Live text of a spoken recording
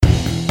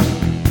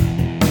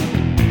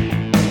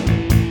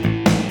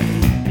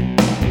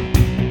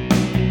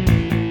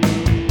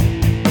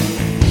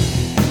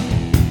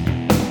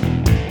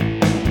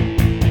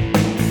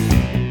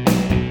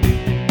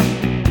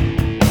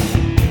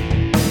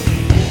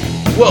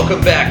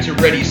Welcome back to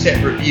Ready,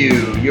 Set,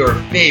 Review, your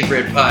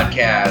favorite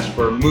podcast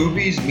for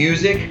movies,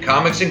 music,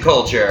 comics, and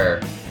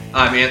culture.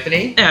 I'm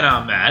Anthony. And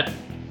I'm Matt.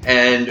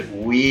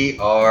 And we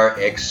are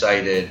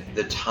excited.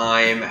 The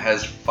time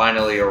has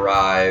finally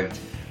arrived.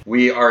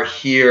 We are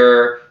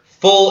here,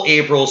 full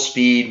April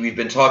speed. We've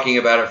been talking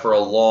about it for a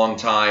long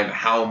time,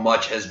 how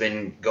much has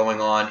been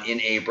going on in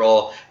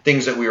April,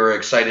 things that we were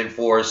excited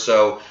for.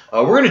 So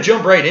we're going to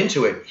jump right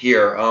into it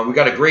here. We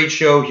got a great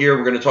show here.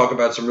 We're going to talk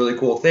about some really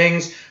cool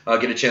things,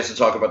 get a chance to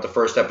talk about the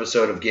first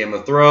episode of Game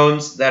of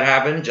Thrones that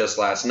happened just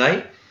last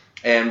night.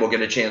 And we'll get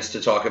a chance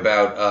to talk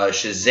about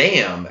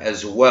Shazam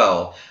as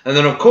well. And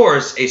then, of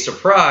course, a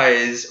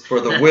surprise for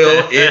the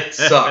Will It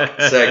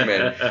Suck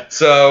segment.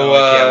 So,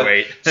 I can't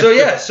wait.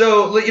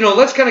 So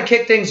let's kind of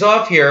kick things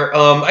off here.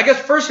 I guess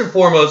first and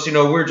foremost, we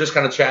were just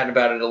kind of chatting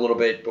about it a little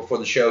bit before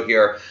the show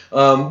here.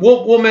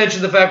 We'll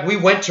mention the fact we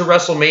went to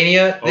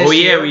WrestleMania this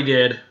year. We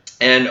did.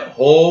 And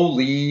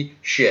holy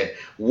shit,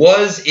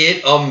 was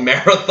it a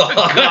marathon?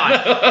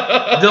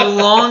 God, the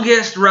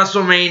longest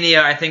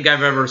WrestleMania I think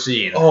I've ever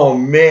seen. Oh,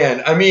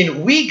 man. I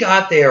mean, we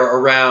got there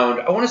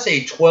around, I want to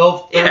say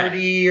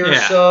 12:30 or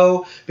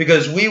so,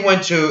 because we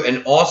went to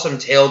an awesome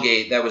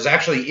tailgate that was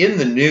actually in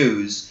the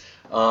news.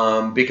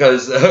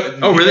 Because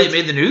really? It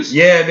made the news?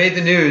 Yeah, it made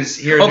the news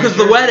here. Because of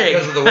the wedding.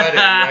 Because of the wedding,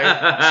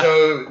 right?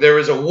 So there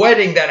was a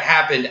wedding that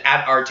happened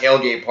at our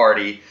tailgate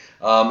party.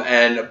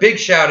 And a big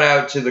shout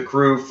out to the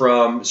crew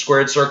from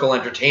Squared Circle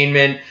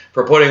Entertainment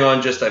for putting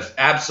on just an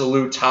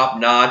absolute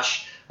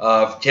top-notch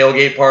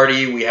tailgate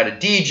party. We had a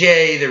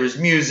DJ, there was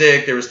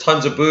music, there was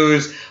tons of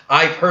booze.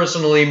 I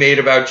personally made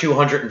about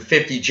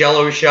 250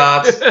 Jell-O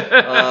shots,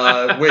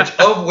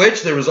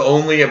 which there was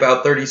only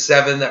about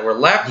 37 that were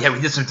left. Yeah,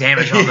 we did some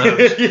damage on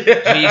those.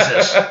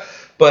 Jesus.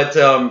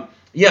 But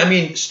yeah, I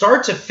mean,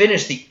 start to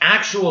finish, the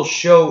actual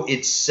show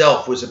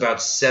itself was about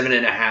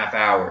 7.5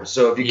 hours.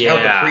 So if you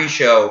count the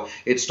pre-show,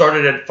 it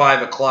started at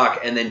 5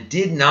 o'clock and then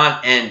did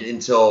not end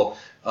until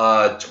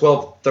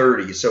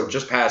 12:30, so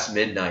just past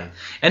midnight.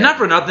 And not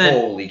for nothing,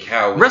 holy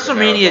cow!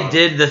 WrestleMania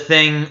did the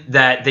thing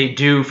that they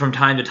do from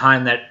time to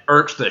time that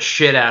irks the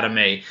shit out of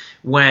me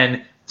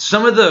when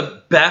some of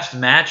the best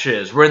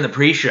matches were in the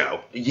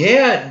pre-show.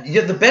 Yeah,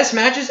 the best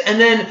matches,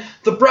 and then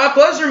the Brock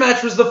Lesnar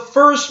match was the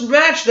first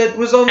match that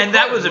was on. And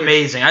that was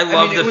amazing. I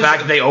love the fact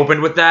that they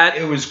opened with that.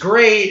 It was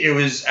great.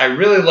 I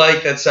really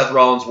liked that Seth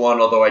Rollins won,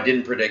 although I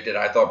didn't predict it.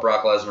 I thought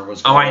Brock Lesnar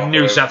was. I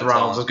knew Seth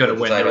Rollins was going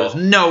to win. There was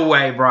no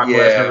way Brock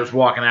Lesnar was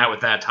walking out with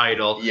that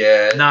title.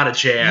 Yeah, not a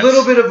chance. A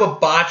little bit of a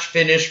botch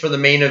finish for the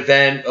main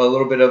event. A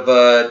little bit of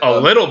a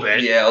little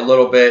bit. Yeah, a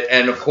little bit.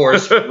 And of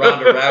course,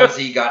 Ronda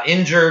Rousey got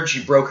injured.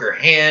 She broke her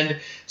hand.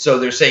 So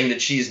they're saying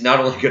that she's not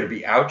only going to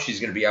be out, she's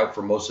going to be out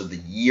for most of the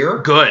year.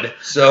 Good.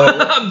 So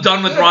I'm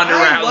done with Ronda Rousey.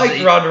 I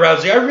liked Ronda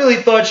Rousey. I really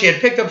thought she had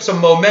picked up some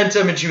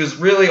momentum and she was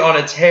really on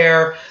a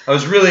tear. I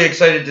was really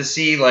excited to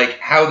see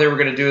how they were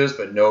going to do this,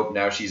 but nope,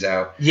 now she's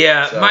out.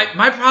 Yeah, so.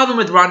 My problem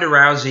with Ronda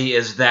Rousey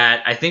is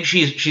that I think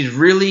she's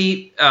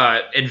really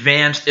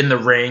advanced in the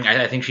ring.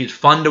 I think she's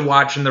fun to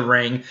watch in the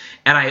ring,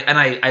 and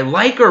I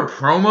like her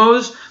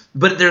promos,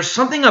 but there's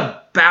something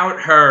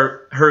about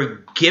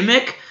her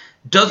gimmick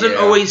doesn't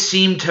always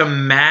seem to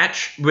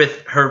match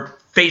with her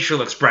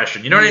facial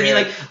expression. You know what I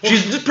mean?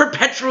 She's just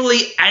perpetually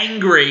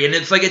angry, and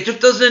it's it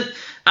just doesn't.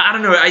 I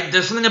don't know.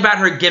 There's something about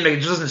her gimmick. It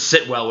just doesn't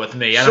sit well with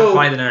me. I don't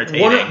find it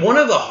entertaining. One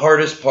of the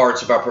hardest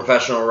parts about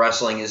professional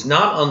wrestling is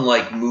not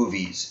unlike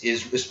movies,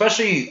 is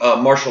especially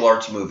martial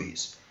arts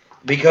movies.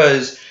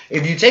 Because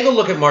if you take a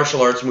look at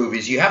martial arts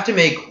movies, you have to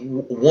make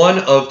one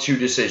of two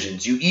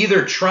decisions. You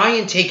either try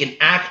and take an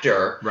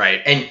actor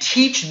and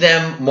teach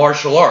them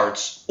martial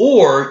arts,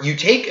 or you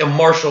take a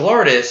martial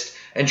artist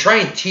and try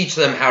and teach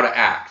them how to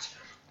act.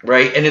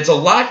 Right? And it's a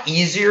lot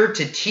easier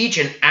to teach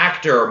an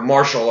actor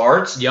martial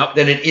arts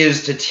than it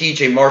is to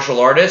teach a martial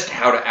artist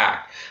how to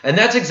act. And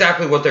that's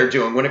exactly what they're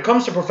doing. When it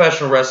comes to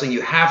professional wrestling,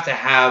 you have to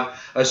have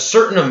a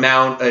certain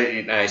amount,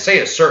 and I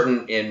say a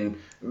certain in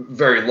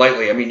very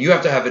lightly, I mean, you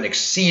have to have an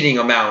exceeding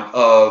amount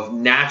of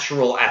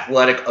natural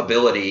athletic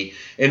ability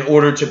in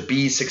order to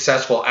be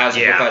successful as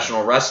a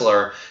professional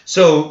wrestler.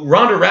 So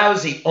Ronda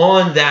Rousey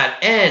on that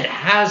end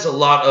has a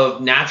lot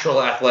of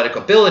natural athletic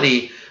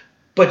ability,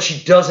 but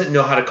she doesn't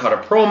know how to cut a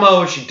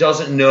promo. She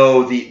doesn't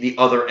know the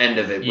other end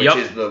of it, which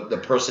is the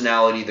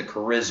personality, the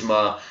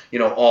charisma,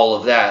 all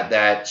of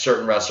that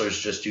certain wrestlers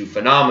just do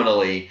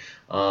phenomenally.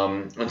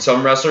 And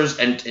some wrestlers,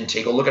 and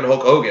take a look at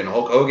Hulk Hogan.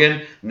 Hulk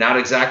Hogan, not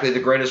exactly the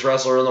greatest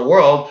wrestler in the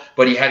world,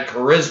 but he had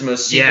charisma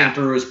seeping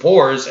through his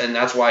pores, and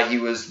that's why he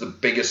was the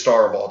biggest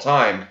star of all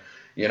time.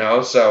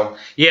 So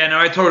yeah, no,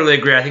 I totally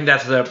agree. I think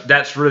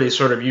that's really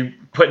sort of you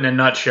put in a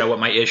nutshell what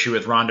my issue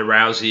with Ronda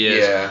Rousey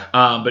is. Yeah.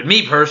 But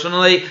me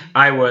personally,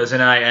 I was,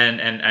 and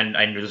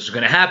I knew this was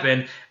going to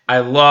happen. I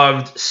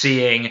loved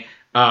seeing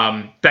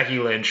Becky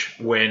Lynch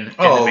win in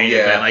the main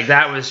event. Like,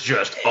 that was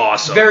just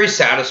awesome. Very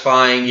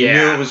satisfying. You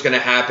knew it was going to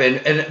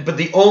happen. But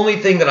the only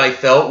thing that I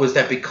felt was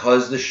that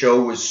because the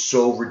show was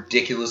so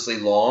ridiculously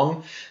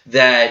long,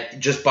 that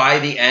just by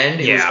the end,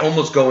 it was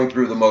almost going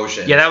through the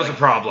motions. Yeah, that was a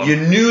problem. You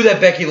knew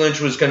that Becky Lynch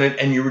was going to,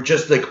 and you were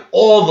just like,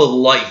 all the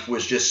life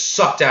was just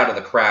sucked out of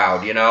the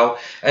crowd, you know?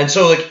 And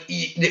so, like,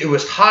 it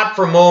was hot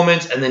for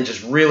moments and then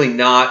just really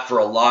not for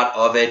a lot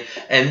of it.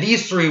 And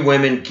these three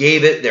women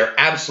gave it their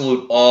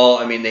absolute all.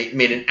 I mean, they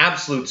made an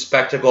absolute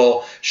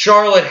spectacle.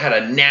 Charlotte had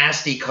a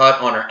nasty cut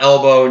on her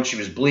elbow and she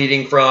was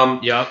bleeding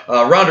from. Yep.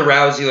 Ronda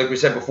Rousey, like we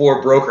said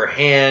before, broke her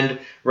hand.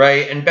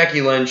 Right, and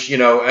Becky Lynch, you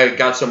know,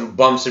 got some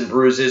bumps and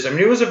bruises. I mean,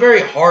 it was a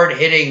very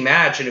hard-hitting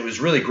match, and it was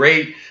really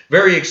great,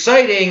 very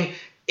exciting.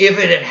 If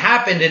it had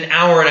happened an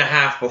hour and a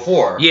half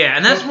before, yeah,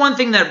 and that's one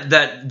thing that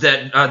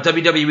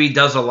WWE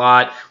does a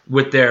lot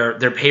with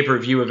their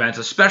pay-per-view events,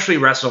 especially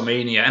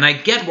WrestleMania. And I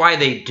get why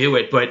they do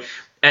it, but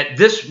at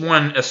this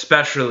one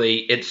especially,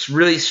 it's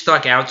really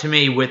stuck out to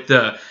me with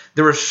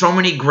there were so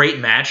many great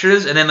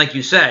matches, and then, like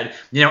you said,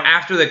 you know,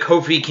 after the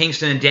Kofi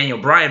Kingston and Daniel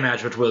Bryan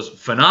match, which was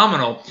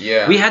phenomenal,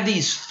 we had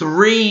these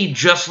three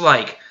just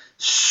like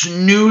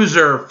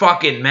snoozer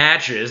fucking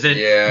matches, and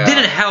it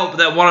didn't help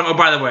that one of them. Oh,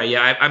 by the way,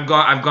 I've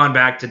gone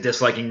back to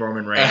disliking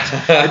Roman Reigns. the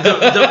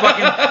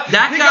fucking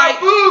that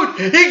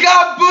guy He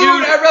got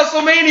booed at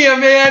WrestleMania,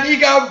 man. He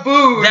got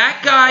booed.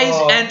 That guy's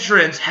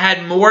entrance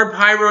had more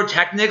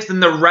pyrotechnics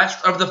than the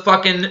rest of the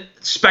fucking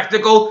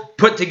spectacle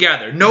put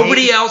together.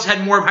 Nobody else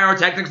had more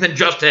pyrotechnics than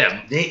just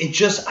him.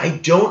 I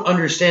don't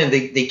understand.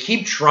 They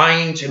keep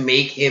trying to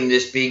make him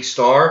this big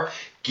star.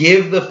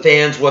 Give the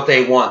fans what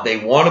they want. They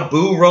want to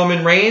boo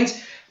Roman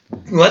Reigns.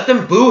 Let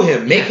them boo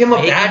him. Make him a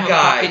bad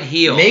guy.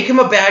 Make him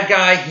a bad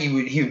guy.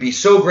 He would be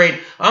so great.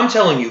 I'm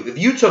telling you, if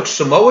you took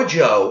Samoa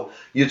Joe,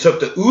 you took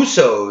the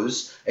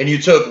Usos, and you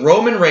took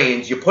Roman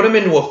Reigns, you put them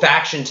into a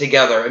faction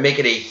together and make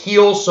it a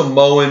heel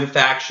Samoan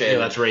faction. Yeah,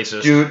 that's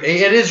racist. Dude,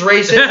 it is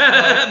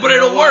racist. But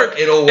it'll work.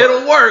 It'll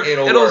work.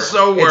 It'll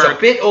so work. It's a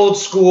bit old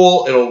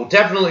school. It'll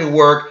definitely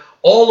work.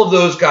 All of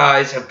those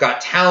guys have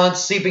got talent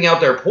seeping out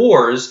their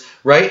pores,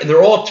 right? And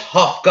they're all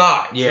tough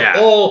guys. Yeah.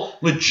 They're all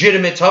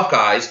legitimate tough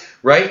guys,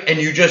 right? And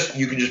you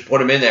can just put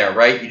them in there,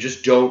 right? You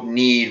just don't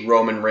need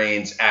Roman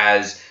Reigns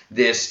as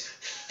this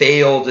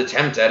failed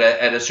attempt at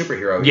a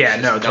superhero. Yeah,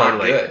 no,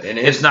 totally. Good. And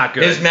it's not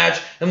good. His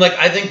match, and like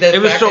I think that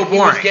it was so boring.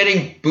 He was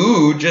getting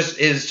booed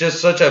is just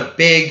such a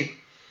big.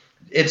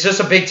 It's just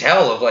a big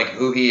tell of like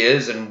who he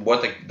is and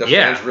what the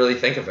fans really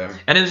think of him.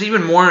 And it was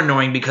even more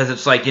annoying because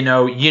it's like, you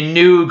know, you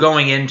knew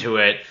going into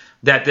it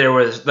that there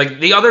was like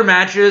the other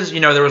matches,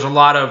 you know, there was a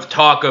lot of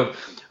talk of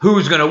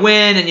who's going to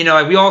win, and you know,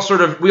 like we all sort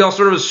of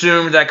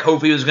assumed that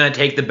Kofi was going to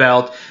take the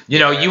belt. You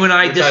know, you and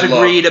I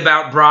disagreed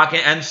about Brock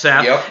and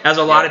Seth, as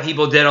a lot of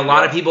people did. A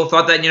lot of people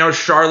thought that, you know,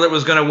 Charlotte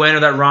was going to win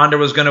or that Ronda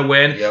was going to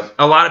win.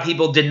 A lot of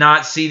people did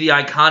not see the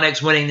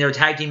Iconics winning their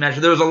tag team match.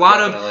 There was a lot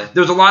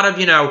of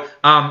you know,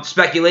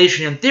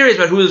 speculation and theories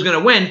about who was going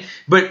to win,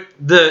 but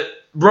the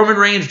Roman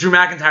Reigns Drew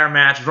McIntyre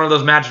match was one of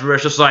those matches where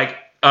it's just like,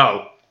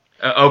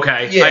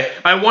 okay. Yeah.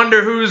 I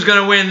wonder who's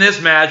going to win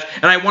this match,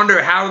 and I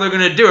wonder how they're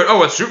going to do it.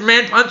 Oh, a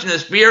Superman punch and a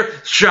spear?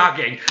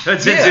 Shocking. I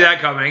didn't see that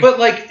coming. But,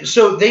 like,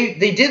 so they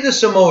did the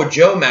Samoa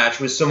Joe match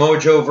with Samoa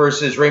Joe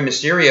versus Rey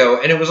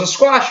Mysterio, and it was a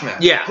squash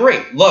match. Yeah.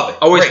 Great. Love it.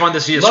 Always fun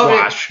to see a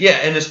squash. Yeah,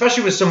 and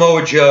especially with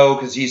Samoa Joe,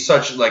 because he's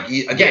such, like,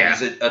 he's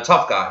a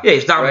tough guy. Yeah,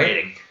 he's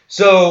dominating. Right?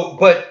 So,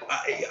 but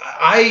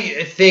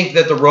I think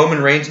that the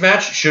Roman Reigns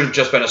match should have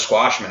just been a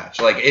squash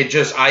match. Like,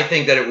 I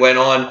think that it went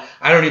on.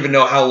 I don't even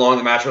know how long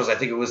the match was. I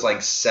think it was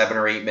like 7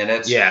 or 8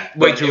 minutes. Yeah,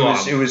 way too long.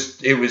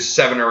 It was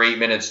 7 or 8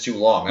 minutes too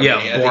long.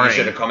 I think he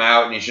should have come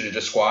out and he should have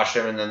just squashed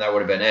him, and then that would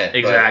have been it.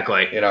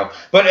 Exactly. But, you know,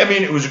 but I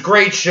mean, it was a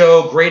great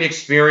show, great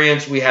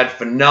experience. We had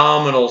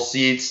phenomenal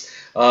seats.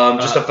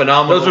 Just a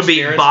phenomenal Those would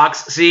experience. Be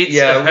box seats.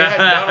 Yeah, we had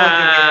not only did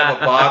we have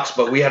a box,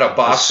 but we had a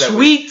box that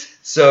sweet.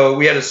 So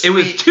we had a suite. It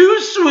was too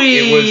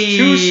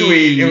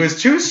sweet. It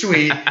was too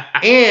sweet.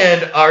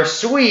 And our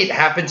suite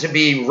happened to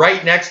be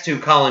right next to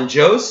Colin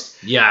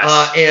Jost.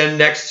 Yes. And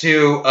next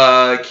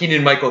to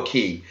Keegan Michael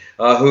Key,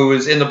 who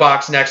was in the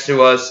box next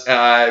to us,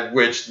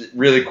 which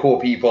really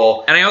cool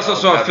people. And I also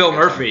saw Phil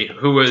Murphy,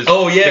 who was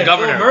the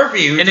governor. Phil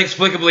Murphy. Who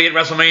inexplicably at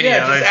WrestleMania.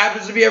 Yeah, just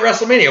happens to be at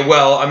WrestleMania.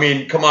 Well, I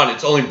mean, come on.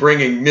 It's only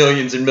bringing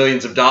millions and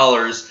millions of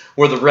dollars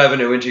worth of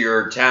revenue into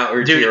your town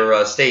or to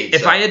your state.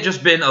 If I had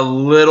just been a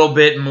little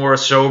bit more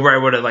sober, I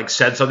would have like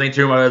said something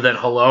to him other than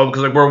hello,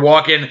 because like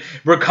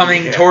we're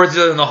coming towards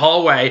it in the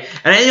hallway,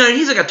 and you know,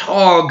 he's like a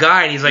tall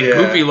guy and he's like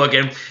goofy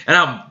looking, and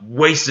I'm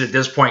wasted at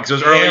this point because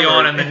it was early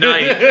on in the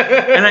night,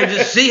 and I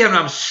just see him and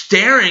I'm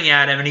staring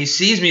at him, and he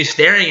sees me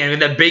staring at him with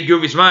that big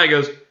goofy smile. He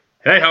goes,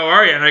 "Hey, how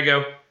are you?" And I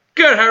go,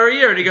 "Good, how are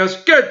you?" And he goes,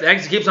 "Good,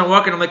 thanks." He keeps on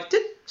walking. I'm like,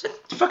 is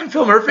that fucking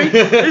Phil Murphy?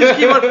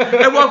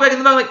 I walk back in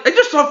the back like, I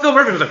just saw Phil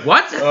Murphy. I was like,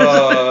 what?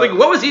 Like,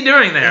 what was he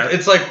doing there?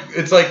 It's like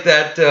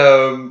that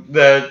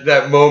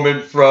that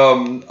moment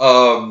from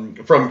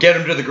Get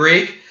Him to the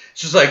Greek.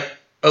 It's just like,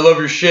 I love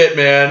your shit,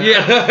 man.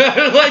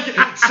 Yeah.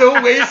 Like,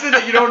 so wasted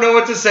that you don't know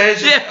what to say.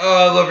 It's just,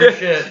 oh, I love your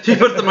shit. He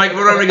puts the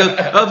microphone on and he goes,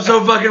 I'm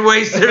so fucking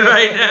wasted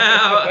right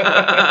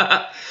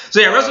now. So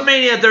yeah,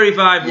 WrestleMania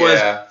 35 was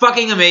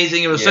fucking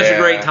amazing. It was such a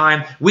great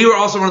time. We were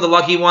also one of the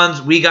lucky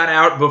ones. We got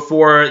out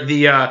before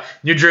the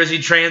New Jersey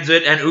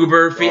Transit and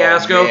Uber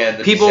fiasco.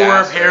 Man, people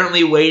disaster. were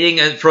apparently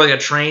waiting for like a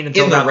train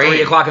until about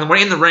 3 o'clock in the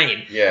morning in the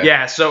rain.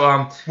 Yeah.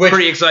 So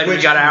pretty excited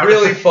we got out.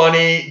 Really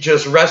funny,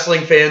 just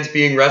wrestling fans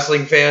being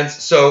wrestling fans.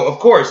 So of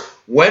course,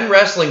 when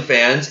wrestling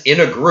fans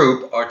in a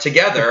group are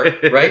together,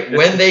 right,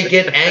 when they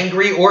get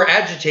angry or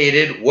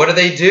agitated, what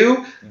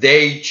do?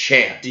 They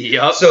chant.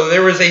 Yep. So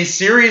there was a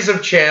series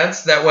of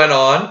chants that went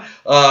on,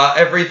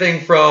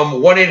 everything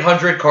from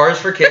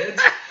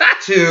 1-800-CARS-FOR-KIDS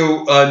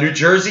to New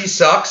Jersey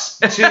sucks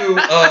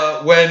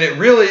to when it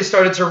really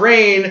started to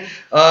rain,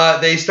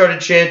 they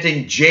started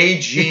chanting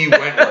J.G.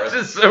 Wentworth.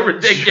 This is so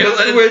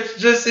ridiculous. Which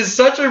just is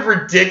such a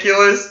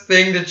ridiculous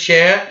thing to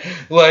chant,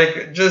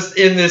 like just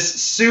in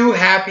this Sue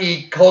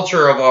Happy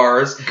culture of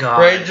ours,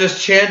 right?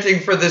 Just chanting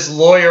for this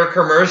lawyer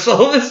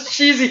commercial, this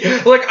cheesy.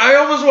 Like I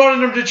almost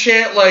wanted him to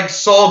chant like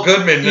Saul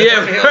Goodman.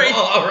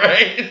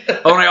 Right?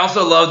 Oh, and I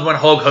also loved when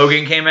Hulk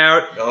Hogan came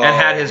out and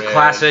had his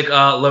classic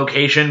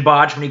location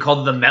botch when he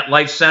called it the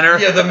MetLife Center.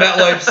 Yeah, the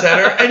MetLife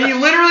Center, and he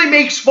literally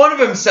makes fun of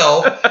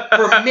himself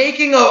for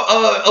making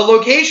a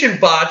location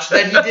botch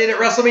that he did at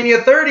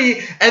WrestleMania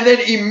 30, and then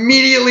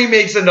immediately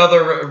makes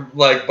another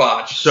like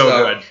botch. So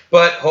good.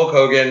 But Hulk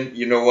Hogan,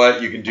 you know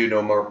what? You can do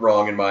no more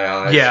wrong in my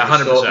eyes. Yeah,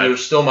 100%. You're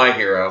still my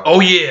hero. Oh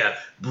yeah,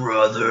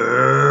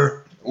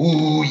 brother.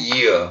 Ooh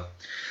yeah.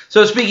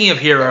 So speaking of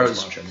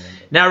heroes,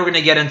 now we're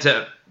gonna get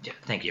into. Yeah,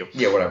 thank you.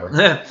 Yeah, whatever.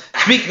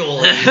 Actually,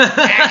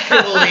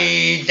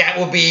 that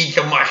would be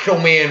the Macho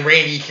Man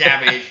Randy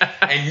Savage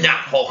and not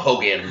Hulk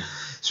Hogan.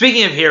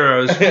 Speaking of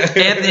heroes,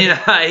 Anthony and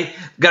I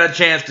got a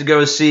chance to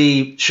go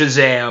see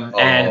Shazam,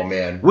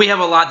 and we have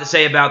a lot to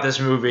say about this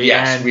movie.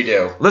 Yes, we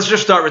do. Let's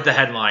just start with the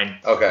headline.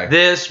 Okay.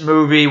 This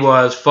movie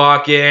was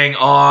fucking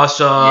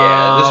awesome.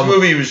 Yeah, this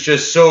movie was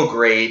just so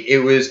great. It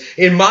was,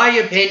 in my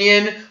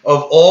opinion,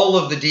 of all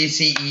of the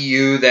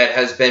DCEU that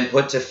has been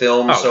put to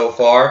film so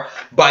far,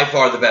 by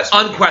far the best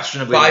movie.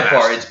 Unquestionably by the best.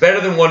 far. It's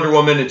better than Wonder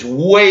Woman. It's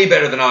way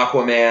better than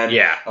Aquaman.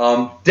 Yeah.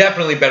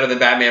 Definitely better than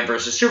Batman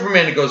vs.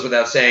 Superman, it goes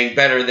without saying.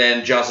 Better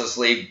than Justice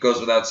League, goes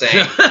without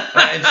saying.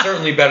 And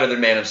certainly better than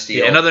Man of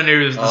Steel. Yeah, in other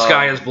news, the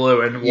sky is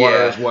blue and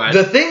water is wet.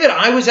 The thing that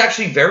I was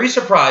actually very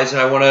surprised,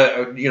 and I want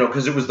to,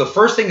 because it was the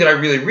first thing that I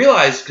really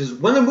realized, because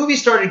when the movie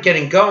started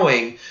getting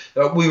going,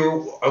 I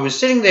was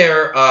sitting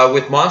there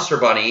with Monster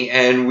Bunny,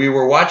 and we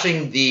were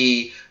watching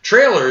the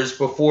trailers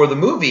before the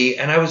movie,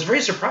 and I was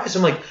very surprised.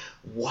 I'm like,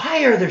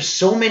 why are there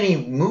so many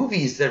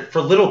movies that for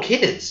little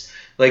kids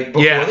like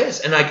before this?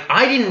 And like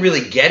I didn't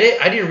really get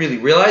it. I didn't really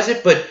realize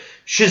it, but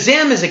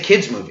Shazam is a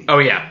kids movie. Oh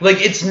yeah.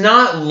 Like it's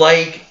not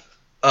like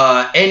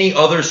any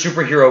other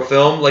superhero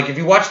film. Like if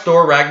you watch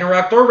Thor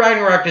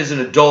Ragnarok is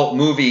an adult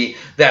movie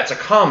that's a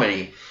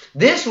comedy.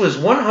 This was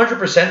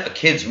 100% a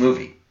kids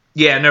movie.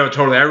 Yeah, no,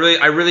 totally.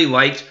 I really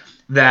liked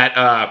that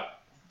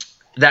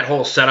that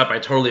whole setup. I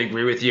totally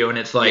agree with you, and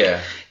it's like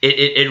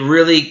it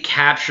really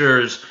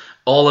captures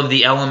all of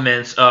the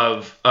elements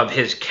of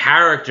his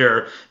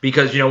character,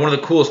 because one of the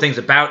coolest things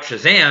about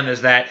Shazam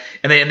is that,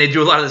 and they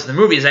do a lot of this in the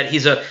movie, is that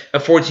he's a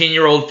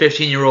 14-year-old,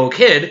 15-year-old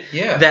kid.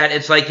 Yeah. That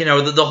it's like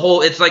the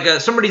whole, it's like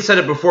somebody said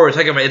it before.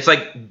 It's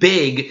like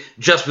Big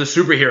just with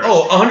superheroes.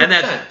 Oh, 100%. And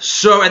that's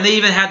so, and they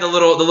even had the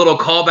little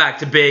callback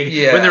to Big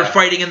when they're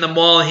fighting in the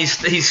mall, and he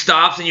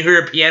stops and you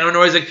hear a piano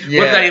noise. Like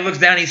look at that, he looks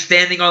down, he's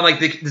standing on like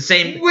the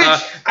same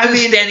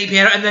standing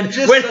piano, and then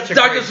when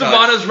Dr.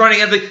 Savannah's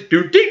running, and like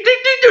do ding ding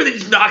ding ding, he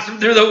just knocks him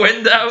through the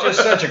window. Just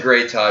such a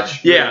great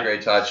touch. Really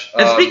great touch.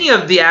 And speaking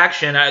of the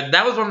action,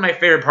 that was one of my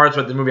favorite parts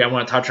about the movie I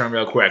want to touch on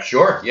real quick.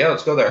 Sure. Yeah,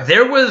 let's go there.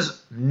 There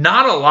was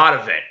not a lot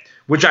of it,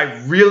 which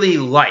I really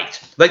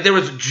liked. Like, there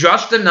was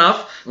just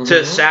enough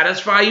to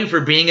satisfy you for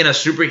being in a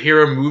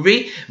superhero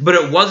movie, but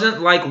it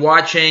wasn't like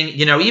watching,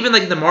 even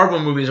like the Marvel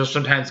movies are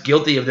sometimes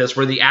guilty of this,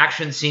 where the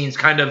action scenes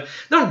kind of,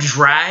 don't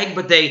drag,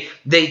 but they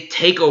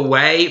take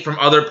away from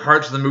other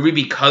parts of the movie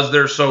because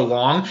they're so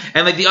long.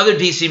 And like the other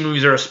DC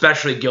movies are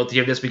especially guilty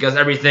of this, because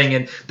everything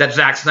in that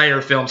Zack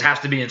Snyder films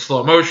has to be in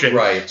slow motion.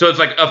 Right. So it's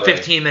like a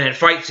 15-minute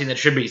fight scene that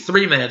should be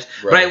 3 minutes.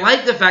 Right. But I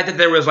like the fact that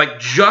there was like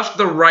just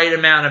the right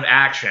amount of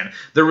action.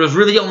 There was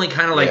really only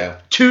kind of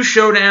like two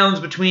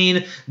showdowns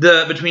between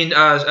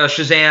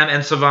Shazam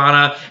and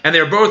Savannah, and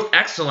they were both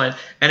excellent.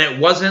 And it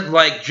wasn't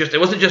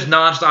just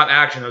nonstop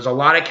action. There was a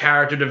lot of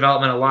character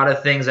development, a lot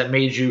of things that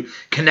made you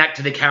connect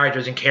to the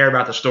characters and care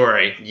about the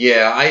story.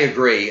 Yeah, I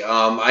agree.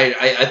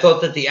 I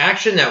thought that the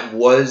action that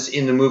was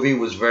in the movie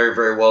was very,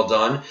 very well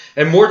done.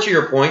 And more to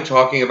your point,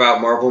 talking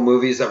about Marvel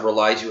movies that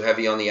rely too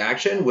heavy on the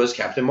action, was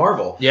Captain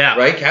Marvel. Yeah.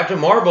 Right? Captain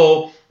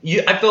Marvel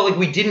I felt like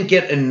we didn't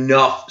get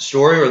enough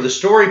story, or the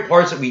story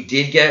parts that we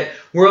did get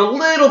were a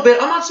little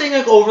bit, I'm not saying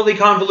like overly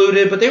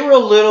convoluted, but they were a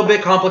little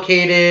bit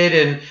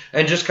complicated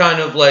and just kind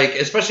of like,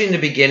 especially in the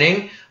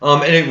beginning,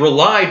 and it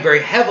relied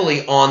very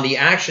heavily on the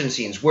action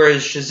scenes,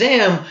 whereas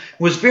Shazam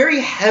was very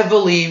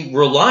heavily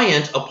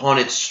reliant upon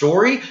its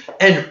story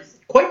and,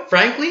 quite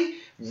frankly,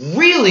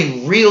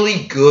 really,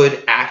 really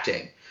good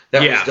acting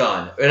that was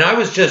done.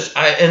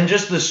 And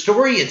just the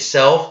story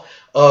itself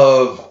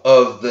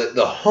of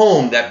the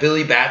home that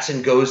Billy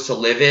Batson goes to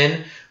live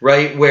in,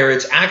 right, where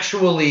it's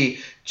actually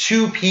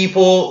two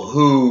people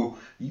who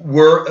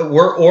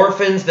were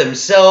orphans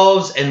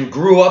themselves and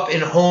grew up in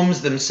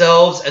homes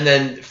themselves and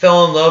then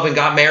fell in love and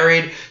got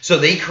married. So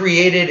they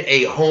created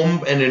a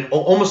home and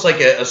almost like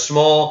a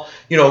small,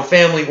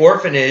 family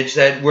orphanage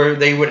where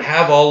they would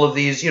have all of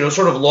these,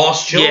 sort of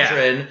lost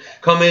children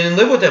come in and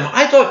live with them.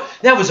 I thought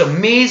that was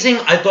amazing.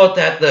 I thought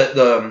that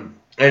the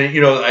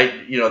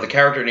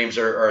character names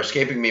are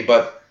escaping me,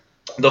 but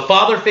the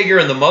father figure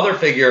and the mother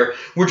figure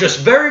were just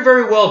very,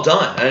 very well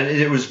done, and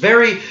it was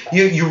very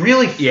you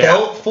really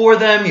felt for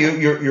them. It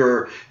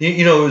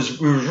was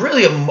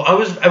really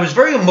I was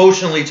very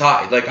emotionally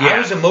tied. I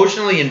was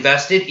emotionally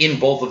invested in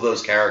both of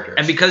those characters.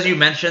 And because you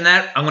mentioned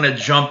that, I'm going to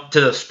jump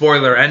to the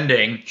spoiler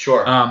ending.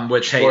 Sure.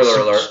 Which spoiler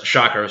alert.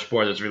 Shocker,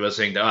 spoilers if you're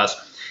listening to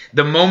us.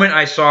 The moment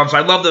I saw him, so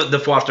I love the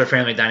Foster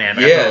family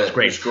dynamic. I thought it was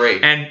great. It was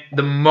great. And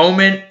the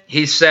moment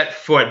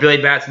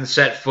Billy Batson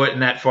set foot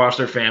in that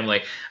Foster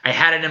family, I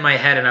had it in my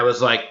head and I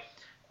was like,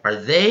 are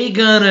they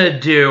gonna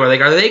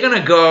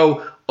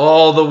go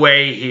all the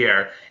way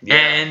here? Yeah.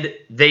 And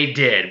they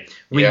did.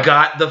 We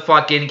got the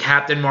fucking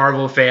Captain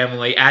Marvel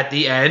family at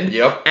the end.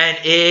 Yep. And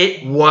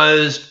it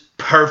was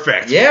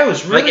perfect. Yeah, it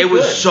was really good. It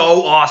was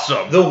so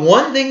awesome. The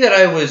one thing that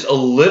I was a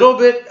little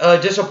bit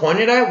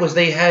disappointed at was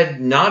they had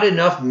not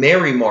enough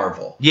Mary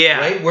Marvel. Yeah.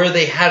 Right? Where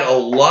they had a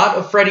lot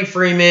of Freddie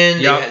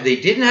Freeman. Yep.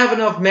 They didn't have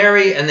enough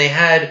Mary, and they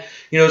had,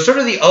 sort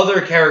of the other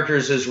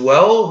characters as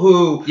well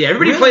who... Yeah,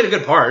 everybody played a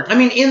good part. I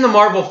mean, in the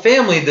Marvel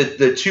family,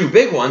 the two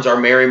big ones are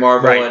Mary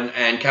Marvel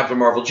and Captain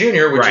Marvel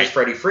Jr., which is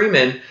Freddie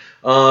Freeman.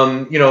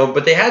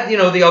 But they had,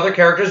 the other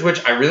characters,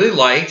 which I really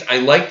liked. I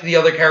liked the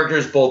other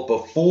characters both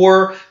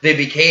before they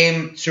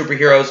became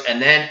superheroes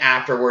and then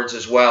afterwards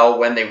as well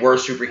when they were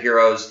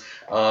superheroes.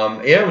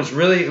 It was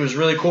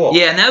really cool.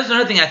 Yeah, and that was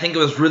another thing I think it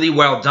was really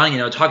well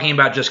done, talking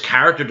about just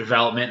character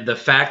development, the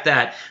fact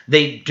that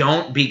they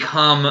don't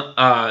become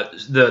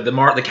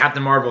the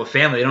Captain Marvel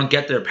family, they don't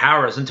get their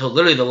powers until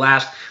literally the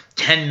last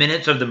 10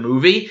 minutes of the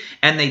movie,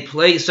 and they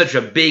play such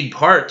a big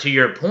part, to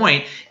your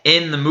point,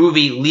 in the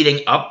movie leading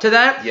up to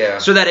that. Yeah.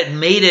 So that it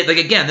made it,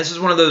 again, this is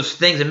one of those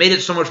things, it made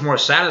it so much more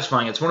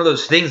satisfying. It's one of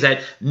those things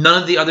that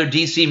none of the other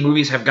DC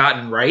movies have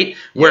gotten right,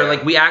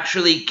 where, we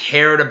actually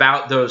cared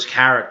about those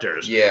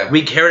characters. Yeah.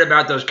 We cared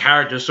about those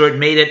characters, so it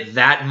made it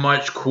that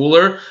much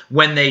cooler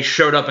when they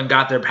showed up and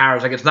got their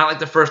powers. It's not like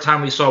the first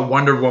time we saw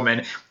Wonder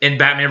Woman in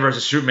Batman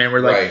vs. Superman,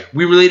 where,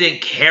 we really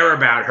didn't care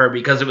about her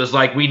because it was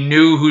we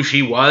knew who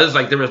she was.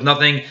 There was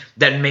nothing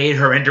that made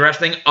her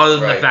interesting other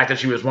than the fact that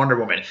she was Wonder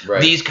Woman.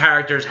 Right. These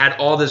characters had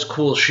all this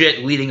cool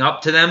shit leading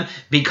up to them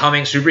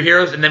becoming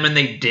superheroes, and then when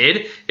they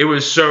did, it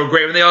was so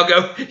great. When they all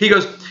go, he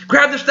goes,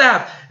 grab the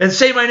staff and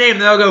say my name,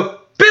 and they all go,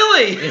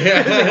 Billy!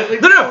 Yeah.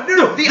 No,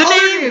 the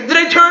name! Did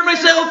I turn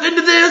myself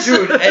into this?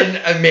 Dude,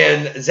 and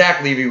man,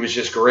 Zach Levy was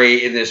just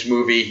great in this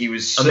movie. He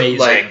was so,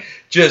 amazing.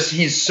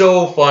 He's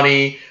so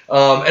funny.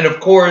 And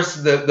of course,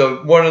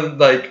 the one of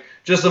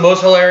just the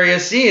most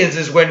hilarious scenes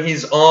is when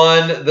he's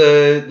on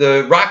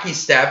the Rocky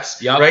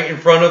steps right in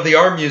front of the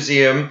art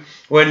museum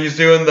when he's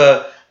doing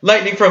the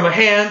lightning from a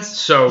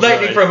hands,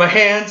 lightning from a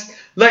hands.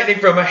 Lightning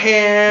from a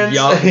hand.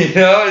 Yep.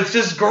 It's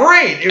just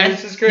great. It was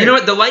just great. You know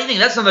what? The lightning,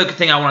 that's another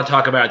thing I want to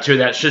talk about, too,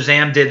 that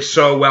Shazam did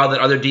so well that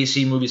other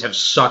DC movies have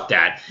sucked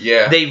at.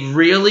 Yeah. They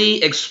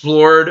really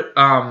explored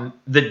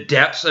the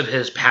depths of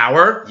his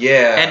power.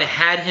 Yeah. And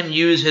had him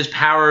use his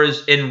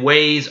powers in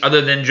ways other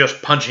than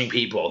just punching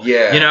people.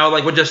 Yeah.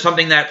 Which is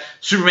something that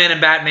Superman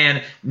and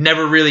Batman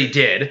never really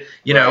did.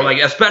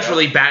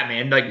 Especially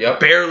Batman,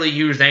 barely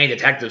used any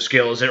detective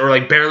skills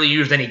or barely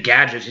used any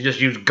gadgets. He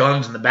just used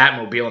guns in the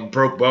Batmobile and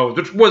broke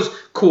bones, which was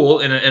cool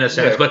in a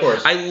sense. But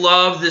I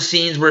love the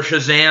scenes where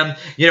Shazam,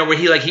 where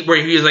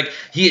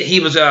he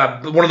was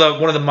one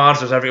of the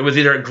monsters. It was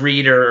either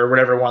Greed or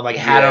whatever one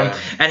had him,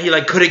 and he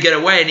couldn't get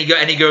away, and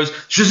he goes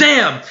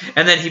Shazam,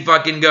 and then he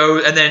fucking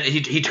goes, and then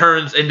he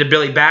turns into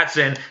Billy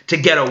Batson to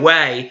get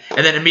away,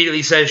 and then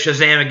immediately says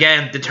Shazam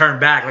again to turn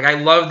back. I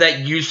love that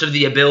use of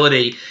the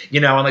ability,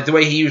 and the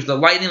way he used the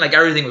lightning,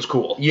 everything was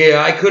cool.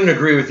 Yeah, I couldn't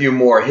agree with you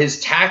more.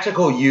 His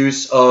tactical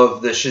use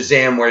of the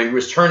Shazam, where he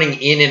was turning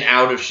in and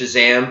out of Shazam,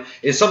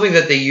 is something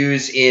that they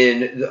use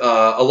in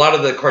a lot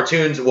of the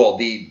cartoons,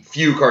 the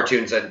few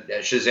cartoons that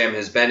Shazam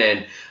has been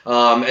in,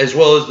 as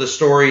well as the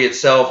story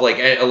itself,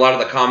 a lot of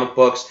the comic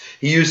books.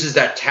 He uses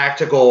that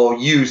tactical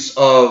use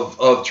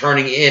of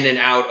turning in and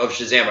out of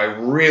Shazam. I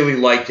really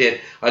liked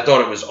it. I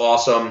thought it was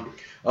awesome.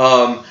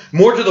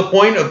 More to the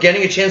point of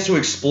getting a chance to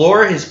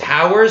explore his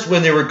powers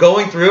when they were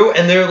going through,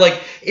 and they're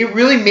like, it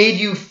really made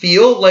you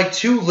feel like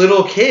two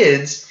little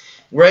kids,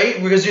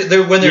 right? Because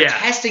when they're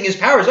testing his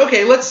powers,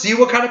 okay, let's see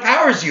what kind of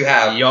powers you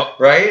have,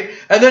 right?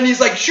 And then he's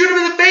like, shoot him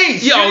in the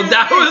face. Yo,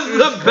 that was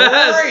the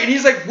best. Great. And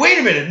he's like, wait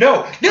a minute,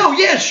 no,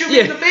 shoot me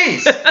in the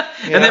face.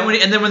 And then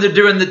when they're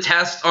doing the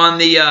test on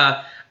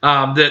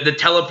the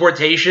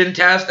teleportation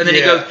test, and then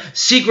he goes,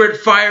 secret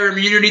fire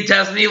immunity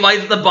test, and he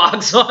lights the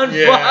box on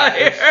fire.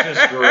 It's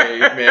just great,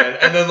 man.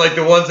 And then like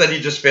the ones that he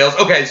just fails.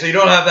 Okay, so you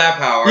don't have that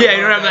power. Yeah,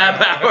 you don't have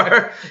that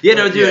power. You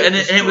know, dude, and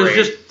it was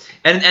just.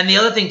 And the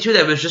other thing too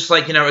that was just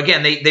like, you know,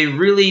 again, they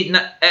really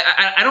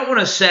I don't want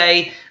to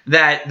say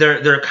that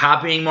they're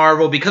copying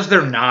Marvel, because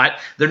they're not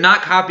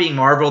copying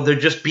Marvel. They're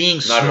just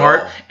being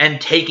smart and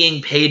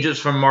taking pages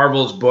from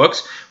Marvel's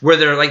books, where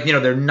they're like, you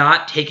know, they're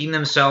not taking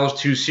themselves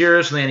too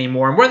seriously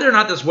anymore. And whether or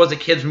not this was a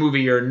kids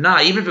movie or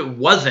not, even if it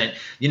wasn't,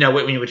 you know,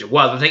 which it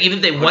was, I think even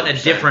if they went a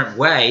different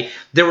way,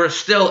 there were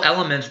still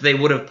elements they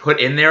would have put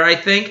in there, I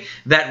think,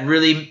 that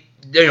really,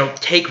 you know,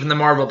 take from the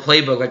Marvel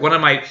playbook. Like, one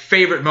of my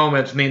favorite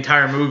moments in the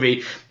entire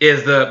movie is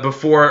in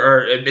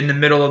the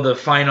middle of the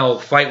final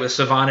fight with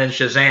Sivana and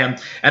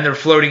Shazam, and they're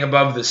floating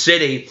above the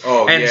city,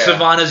 and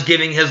Sivana's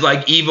giving his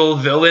like evil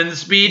villain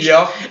speech,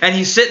 and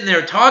he's sitting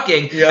there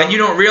talking, and you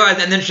don't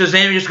realize, and then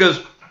Shazam just goes,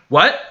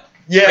 "What?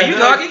 Yeah, are you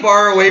talking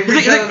far away from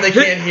each other and they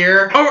can't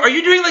hear? Oh, are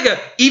you doing like a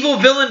evil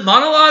villain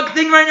monologue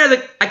thing right now?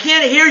 Like, I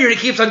can't hear you." And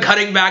he keeps on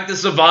cutting back to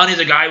Savant. He's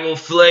like, "I will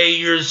flay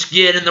your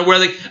skin," and the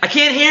world like, "I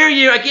can't hear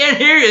you. I can't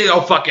hear you."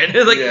 Oh, fuck it.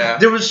 Like,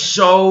 there was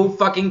so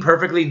fucking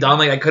perfectly done.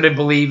 Like, I couldn't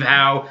believe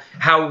how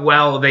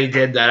well they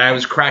did that. I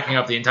was cracking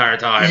up the entire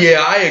time.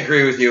 Yeah, I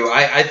agree with you.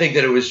 I think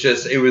that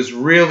it was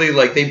really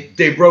like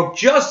they broke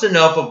just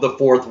enough of the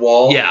fourth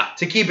wall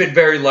to keep it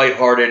very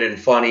lighthearted and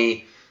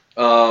funny.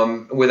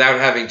 Without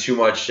having too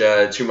much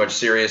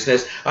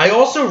seriousness. I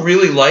also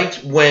really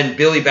liked when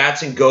Billy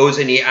Batson goes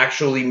and he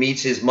actually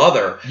meets his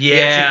mother. Yeah.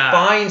 He actually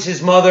finds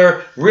his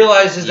mother,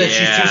 realizes that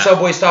she's 2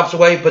 subway stops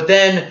away, but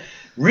then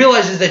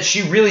realizes that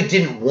she really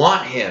didn't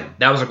want him.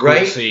 That was a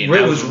cool scene.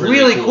 It was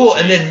really cool,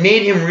 and then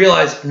made him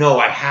realize, no,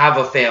 I have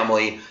a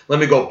family. Let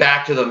me go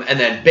back to them, and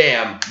then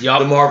bam,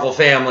 the Marvel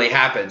family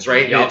happens,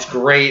 right? And it's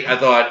great. I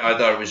thought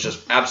it was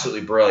just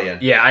absolutely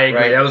brilliant. Yeah, I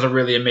agree. Right? That was a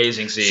really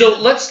amazing scene. So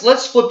let's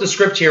flip the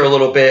script here a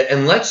little bit,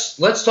 and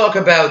let's talk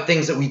about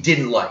things that we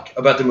didn't like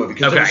about the movie,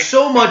 because there's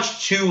so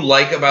much to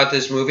like about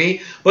this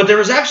movie, but there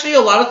was actually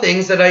a lot of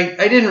things that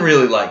I didn't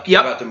really like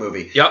about the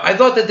movie. I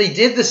thought that they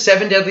did the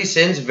 7 deadly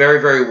sins very,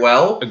 very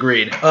well.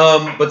 Agreed.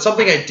 But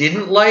something I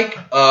didn't like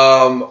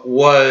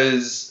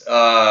was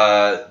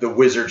the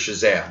Wizard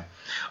Shazam.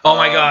 Oh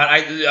my God,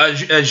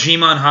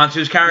 Jimon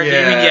Hansu's character.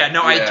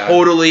 I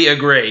totally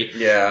agree.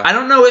 Yeah. I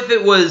don't know if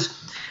it was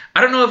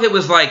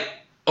like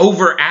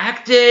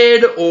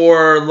overacted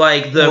or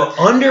like or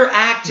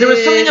underacted. There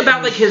was something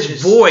about like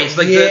his voice,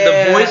 like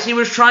the voice he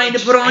was trying to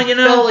put on. I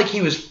felt like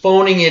he was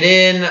phoning it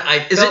in. I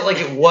felt like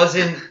it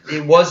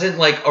wasn't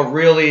like a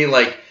really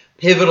like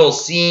pivotal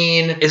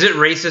scene. Is it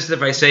racist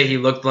if I say he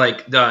looked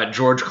like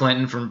George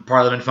Clinton from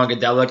Parliament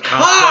Funkadelic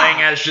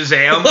cosplaying as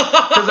Shazam?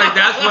 Because like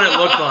that's what it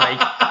looked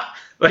like.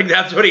 Like,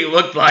 that's what he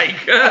looked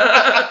like.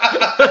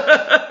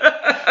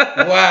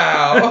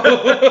 Wow.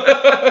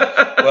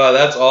 Wow,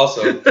 that's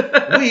awesome.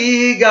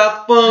 We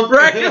got funk.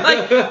 Right?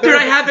 Like, dude,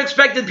 I half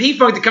expected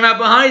P-Funk to come out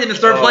behind him and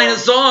start playing a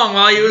song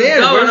while he was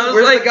going.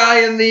 Where's like, the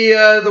guy in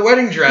the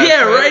wedding dress?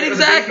 Yeah, right,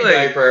 exactly.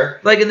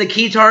 Like, and the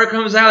guitar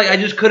comes out. Like, I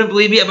just couldn't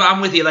believe it. But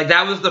I'm with you. Like,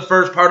 that was the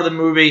first part of the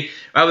movie.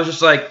 I was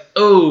just like,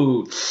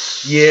 oh.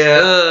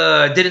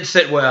 Yeah. Didn't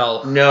sit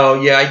well.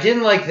 No, yeah, I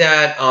didn't like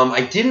that.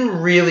 I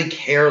didn't really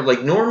care.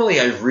 Like, normally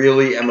I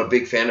really am a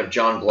big fan of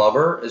John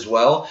Glover as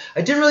well.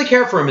 I didn't really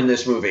care for him in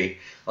this movie.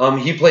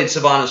 He played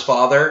Savannah's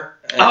father.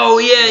 Oh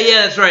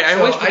yeah, that's right. I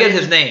always forget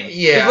his name.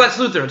 Yeah, Lex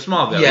Luthor in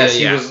Smallville. Yes,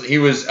 he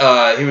was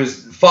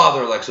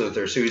Father Lex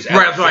Luthor, so he's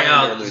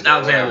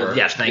Alexander.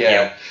 Yes, thank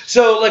you.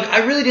 So like,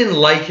 I really didn't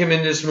like him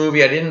in this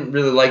movie. I didn't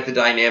really like the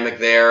dynamic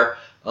there.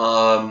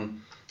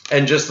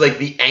 And just like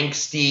the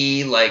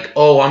angsty, like,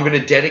 oh, I'm going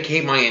to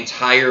dedicate my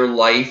entire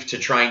life to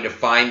trying to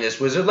find this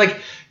wizard. Like,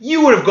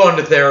 you would have gone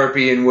to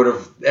therapy and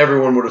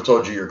everyone would have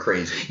told you you're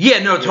crazy.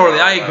 Yeah, no, totally.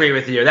 I agree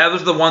with you. That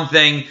was the one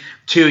thing,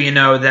 too,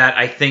 that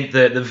I think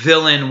the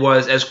villain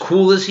was, as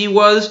cool as he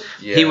was,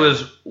 he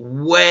was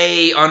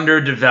way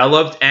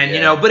underdeveloped. And,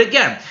 but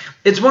again,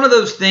 it's one of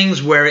those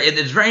things where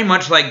it's very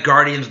much like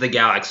Guardians of the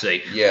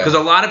Galaxy. Yeah. Because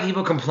a lot of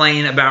people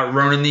complain about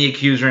Ronan the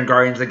Accuser in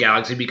Guardians of the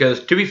Galaxy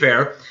because, to be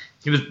fair,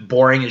 he was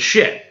boring as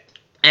shit.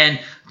 And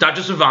Dr.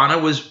 Sivana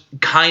was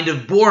kind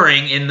of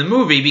boring in the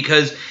movie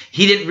because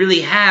he didn't really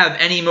have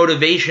any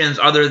motivations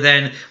other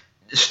than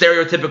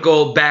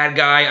stereotypical bad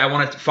guy, I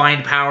want to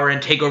find power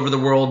and take over the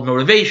world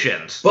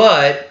motivations.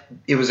 But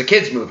it was a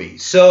kid's movie,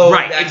 so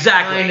right,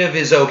 exactly. Kind of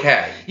is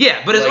okay.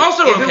 Yeah, but it's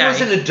also okay. If it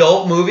was an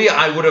adult movie,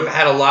 I would have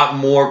had a lot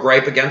more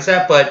gripe against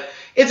that, but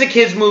it's a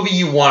kids movie.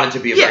 You want it to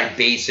be a Yeah. very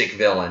basic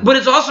villain. But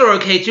it's also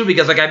okay too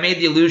because like I made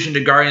the allusion to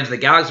Guardians of the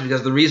Galaxy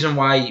because the reason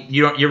why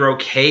you're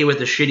okay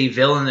with a shitty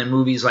villain in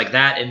movies like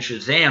that in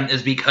Shazam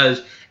is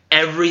because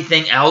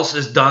everything else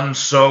is done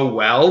so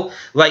well.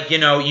 Like, you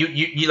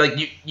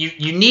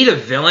need a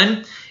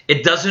villain.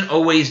 It doesn't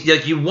always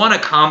like you want a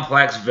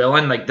complex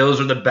villain, like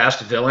those are the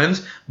best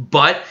villains,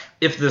 but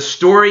if the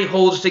story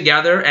holds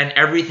together and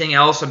everything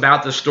else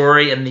about the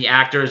story and the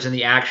actors and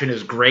the action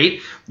is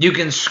great, you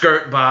can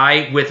skirt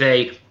by with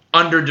a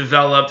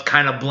underdeveloped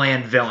kind of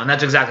bland villain.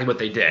 That's exactly what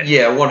they did.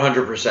 Yeah,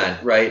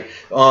 100%, right?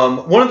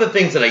 One of the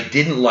things that I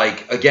didn't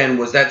like, again,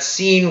 was that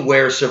scene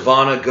where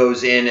Sivana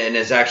goes in and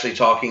is actually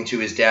talking to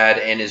his dad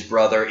and his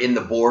brother in the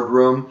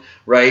boardroom,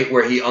 right?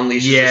 Where he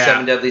unleashes the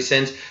 7 deadly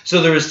sins.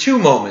 So there was 2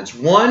 moments.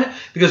 One,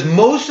 because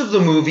most of the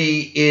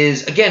movie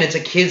is, again, it's a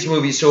kid's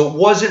movie, so it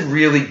wasn't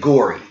really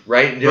gory,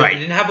 right? It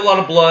didn't have a lot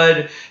of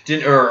blood,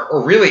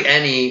 or really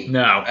any.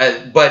 No.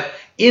 But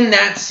in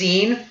that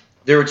scene,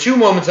 there were 2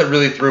 moments that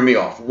really threw me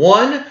off.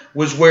 One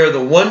was where the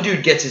one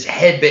dude gets his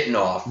head bitten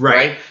off,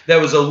 right?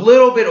 That was a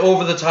little bit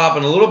over the top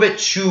and a little bit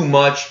too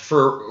much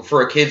for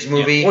a kid's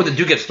movie. Yeah. Or the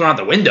dude gets thrown out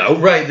the window.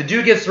 Right, the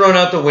dude gets thrown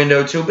out the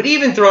window too, but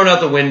even thrown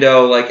out the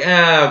window, like,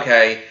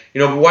 okay.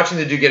 But watching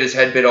the dude get his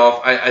head bit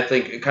off, I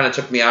think it kind of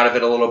took me out of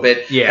it a little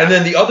bit. Yeah. And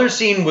then the other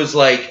scene was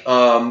like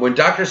when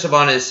Dr.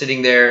 Sivana is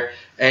sitting there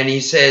and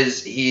he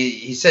says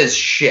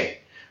shit.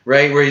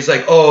 Right, where he's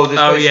like, "Oh, this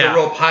place is a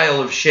real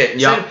pile of shit."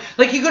 Instead,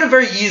 like he could have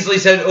very easily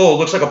said, "Oh, it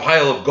looks like a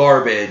pile of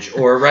garbage,"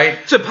 or right,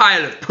 it's a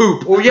pile of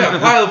poop, or a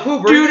pile of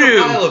poop, or even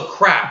a pile of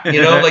crap.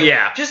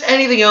 Like just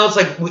anything else.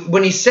 Like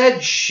when he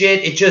said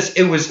shit,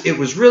 it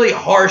was really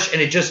harsh,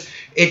 and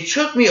it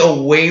took me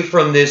away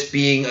from this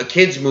being a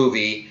kids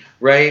movie.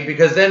 Right?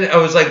 Because then I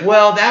was like,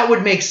 well, that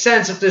would make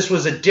sense if this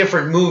was a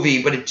different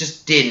movie, but it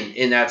just didn't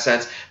in that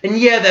sense. And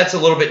yeah, that's a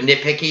little bit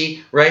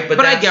nitpicky, right? But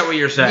I get what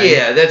you're saying.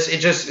 Yeah,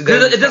 it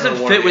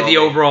doesn't fit with the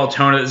overall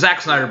tone of it.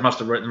 Zack Snyder must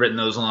have written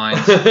those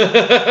lines.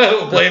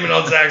 Blame it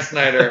on Zack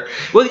Snyder.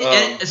 Well,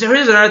 and so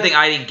here's another thing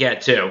I didn't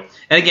get too.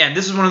 And again,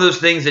 this is one of those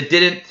things that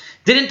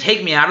didn't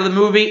take me out of the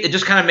movie. It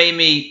just kind of made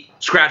me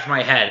scratch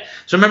my head.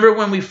 So remember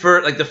when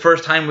the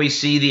first time we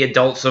see the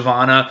adult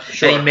Sivana,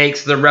 and he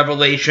makes the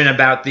revelation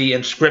about the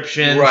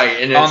inscription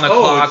and on the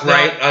clock,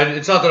 right?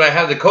 It's not that I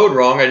had the code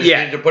wrong. I just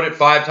needed to put it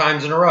 5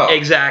 times in a row.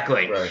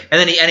 Exactly. Right. And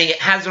then he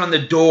has it on the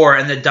door,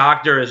 and the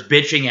doctor is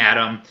bitching at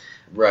him.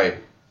 Right.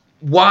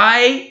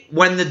 Why,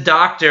 when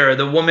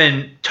the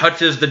woman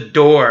touches the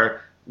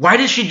door, why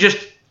does she just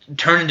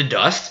turn into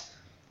dust?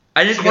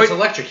 She gets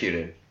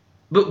electrocuted.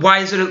 But why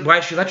is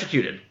she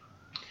electrocuted?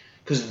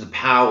 Because of the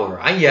power.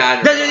 I agree. You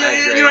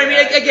know what I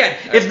mean? Again,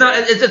 it's not.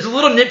 It's a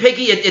little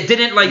nitpicky. It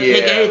didn't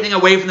take anything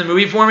away from the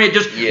movie for me. It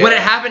just when it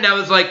happened, I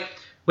was like,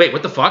 wait,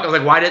 what the fuck? I was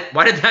like, why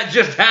did that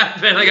just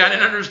happen? Like I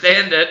didn't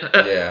understand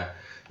it.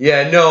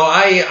 Yeah. No,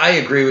 I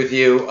agree with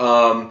you.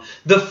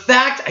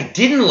 I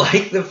didn't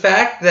like the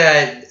fact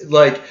that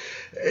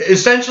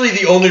essentially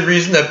the only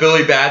reason that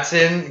Billy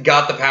Batson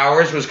got the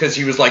powers was because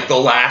he was like the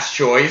last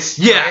choice.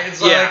 Yeah,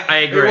 right? I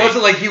agree. It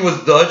wasn't like he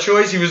was the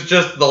choice; he was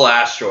just the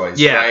last choice.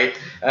 Yeah. Right.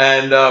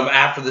 And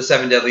after the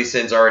 7 deadly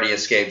sins already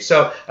escaped,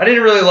 so I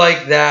didn't really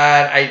like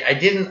that.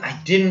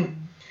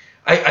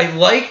 I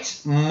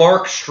liked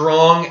Mark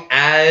Strong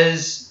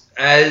as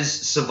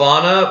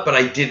Sivana, but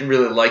I didn't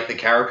really like the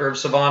character of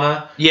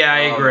Sivana. Yeah,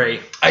 I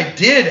agree. I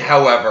did,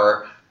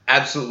 however,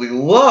 absolutely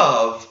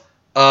love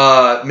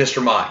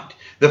Mr. Mind.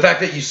 The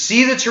fact that you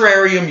see the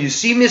terrarium, you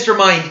see Mr.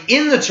 Mind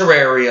in the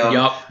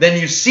terrarium, then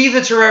you see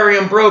the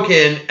terrarium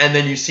broken, and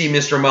then you see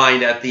Mr.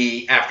 Mind at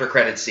the after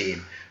credit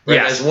scene. Right?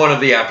 As one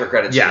of the after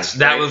credit scenes. Yes,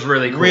 that was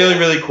really cool. Really,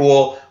 really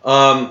cool.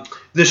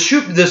 The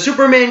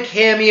Superman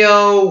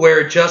cameo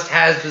where it just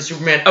has the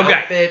Superman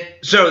outfit.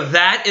 So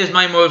that is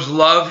my most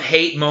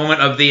love-hate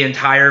moment of the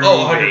entire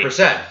movie. Oh,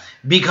 100%.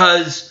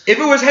 Because if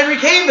it was Henry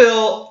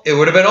Cavill, it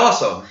would have been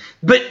awesome.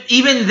 But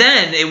even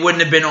then, it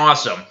wouldn't have been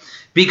awesome.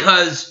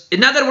 Because,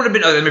 not that it would have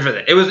been, let me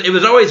phrase it. It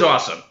was always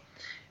awesome.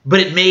 But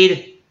it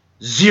made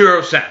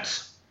 0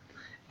 sense.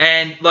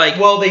 And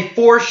well, they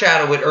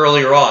foreshadow it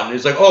earlier on.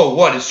 It's like, oh,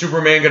 what is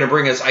Superman going to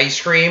bring us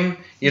ice cream?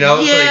 So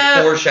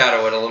they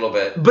foreshadow it a little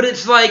bit. But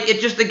it's it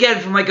just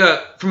again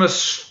from a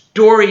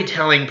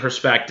storytelling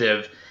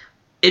perspective,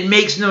 it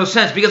makes no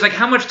sense because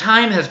how much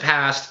time has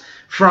passed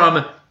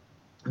from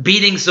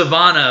beating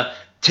Sivana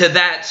to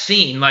that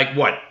scene,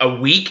 a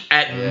week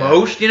at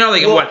most,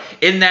 what,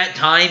 in that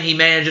time he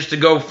manages to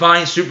go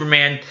find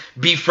Superman,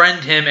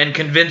 befriend him, and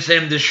convince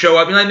him to show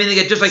up,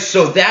 it just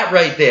So that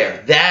right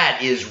there, that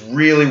is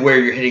really where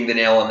you're hitting the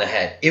nail on the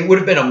head. It would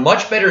have been a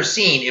much better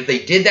scene if they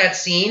did that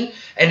scene,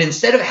 and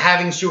instead of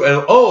having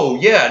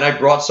and I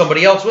brought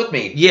somebody else with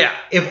me. Yeah.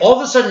 If all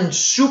of a sudden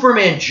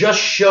Superman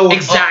just showed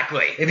up.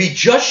 If he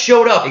just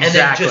showed up and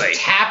then just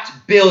tapped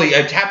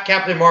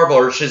Captain Marvel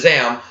or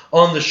Shazam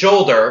on the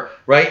shoulder,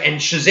 right?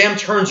 And Shazam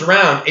turns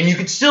around, and you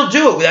could still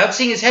do it without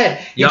seeing his head.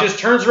 He just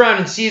turns around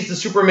and sees the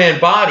Superman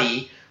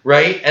body,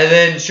 right? And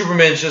then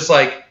Superman's just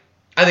like,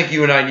 I think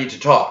you and I need to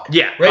talk.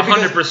 Yeah, right?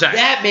 100%.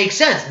 That makes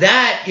sense.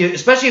 That,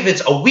 especially if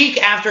it's a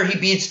week after he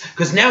beats,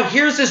 because now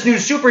here's this new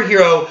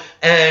superhero,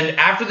 and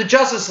after the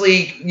Justice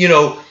League,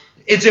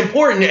 it's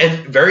important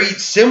and very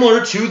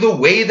similar to the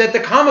way that the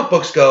comic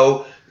books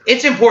go.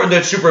 It's important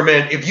that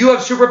Superman, if you have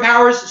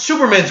superpowers,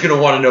 Superman's going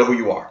to want to know who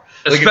you are.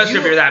 Especially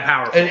if you're that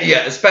powerful. And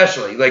yeah,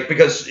 especially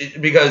because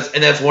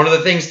and that's one of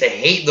the things to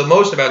hate the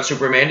most about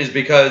Superman is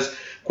because,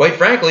 quite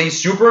frankly,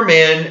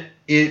 Superman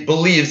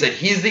believes that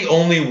he's the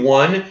only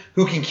one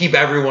who can keep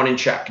everyone in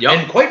check. Yep.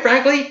 And quite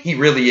frankly, he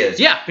really is.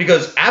 Yeah.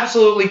 Because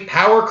absolutely,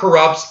 power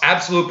corrupts.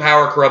 Absolute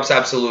power corrupts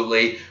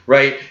absolutely,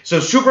 right? So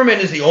Superman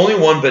is the only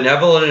one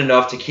benevolent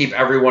enough to keep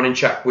everyone in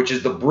check, which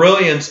is the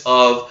brilliance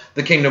of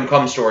the Kingdom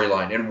Come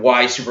storyline and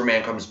why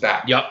Superman comes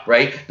back. Yep.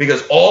 Right?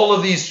 Because all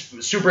of these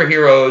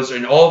superheroes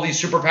and all of these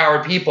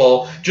superpowered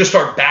people just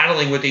start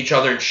battling with each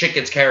other and shit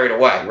gets carried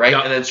away, right?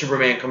 Yep. And then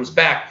Superman comes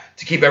back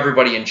to keep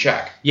everybody in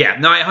check. Yeah,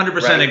 no, I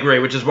 100% Right. agree,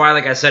 which is why,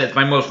 like I said, it's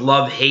my most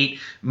love-hate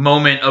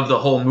moment of the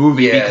whole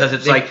movie because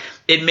it's like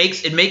it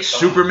makes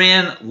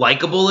Superman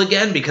likable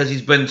again because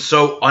he's been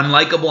so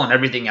unlikable on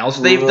everything else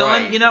they've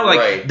done.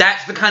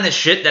 That's the kind of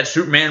shit that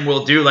Superman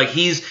will do. Like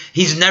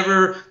he's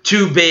never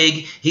too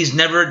big. He's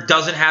never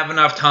doesn't have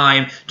enough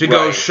time to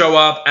go show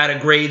up at a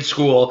grade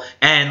school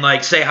and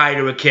like say hi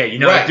to a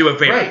kid. Like do a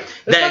favor. Right.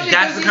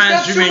 That's the kind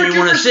of Superman you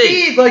want to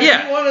see. Like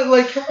you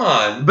want to come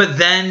on. But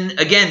then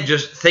again,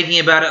 just thinking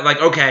about it, like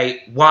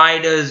okay,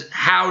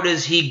 how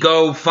does he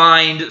go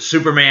find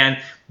Superman?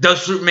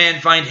 Does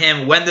Superman find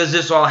him? When does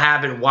this all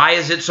happen? Why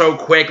is it so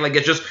quick? Like,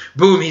 it's just,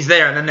 boom, he's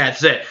there, and then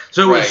that's it.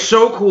 So it was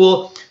so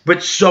cool,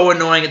 but so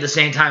annoying at the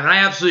same time. And I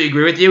absolutely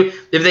agree with you.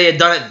 If they had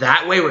done it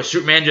that way, where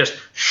Superman just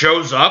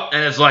shows up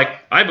and is like,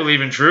 I believe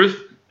in truth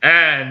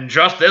and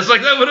justice,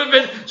 like, that would have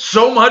been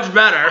so much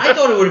better. I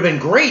thought it would have been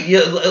great.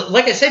 Yeah,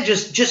 like I said,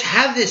 just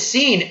have this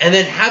scene and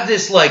then have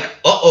this, like,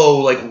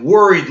 like,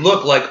 worried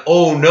look, like,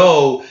 oh,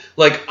 no,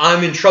 like,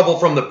 I'm in trouble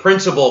from the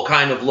principal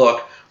kind of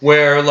look.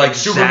 Where, like,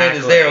 Superman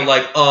is there,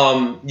 like,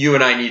 you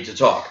and I need to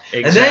talk.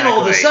 Exactly. And then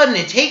all of a sudden,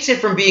 it takes it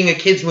from being a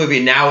kid's movie,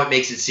 and now it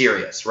makes it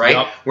serious, right?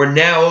 Yep. Where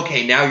now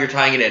you're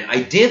tying it in.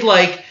 I did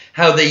like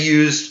how they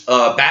used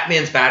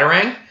Batman's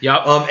Batarang.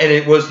 Yep. And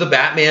it was the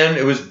Batman.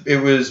 It was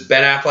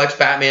Ben Affleck's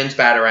Batman's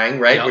Batarang,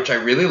 right? Yep. Which I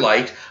really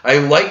liked. I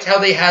liked how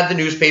they had the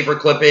newspaper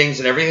clippings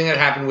and everything that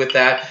happened with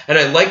that. And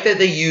I liked that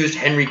they used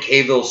Henry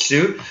Cavill's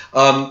suit,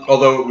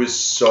 although it was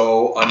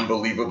so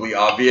unbelievably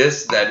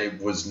obvious that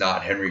it was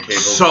not Henry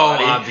Cavill's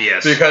body. So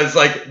obvious. Because,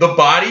 like, the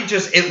body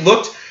just, it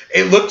looked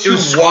too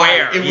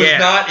wide. It was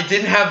not. It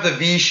didn't have the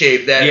V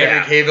shape that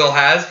Henry Cavill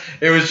has.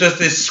 It was just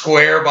this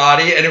square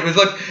body, and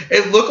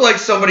it looked like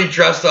somebody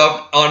dressed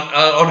up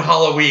on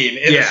Halloween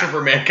in a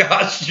Superman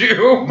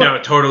costume. No,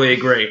 totally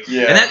agree.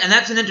 Yeah. And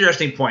that's an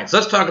interesting point. So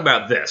let's talk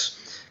about this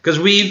because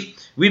we've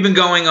been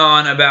going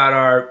on about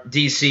our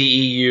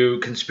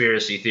DCEU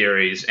conspiracy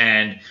theories,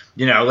 and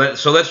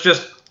so let's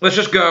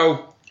just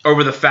go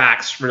over the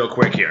facts real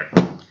quick here.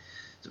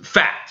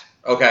 Fact.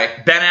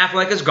 Okay. Ben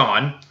Affleck is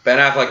gone. Ben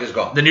Affleck is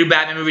gone. The new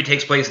Batman movie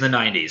takes place in the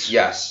 90s.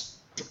 Yes.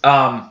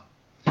 I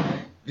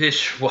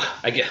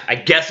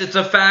guess it's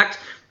a fact.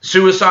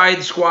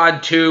 Suicide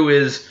Squad 2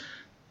 is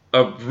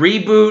a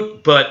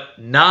reboot, but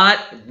not.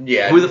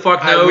 Yeah. Who the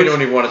fuck knows? We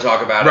don't even want to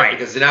talk about it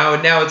because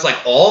now it's like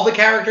all the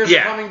characters are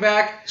coming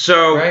back.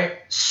 So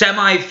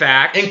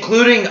semi-fact,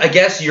 including I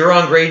guess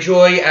Euron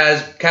Greyjoy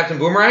as Captain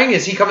Boomerang.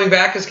 Is he coming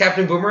back as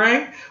Captain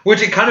Boomerang?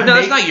 Which it kind of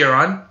that's not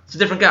Euron. It's a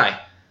different guy.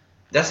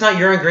 That's not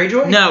Euron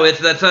Greyjoy? No,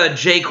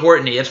 that's Jay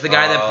Courtney. It's the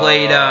guy that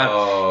played.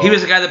 He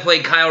was the guy that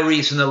played Kyle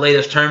Reese in the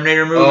latest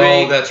Terminator movie.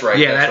 Oh, that's right.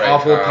 Yeah, that's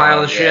awful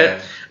pile of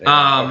shit.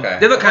 Okay.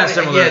 They look kind of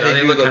similar. Yeah,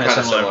 they look kind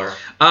of similar.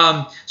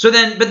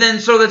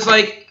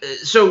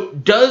 So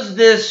does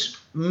this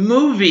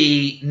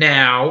movie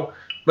now,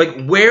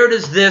 like, where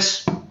does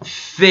this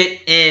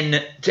fit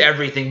in to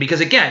everything?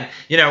 Because again,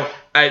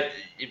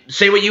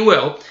 say what you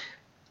will.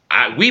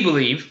 We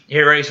believe,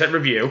 here at Ready Set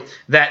Review,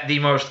 that the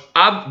most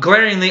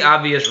glaringly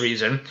obvious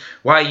reason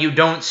why you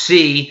don't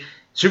see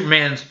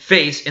Superman's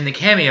face in the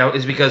cameo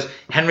is because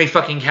Henry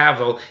fucking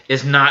Cavill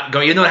is not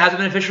going, even though it hasn't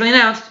been officially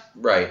announced,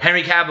 right?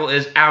 Henry Cavill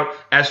is out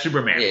as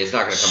Superman. Yeah, he's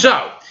not going to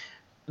come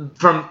back.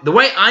 From the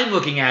way I'm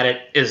looking at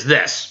it is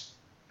this.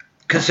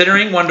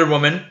 Considering Wonder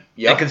Woman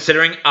and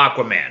considering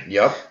Aquaman.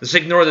 Yep. Let's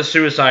ignore the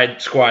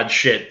Suicide Squad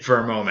shit for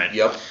a moment.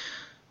 Yep.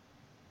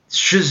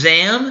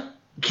 Shazam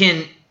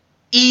can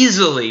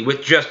easily,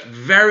 with just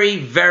very,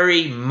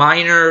 very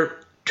minor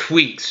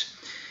tweaks,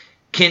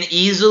 can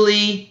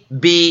easily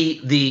be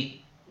the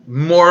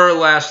more or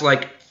less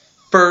like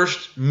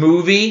first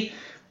movie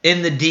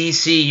in the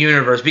DC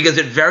universe because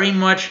it very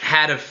much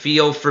had a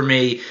feel for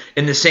me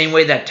in the same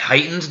way that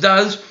Titans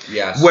does.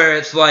 Yes. Where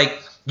it's like,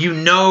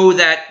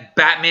 that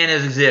Batman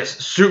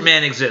exists,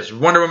 Superman exists,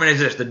 Wonder Woman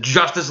exists, the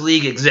Justice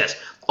League exists.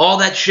 All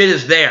that shit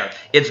is there.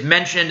 It's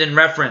mentioned and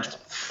referenced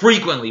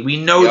frequently. We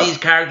know these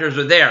characters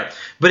are there,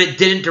 but it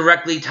didn't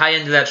directly tie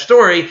into that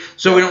story,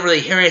 so we don't really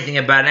hear anything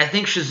about it. And I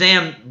think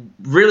Shazam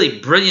really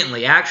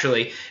brilliantly,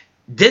 actually,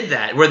 did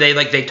that, where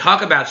they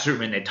talk about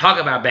Superman, they talk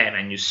about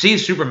Batman, you see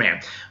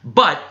Superman,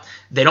 but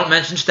they don't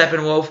mention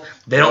Steppenwolf,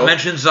 they don't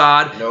mention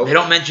Zod, they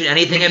don't mention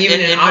anything in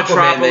Aquaman,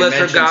 Metropolis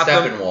or Gotham.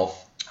 Steppenwolf.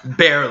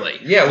 Barely.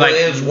 Yeah, well,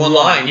 it was one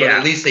line, but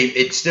at least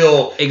it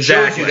still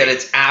shows you that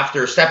it's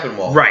after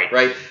Steppenwolf.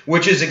 Right.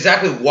 Which is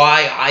exactly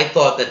why I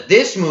thought that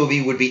this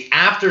movie would be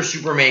after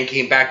Superman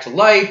came back to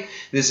life.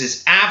 This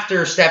is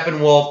after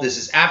Steppenwolf. This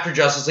is after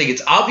Justice League.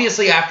 It's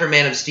obviously after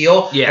Man of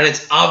Steel. Yeah. And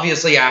it's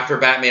obviously after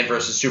Batman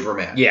versus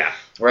Superman. Yeah.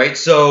 Right?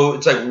 So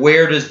it's like,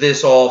 where does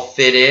this all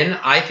fit in?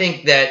 I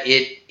think that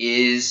it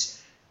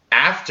is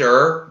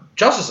after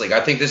Justice League. I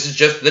think this is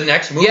just the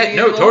next movie. Yeah,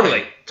 no,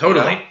 totally. You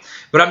know?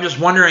 But I'm just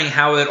wondering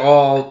how it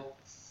all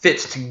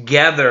fits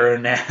together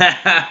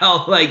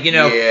now.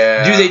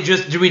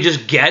 Do we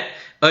just get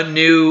a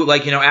new,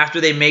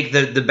 after they make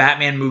the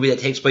Batman movie that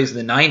takes place in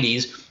the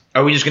 90s,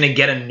 are we just going to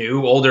get a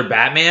new, older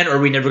Batman? Or are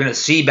we never going to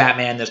see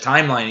Batman in this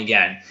timeline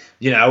again?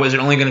 Is it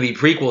only going to be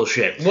prequel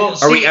shit? Well,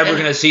 are we ever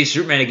going to see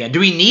Superman again? Do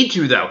we need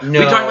to, though? No,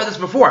 we talked about this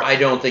before. I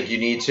don't think you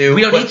need to.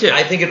 We don't need to.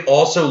 I think it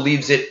also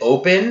leaves it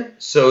open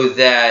so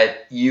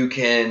that you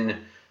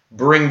can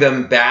bring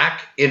them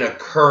back in a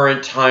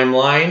current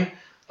timeline,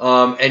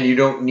 and you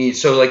don't need...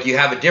 So, you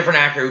have a different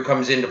actor who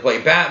comes in to play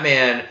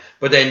Batman,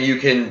 but then you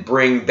can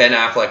bring Ben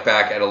Affleck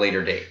back at a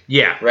later date.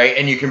 Yeah. Right?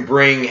 And you can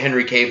bring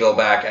Henry Cavill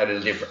back at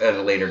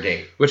a later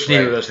date. Which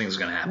neither of those things is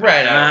going to happen.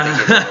 Right. I don't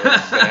think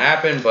it's going to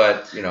happen,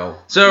 but,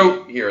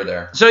 so, here or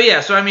there. So,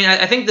 yeah. So,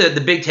 I think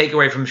the big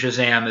takeaway from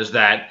Shazam is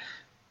that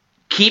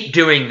keep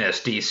doing this,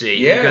 DC.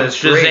 Yeah, because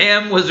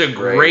Shazam was a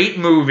great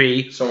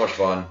movie. So much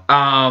fun.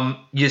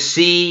 You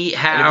see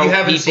how and if you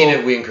haven't seen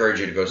it, we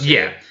encourage you to go see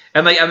it. Yeah.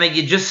 And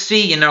you just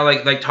see,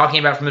 talking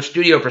about from the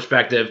studio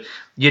perspective,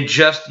 you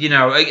just,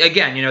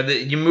 again,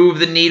 you move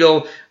the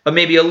needle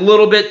maybe a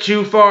little bit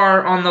too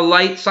far on the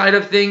light side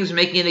of things,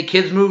 making it a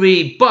kids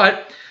movie,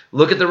 but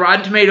look at the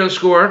Rotten Tomatoes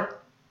score.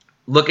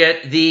 Look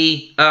at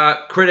the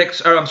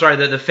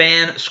the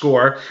fan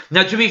score.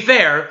 Now, to be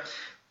fair,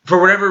 for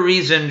whatever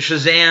reason,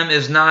 Shazam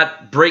is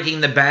not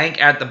breaking the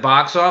bank at the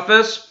box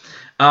office.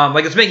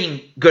 It's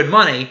making good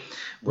money.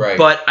 Right.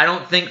 But I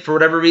don't think, for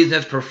whatever reason,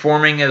 it's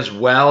performing as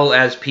well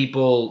as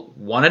people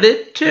wanted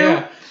it to.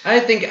 Yeah. I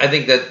think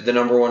that the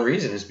number one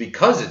reason is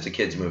because it's a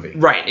kids movie.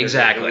 Right,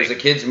 exactly. It was a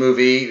kids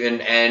movie,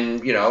 and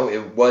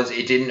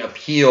it didn't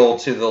appeal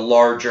to the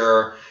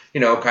larger,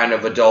 kind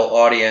of adult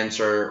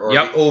audience or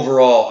the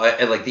overall,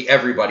 the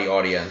everybody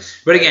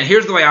audience. But again,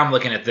 here's the way I'm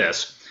looking at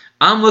this.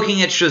 I'm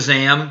looking at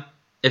Shazam.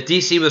 If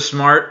DC was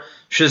smart,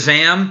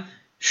 Shazam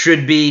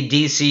should be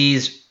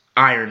DC's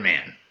Iron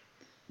Man.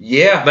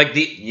 Yeah.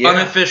 The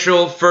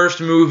unofficial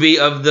first movie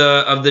of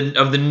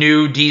the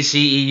new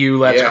DCEU,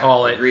 let's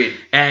call it. Agreed.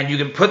 And you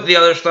can put the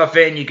other stuff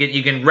in, you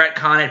can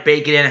retcon it,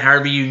 bake it in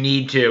however you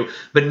need to,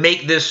 but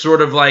make this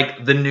sort of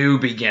like the new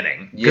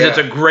beginning. Because it's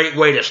a great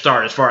way to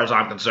start as far as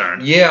I'm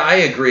concerned. Yeah, I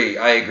agree.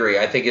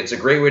 I think it's a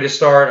great way to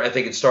start. I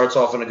think it starts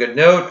off on a good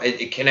note.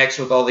 It connects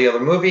with all the other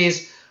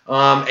movies.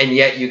 And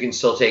yet you can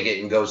still take it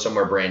and go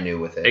somewhere brand new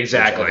with it.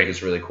 Exactly. Which I think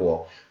is really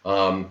cool.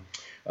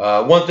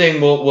 One thing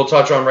we'll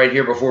touch on right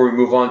here before we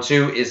move on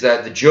to is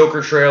that the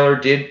Joker trailer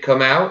did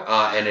come out,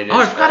 and it is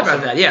I forgot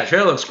about that. Yeah,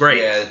 trailer looks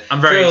great. Yeah,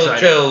 I'm very excited.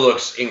 Trailer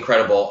looks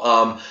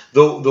incredible.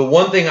 The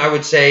one thing I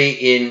would say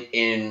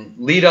in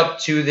lead up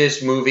to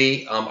this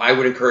movie, I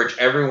would encourage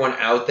everyone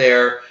out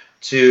there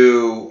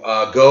to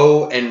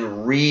go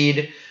and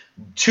read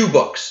 2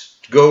 books.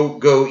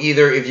 Go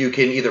either, if you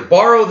can either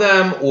borrow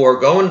them or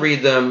go and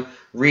read them.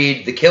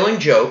 Read The Killing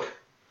Joke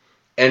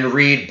and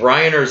read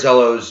Brian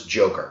Urzello's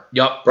Joker.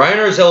 Yep. Brian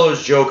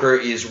Urzello's Joker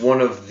is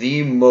one of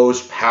the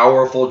most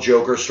powerful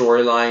Joker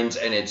storylines,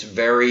 and it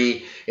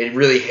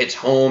really hits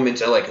home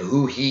into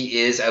who he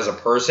is as a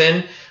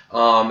person.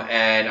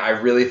 And I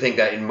really think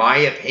that, in my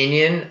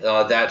opinion,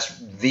 that's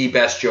the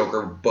best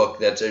Joker book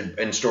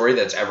and story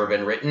that's ever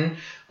been written.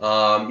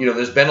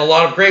 There's been a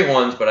lot of great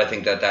ones, but I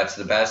think that that's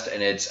the best,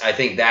 and I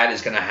think that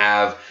is going to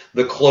have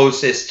the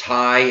closest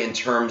tie in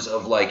terms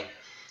of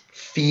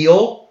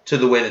feel to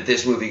the way that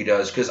this movie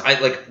does. Because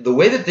the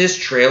way that this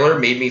trailer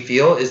made me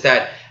feel is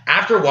that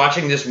after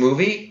watching this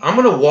movie, I'm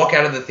going to walk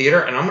out of the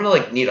theater and I'm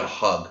going to need a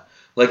hug.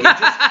 This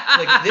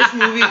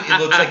movie, it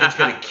looks like it's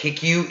going to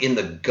kick you in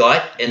the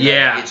gut, and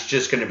it's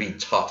just going to be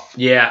tough.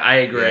 Yeah, I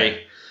agree. Yeah.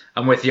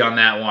 I'm with you on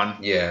that one.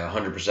 Yeah,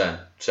 100%.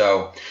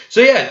 So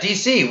yeah,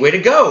 DC, way to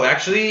go.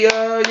 Actually,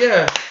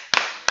 yeah.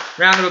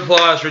 Round of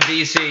applause for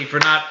DC for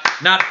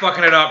not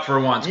fucking it up for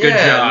once. Good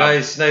job.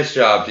 Nice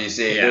job,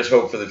 DC. Yeah. There's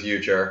hope for the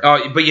future.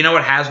 Oh, but you know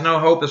what has no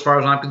hope as far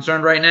as I'm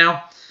concerned right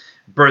now?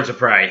 Birds of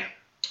Prey.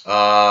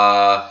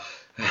 Because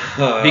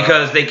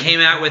they came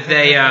out with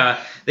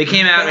if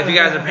you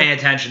guys are paying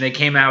attention, they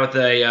came out with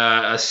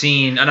a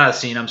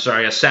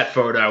set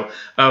photo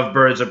of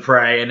Birds of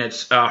Prey, and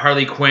it's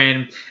Harley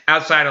Quinn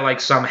outside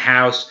of some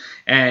house,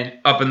 and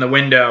up in the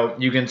window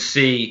you can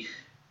see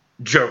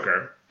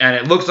Joker. and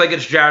it looks like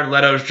it's Jared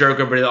Leto's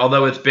Joker, but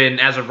although it's been,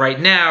 as of right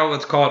now,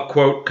 let's call it,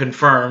 quote,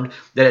 confirmed,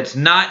 that it's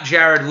not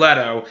Jared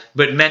Leto,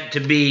 but meant to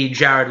be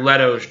Jared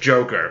Leto's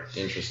Joker.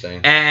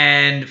 Interesting.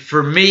 And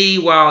for me,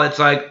 while it's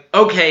like,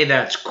 okay,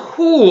 that's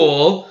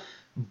cool,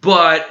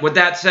 but what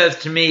that says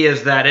to me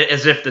is that,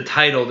 as if the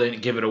title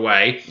didn't give it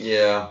away,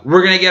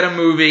 we're going to get a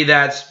movie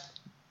that's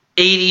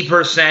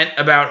 80%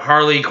 about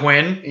Harley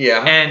Quinn,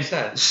 and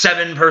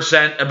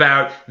 7%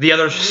 about the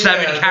other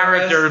 7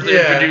 characters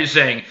they're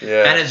introducing,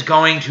 and it's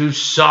going to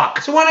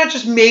suck. So why not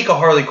just make a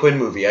Harley Quinn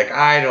movie? Like,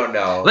 I don't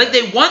know. Like,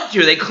 they want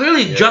to. They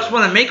clearly just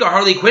want to make a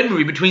Harley Quinn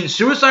movie. Between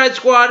Suicide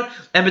Squad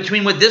and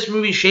between what this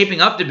movie's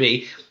shaping up to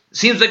be,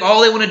 seems like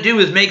all they want to do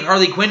is make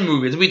Harley Quinn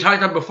movies. We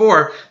talked about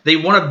before, they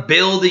want to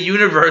build the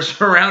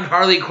universe around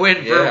Harley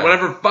Quinn for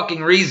whatever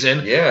fucking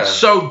reason.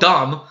 So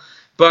dumb.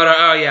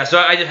 But, so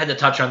I just had to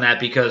touch on that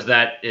because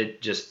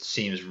it just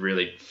seems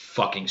really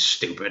fucking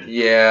stupid.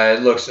 Yeah,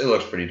 it looks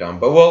pretty dumb.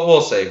 But we'll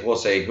see. We'll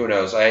see. Who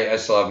knows? I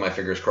still have my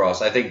fingers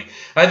crossed. I think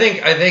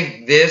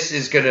this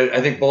is gonna.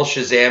 I think both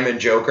Shazam and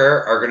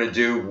Joker are gonna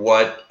do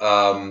what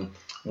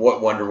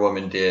Wonder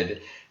Woman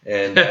did.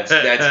 And that's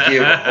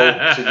give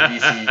hope to the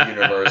DC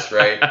universe,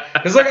 right?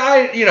 Because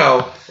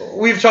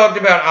we've talked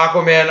about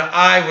Aquaman.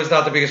 I was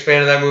not the biggest fan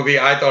of that movie.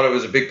 I thought it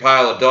was a big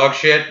pile of dog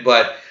shit,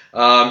 but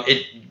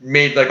it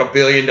made like $1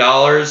 billion.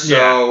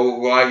 So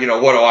what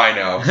do I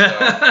know?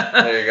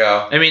 So there you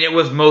go. I mean, it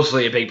was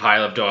mostly a big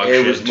pile of dog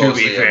shit. It was to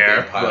be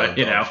fair, but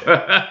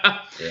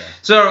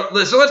So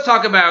let's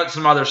talk about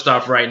some other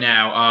stuff right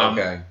now.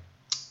 Okay.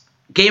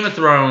 Game of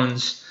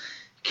Thrones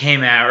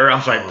came out,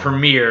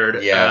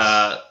 premiered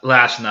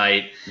last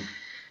night.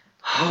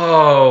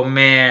 Oh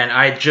man,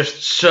 I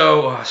just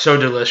so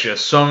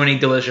delicious. So many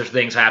delicious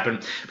things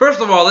happened. First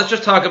of all, let's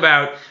just talk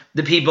about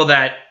the people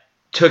that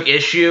took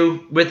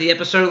issue with the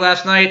episode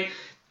last night.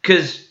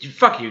 Because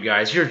fuck you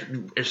guys, you're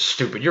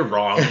stupid. You're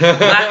wrong.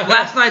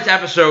 Last night's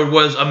episode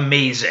was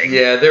amazing.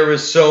 Yeah, there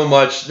was so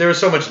much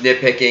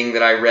nitpicking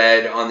that I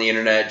read on the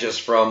internet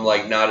just from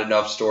like not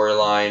enough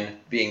storyline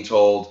being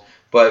told.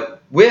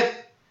 But with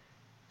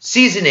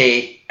Season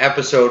 8,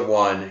 Episode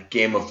 1,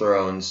 Game of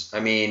Thrones, I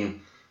mean,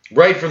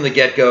 right from the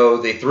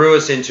get-go, they threw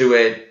us into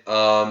it.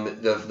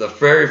 The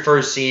very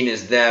first scene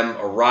is them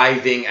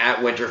arriving at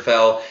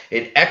Winterfell.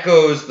 It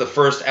echoes the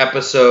first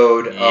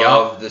episode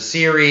of the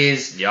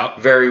series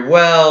very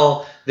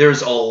well.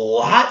 There's a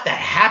lot that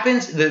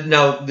happens.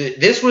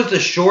 This was the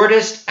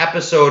shortest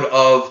episode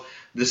of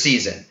the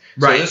season.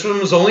 Right. So this one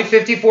was only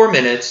 54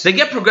 minutes. They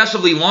get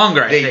progressively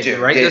longer, I think,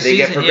 do. Right? They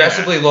get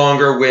progressively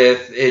longer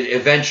with it.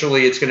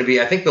 Eventually, it's going to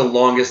be, I think, the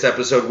longest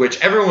episode, which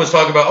everyone was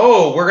talking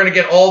about, we're going to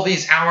get all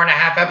these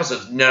hour-and-a-half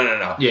episodes.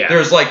 No. Yeah.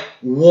 There's like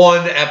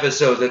one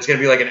episode that's going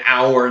to be like an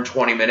hour and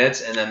 20 minutes,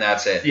 and then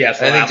that's it. Yeah, I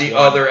think the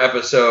other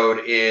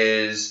episode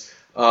is...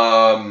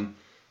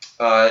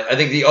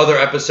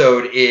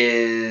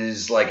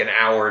 like an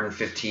hour and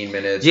 15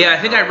 minutes. Yeah, I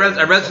think I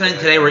read something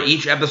today where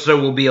each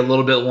episode will be a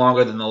little bit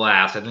longer than the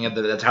last. I think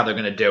that's how they're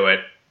going to do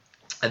it.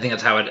 I think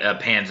that's how it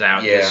pans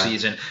out this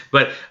season.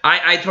 But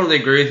I totally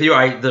agree with you.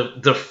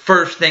 The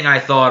first thing I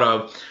thought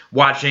of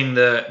watching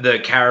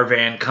the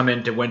caravan come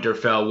into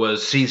Winterfell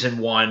was season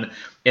 1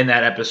 in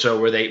that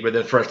episode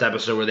the first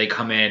episode where they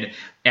come in,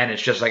 and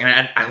it's just like,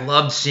 and I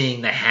loved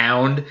seeing the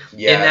Hound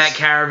in that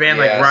caravan,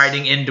 like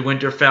riding into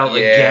Winterfell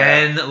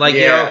again, like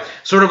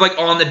sort of like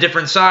on the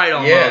different side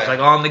almost, like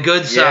on the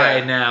good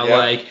side now,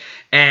 like,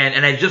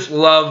 and I just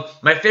love,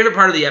 my favorite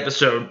part of the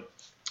episode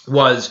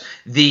was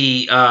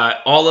the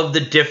all of the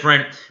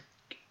different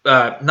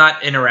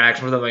not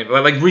interactions with them,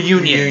 like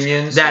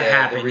reunions that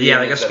happened.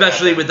 Like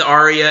especially with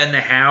Arya and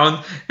the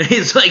Hound. And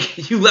he's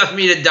like, "You left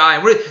me to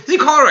die." Does he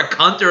call her a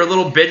cunt or a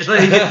little bitch? Like,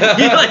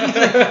 he's like,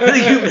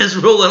 "You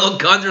miserable little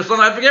cunt" or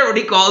something. I forget what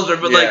he calls her,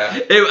 but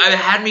like it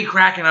had me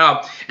cracking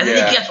up. And then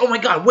he gets, oh my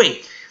god,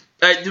 wait.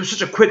 There was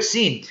such a quick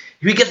scene.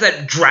 He gets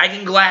that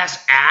dragon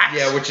glass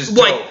axe, which is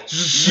like dope.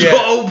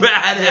 so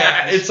badass.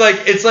 Yeah, it's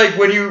like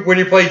when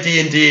you play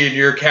D&D and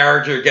your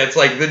character gets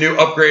like the new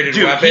upgraded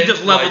weapon. He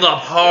just leveled up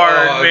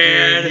hard,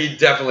 man. Dude, he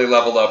definitely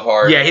leveled up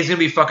hard. Yeah, he's gonna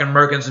be fucking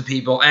murking some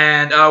people,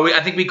 and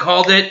I think we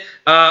called it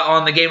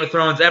on the Game of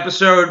Thrones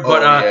episode.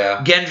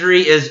 But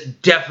Gendry is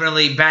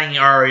definitely banging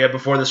Arya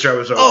before the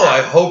show is over. Oh,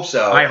 I hope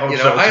so. I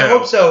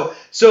hope so.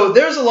 So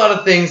there's a lot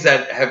of things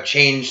that have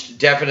changed,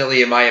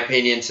 definitely in my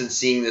opinion, since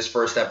seeing this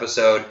first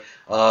episode.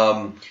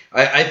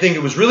 I think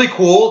it was really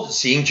cool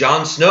seeing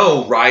Jon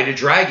Snow ride a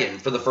dragon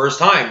for the first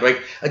time.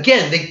 Like,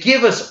 again, they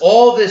give us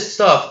all this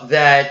stuff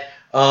that...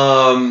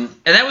 and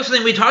that was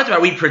something we talked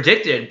about, we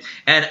predicted,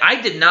 and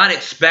I did not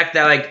expect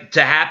that like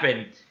to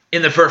happen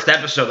in the first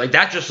episode. Like,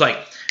 that just like,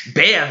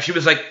 bam, she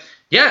was like,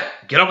 yeah,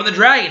 get up on the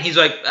dragon. He's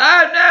like,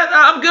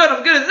 I'm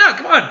good. No,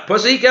 come on,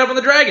 pussy, get up on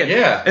the dragon.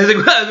 Yeah. And he's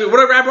like, what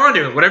do I grab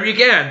onto? Whatever you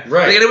can.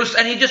 Right. Like,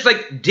 and he just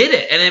like did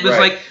it, and it was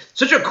like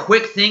such a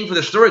quick thing for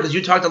the story, because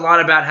you talked a lot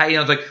about how,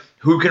 it's like,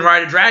 who can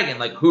ride a dragon?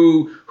 Like,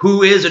 who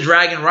is a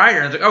dragon rider?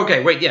 And it's like,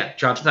 okay, wait,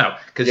 Jon Snow,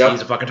 because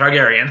he's a fucking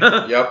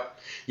Targaryen. Yep.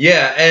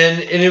 Yeah,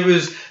 and it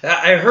was.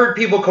 I heard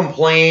people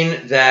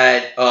complain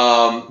that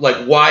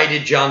like, why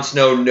did Jon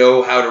Snow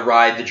know how to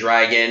ride the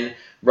dragon,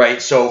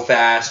 right, so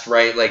fast,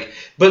 right? Like,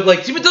 but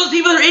like, See, but those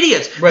people are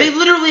idiots. Right. They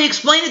literally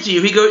explain it to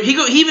you.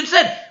 He even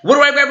said, "What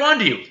do I grab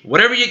onto you?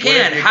 Whatever you can.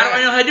 Whatever you How can. do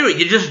I know how to do it?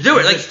 You just do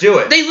it. Like, just do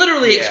it. They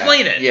literally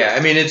explain it. Yeah,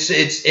 I mean, it's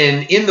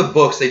in the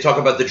books they talk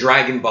about the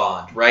dragon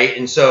bond, right?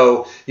 And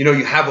so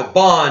you have a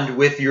bond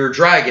with your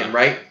dragon,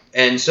 right?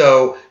 And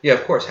so, yeah,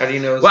 of course. How do you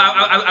know? Well,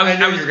 I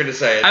knew you were going to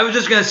say it. I was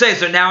just going to say,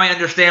 so now I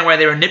understand why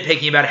they were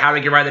nitpicking about how to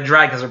get ride the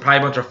dragon, because they're probably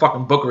a bunch of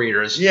fucking book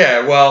readers.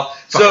 Yeah, well,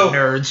 Fucking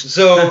nerds.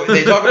 So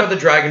they talk about the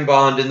dragon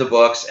bond in the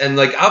books, and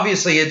like,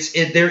 obviously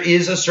there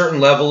is a certain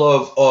level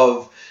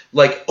of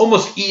like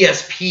almost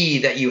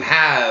ESP that you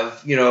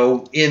have,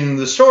 in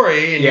the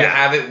story, and you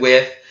have it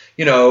with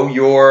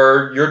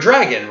your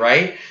dragon,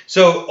 right?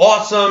 So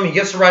awesome. He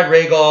gets to ride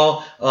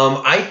Rhaegal.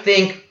 I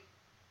think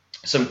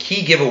some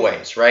key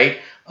giveaways, right?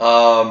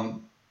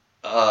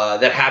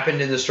 That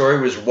happened in the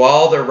story was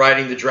while they're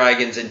riding the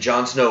dragons and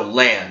Jon Snow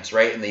lands,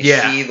 right? And they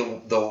see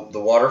the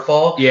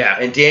waterfall. Yeah.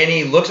 And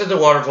Dany looks at the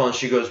waterfall and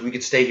she goes, "We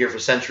could stay here for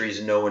centuries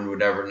and no one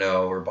would ever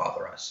know or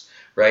bother us,"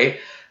 right?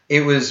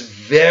 It was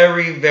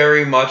very,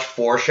 very much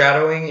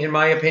foreshadowing, in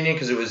my opinion,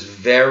 because it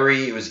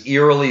was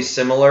eerily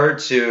similar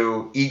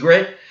to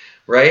Ygritte,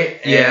 right?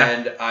 Yeah.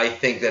 And I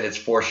think that it's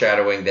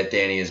foreshadowing that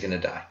Dany is going to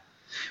die.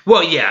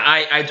 Well, yeah,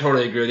 I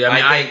totally agree with you.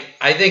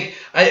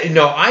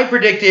 I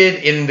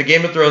predicted in the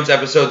Game of Thrones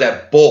episode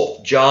that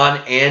both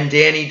Jon and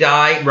Dany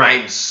die.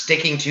 Right. I'm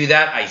sticking to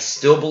that. I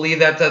still believe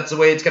that that's the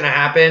way it's going to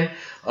happen.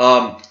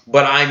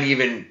 But I'm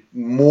even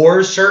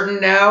more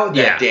certain now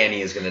that Dany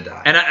is going to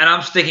die. And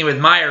I'm sticking with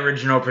my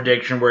original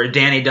prediction where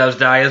Dany does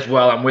die as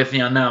well. I'm with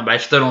you on that, but I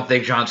still don't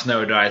think Jon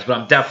Snow dies. But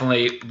I'm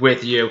definitely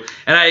with you.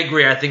 And I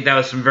agree. I think that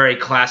was some very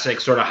classic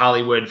sort of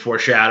Hollywood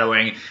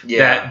foreshadowing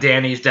that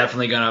Dany's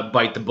definitely going to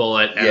bite the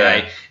bullet.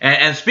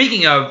 And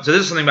speaking of, so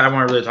this is something that I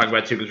want to really talk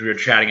about too, because we were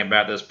chatting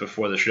about this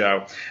before the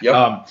show.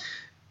 Yep.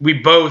 We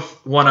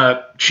both want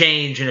to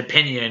change an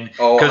opinion.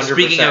 Because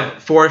speaking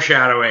of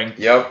foreshadowing,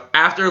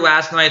 after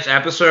last night's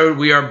episode,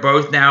 we are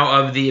both now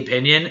of the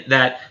opinion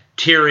that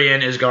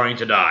Tyrion is going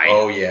to die.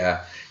 Oh,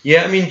 yeah.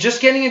 Yeah, I mean, just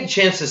getting a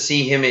chance to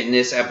see him in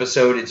this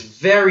episode, it's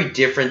very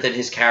different than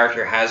his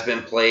character has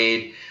been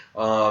played.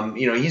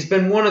 He's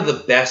been one of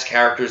the best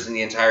characters in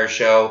the entire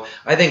show.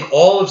 I think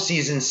all of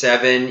season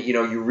 7,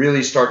 you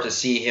really start to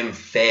see him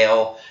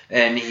fail,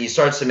 and he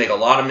starts to make a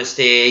lot of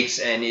mistakes,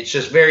 and it's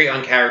just very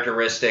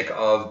uncharacteristic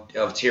of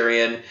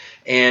Tyrion.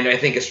 And I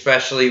think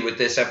especially with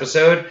this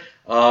episode,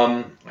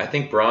 I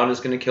think Bronn is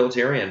going to kill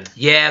Tyrion.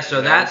 Yeah,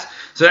 so that's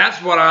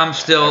what I'm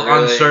still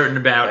uncertain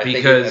about,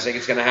 because I think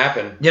it's going to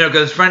happen.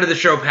 Because friend of the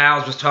show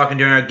Pals was talking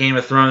during our Game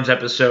of Thrones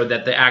episode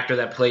that the actor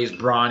that plays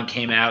Bronn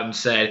came out and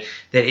said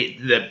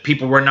that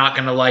people were not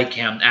going to like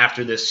him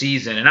after this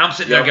season, and I'm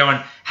sitting there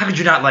going, how could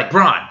you not like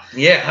Bronn?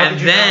 Yeah, how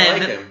could you not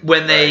like him?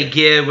 when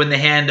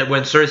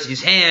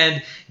Cersei's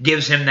hand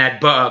gives him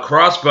that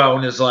crossbow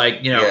and is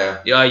like,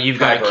 you've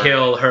got to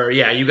kill her.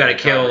 Yeah, you got to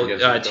kill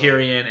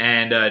Tyrion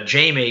and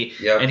Jaime.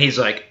 Yep. And he's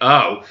like,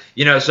 oh,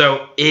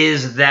 so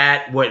is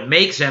that what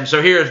makes him?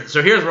 So here's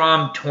where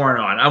I'm torn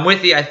on. I'm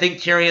with you. I think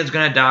Tyrion's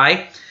gonna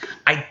die.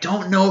 I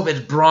don't know if it's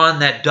Bronn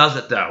that does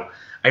it though.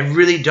 I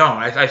really don't.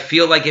 I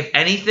feel like if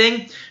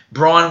anything,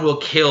 Bronn will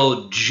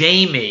kill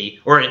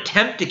Jaime or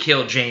attempt to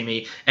kill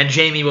Jaime, and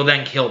Jaime will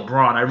then kill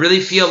Bronn. I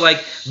really feel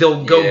like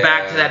they'll go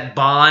back to that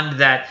bond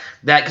that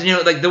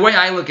because like the way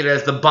I look at it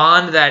is the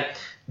bond that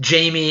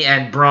Jaime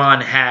and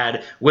Bronn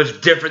had was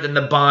different than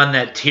the bond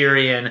that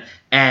Tyrion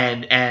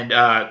and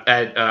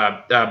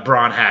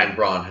Bronn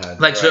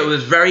had. So it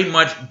was very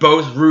much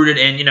both rooted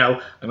in,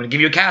 I'm going to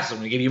give you a castle, I'm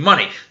going to give you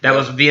money. That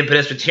was the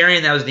impetus with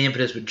Tyrion, that was the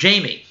impetus with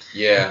Jaime.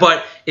 Yeah.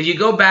 But if you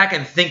go back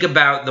and think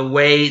about the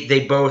way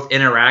they both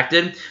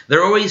interacted,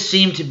 there always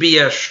seemed to be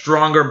a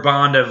stronger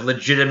bond of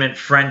legitimate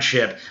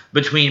friendship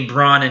between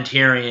Bronn and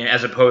Tyrion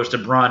as opposed to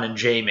Bronn and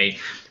Jaime.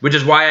 Which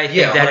is why I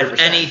think that 100%. If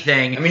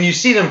anything... I mean, you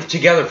see them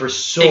together for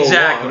so long.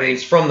 I mean,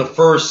 it's from the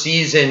first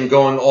season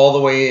going all the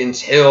way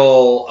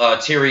until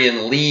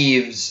Tyrion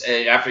leaves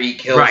after he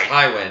kills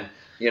Tywin,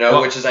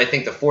 which is, I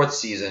think, the 4th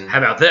season. How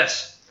about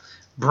this?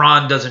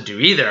 Bronn doesn't do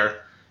either.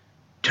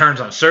 Turns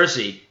on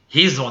Cersei.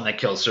 He's the one that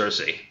kills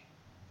Cersei.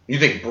 You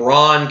think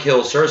Bronn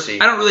kills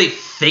Cersei? I don't really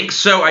think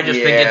so. I just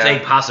think it's a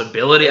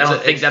possibility. I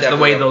don't think that's the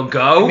way they'll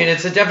go. I mean,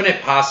 it's a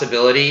definite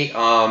possibility.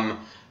 I'm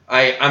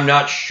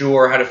not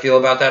sure how to feel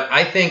about that.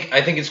 I think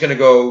it's going to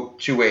go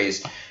two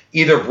ways.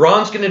 Either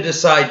Bronn's going to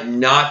decide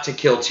not to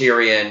kill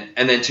Tyrion,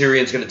 and then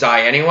Tyrion's going to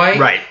die anyway.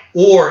 Right.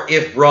 Or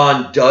if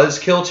Bronn does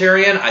kill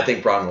Tyrion, I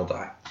think Bronn will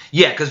die.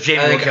 Yeah, because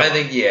Jaime will kill him. I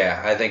think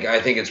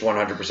it's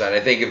 100%.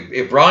 I think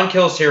if Bronn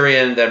kills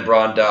Tyrion, then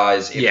Bronn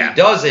dies. If he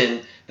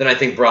doesn't, then I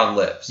think Bronn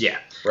lives. Yeah.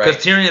 Because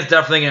Tyrion is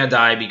definitely going to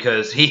die,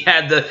 because he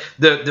had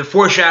the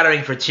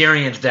foreshadowing for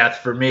Tyrion's death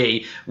for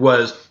me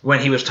was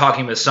when he was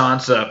talking with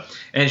Sansa,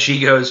 and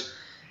she goes,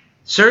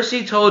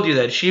 Cersei told you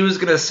that she was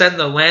going to send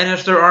the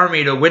Lannister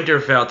army to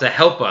Winterfell to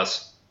help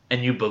us,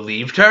 and you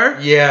believed her?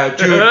 Yeah,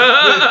 dude.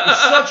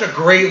 It's such a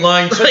great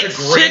line, such like a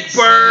great sick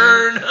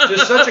burn.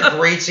 Just such a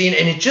great scene,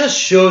 and it just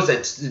shows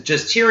that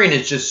just Tyrion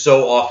is just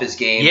so off his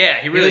game.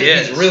 Yeah, he really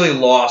is. He's really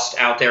lost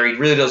out there. He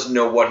really doesn't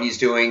know what he's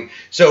doing.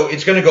 So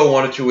it's going to go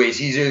one of two ways.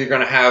 He's either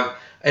going to have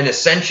an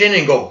ascension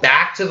and go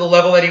back to the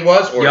level that he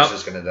was, or he's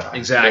just going to die.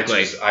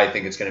 Exactly. I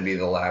think it's going to be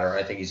the latter.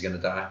 I think he's going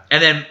to die.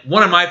 And then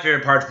one of my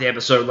favorite parts of the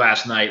episode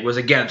last night was,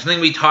 again, something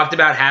we talked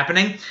about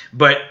happening,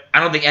 but I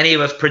don't think any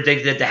of us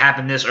predicted it to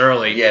happen this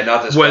early. Yeah,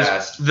 not this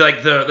fast.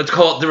 Like let's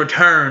call it the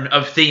return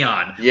of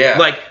Theon. Yeah.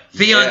 Like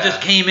Theon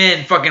just came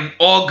in, fucking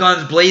all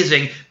guns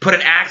blazing, put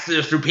an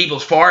axes through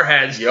people's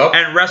foreheads,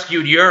 and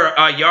rescued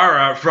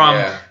Yara from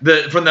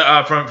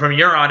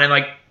Euron, and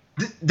like.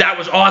 That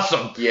was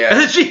awesome. Yeah.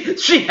 And then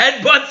she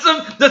headbutts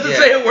him, doesn't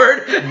say a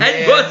word,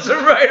 headbutts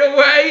him right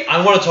away.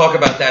 I want to talk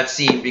about that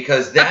scene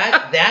because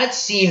that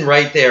scene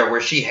right there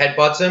where she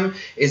headbutts him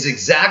is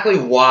exactly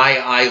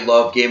why I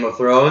love Game of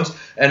Thrones,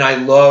 and I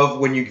love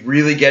when you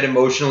really get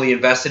emotionally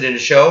invested in a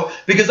show,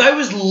 because I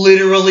was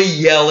literally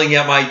yelling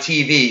at my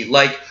TV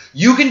like,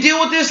 you can deal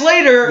with this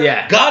later.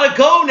 Yeah. Gotta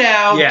go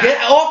now. Yeah.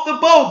 Get off the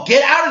boat.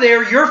 Get out of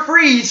there. You're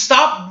free.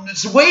 Stop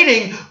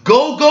waiting.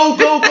 Go, go,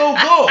 go, go,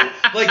 go.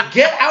 Like,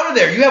 get out of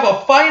there. You have a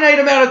finite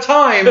amount of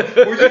time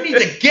where you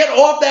need to get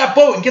off that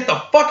boat and get the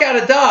fuck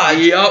out of Dodge.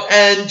 Yep.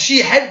 And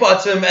she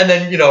headbutts him and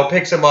then,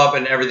 picks him up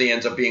and everything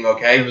ends up being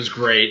okay. It was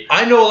great.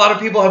 I know a lot of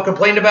people have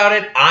complained about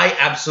it. I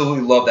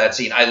absolutely love that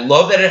scene. I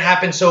love that it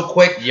happened so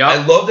quick. Yep.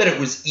 I love that it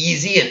was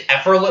easy and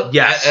effortless.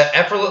 Yes.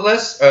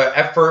 Effortless.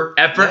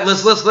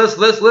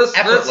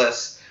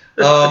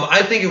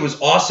 I think it was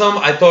awesome.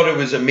 I thought it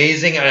was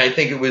amazing, and I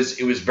think it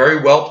was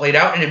very well played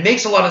out, and it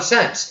makes a lot of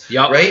sense.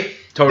 Yep. Right?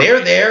 Totally.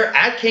 They're there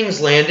at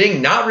King's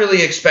Landing, not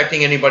really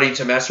expecting anybody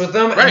to mess with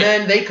them, Right. and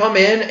then they come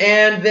in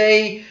and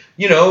they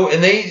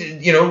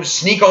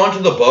sneak onto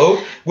the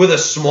boat with a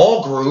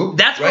small group.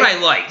 That's right? what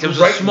I liked. It was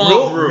a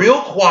small group.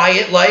 Real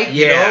quiet,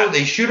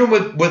 they shoot them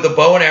with a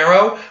bow and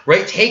arrow,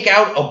 right? Take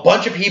out a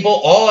bunch of people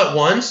all at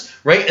once,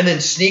 right? And then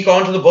sneak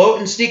onto the boat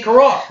and sneak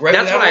her off, right?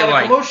 That's Without what a I lot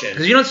like. of commotion.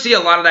 Because you don't see a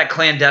lot of that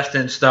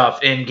clandestine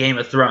stuff in Game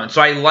of Thrones.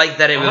 So I like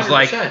that it was 100%.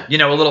 like, a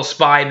little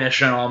spy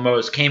mission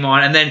almost came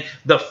on. And then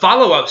the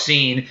follow-up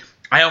scene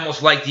I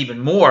almost liked even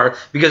more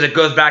because it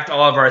goes back to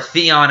all of our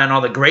Theon and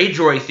all the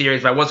Greyjoy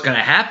theories about what's going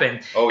to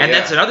happen. And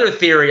that's another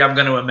theory I'm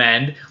going to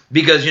amend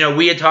because,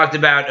 we had talked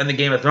about in the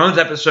Game of Thrones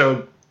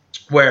episode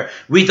where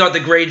we thought the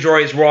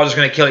Greyjoys were all just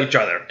going to kill each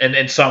other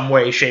in some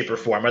way, shape, or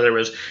form. Whether it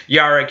was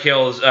Yara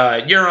kills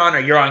Euron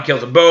or Euron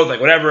kills them both,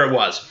 like whatever it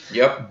was.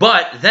 Yep.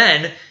 But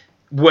then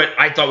what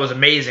I thought was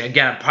amazing,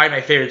 again, probably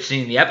my favorite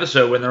scene in the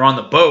episode when they're on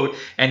the boat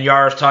and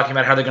Yara's talking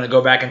about how they're going to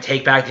go back and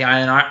take back the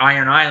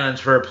Iron Islands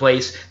for a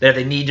place that if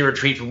they need to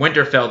retreat from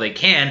Winterfell, they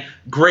can.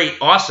 Great,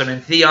 awesome.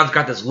 And Theon's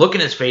got this look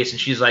in his face and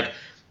she's like,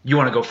 you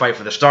want to go fight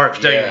for the Starks,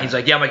 don't you? He's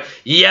like, yeah. I'm like,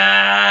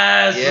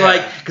 yes. Yeah.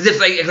 Like, because it's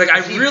like I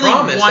really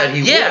promised want, that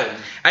he would.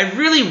 I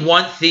really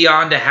want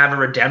Theon to have a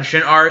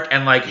redemption arc,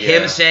 and like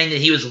him saying that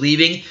he was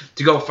leaving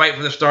to go fight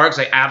for the Starks,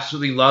 I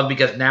absolutely love,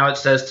 because now it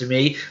says to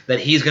me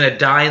that he's going to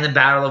die in the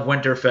Battle of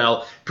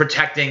Winterfell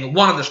protecting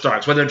one of the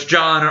Starks, whether it's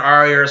Jon or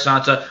Arya or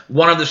Sansa,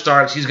 one of the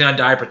Starks he's going to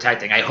die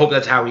protecting. I hope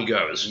that's how he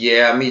goes.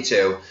 Yeah, me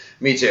too.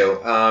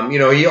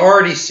 He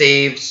already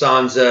saved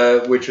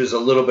Sansa, which was a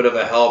little bit of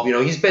a help.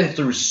 He's been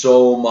through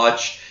so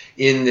much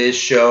in this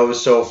show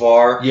so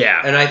far.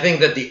 Yeah. And I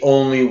think that the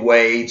only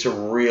way to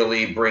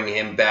really bring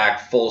him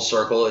back full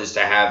circle is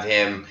to have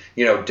him,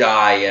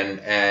 die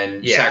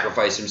and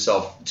sacrifice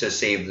himself to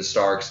save the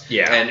Starks.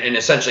 Yeah. And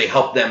essentially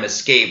help them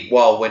escape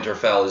while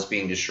Winterfell is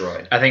being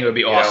destroyed. I think it would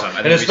be awesome. I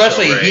think And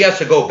especially it'd be so he has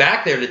to go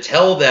back there to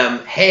tell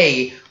them,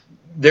 hey,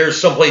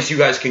 there's someplace you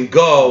guys can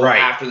go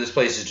after this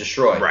place is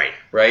destroyed.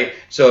 Right?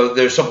 So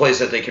there's someplace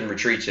that they can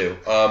retreat to.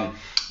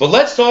 But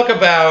let's talk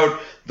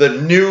about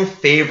the new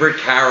favorite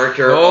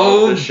character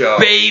of the show.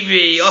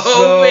 Baby.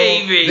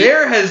 Baby.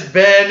 There has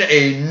been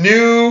a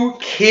new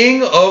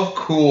King of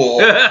Cool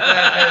that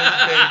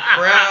has been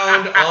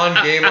crowned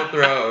on Game of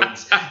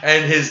Thrones.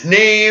 And his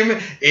name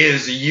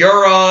is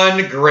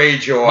Euron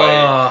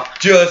Greyjoy.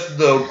 Just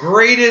the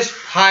greatest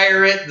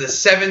pirate the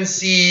Seven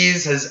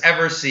Seas has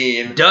ever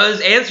seen.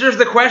 Answers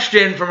the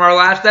question from our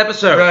last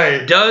episode.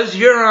 Right. Does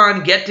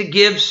Euron get to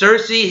give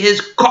Cersei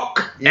his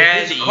cock?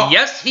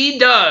 Yes, he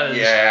does.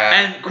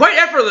 Yeah. And quite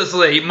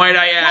effortlessly, might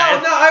I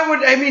add.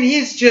 Well, no,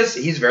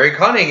 he's very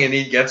cunning and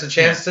he gets a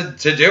chance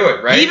to do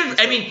it, right?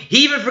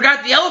 He even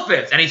forgot the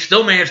elephants and he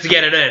still managed to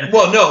get it in.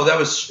 Well, no, that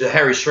was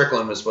Harry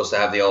Strickland was supposed to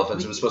have the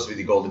elephants. It was supposed to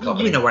be the Golden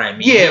Company. You know what I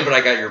mean. Yeah, but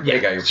I got your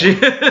point.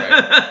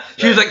 Right.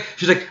 She was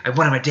like, I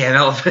wanted my damn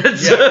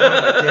elephants. Yeah, I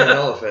wanted my damn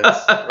elephants,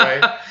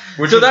 right?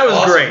 So that was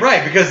awesome. great.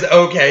 Right, because,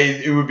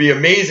 it would be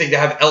amazing to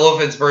have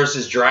elephants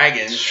versus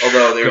dragons,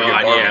 although they would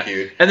get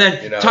barbecued. Yeah. And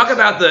then talk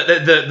about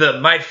the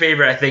my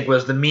favorite, I think,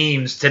 was the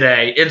memes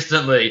today,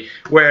 instantly,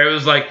 where it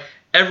was like,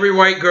 every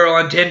white girl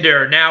on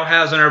Tinder now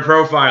has on her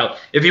profile,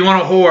 if you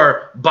want a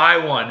whore, buy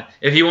one.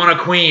 If you want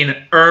a queen,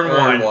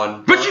 earn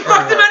one. But she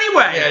fucked him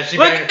anyway. Yeah, she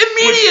immediately.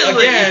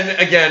 immediately.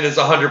 Which again is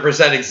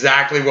 100%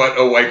 exactly what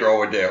a white girl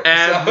would do.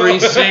 Every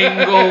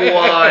single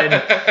one.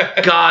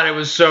 God, it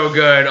was so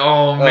good.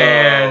 Oh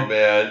man. Oh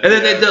man. And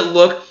then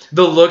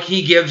the look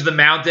he gives the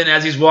mountain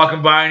as he's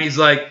walking by, and he's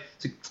like,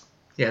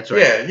 yeah, that's right.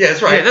 Yeah,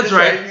 that's right. Yeah, that's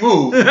right.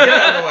 Move. Get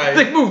out of the way. It's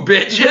like, move,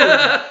 bitch.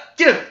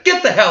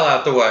 Get the hell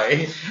out the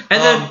way.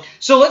 And then,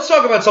 so let's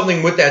talk about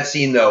something with that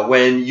scene though.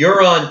 When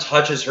Euron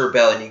touches her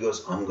belly and he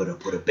goes, "I'm gonna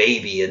put a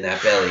baby in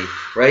that belly,"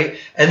 right?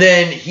 And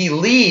then he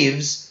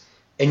leaves,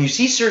 and you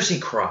see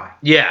Cersei cry.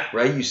 Yeah.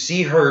 Right. You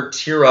see her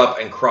tear up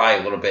and cry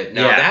a little bit.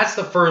 Now that's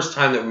the first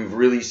time that we've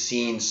really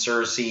seen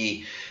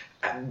Cersei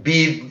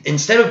be,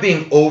 instead of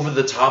being over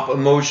the top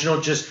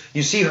emotional, just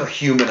you see her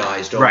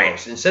humanized almost.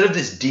 Right. Instead of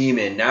this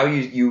demon, now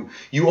you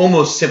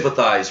almost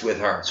sympathize with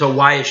her. So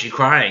why is she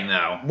crying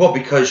though? Well,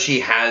 because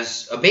she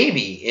has a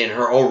baby in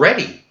her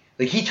already.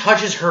 Like, he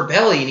touches her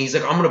belly and he's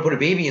like, "I'm gonna put a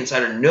baby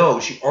inside her." No,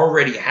 she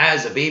already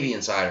has a baby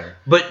inside her.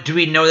 But do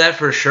we know that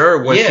for sure?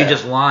 Or was she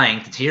just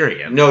lying to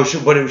Tyrion? No,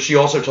 she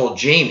also told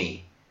Jaime.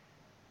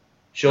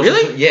 She also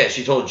really?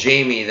 She told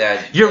Jaime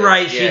that. You're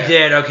right, she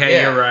did. Okay,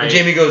 you're right. And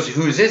Jaime goes,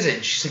 "Whose is it?"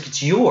 And she's like,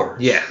 "It's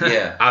yours." Yeah.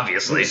 Yeah.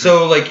 Obviously.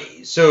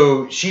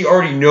 So she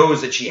already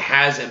knows that she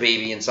has a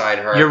baby inside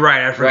her. You're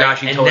right. I forgot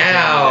she told Jaime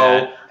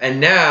that. And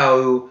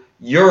now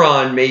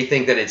Euron may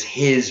think that it's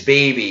his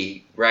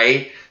baby,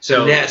 right?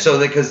 So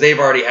because they've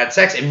already had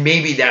sex, and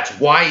maybe that's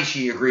why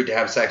she agreed to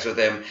have sex with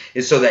him,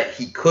 is so that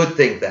he could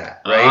think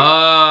that, right?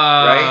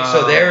 Oh. Right.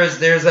 So there's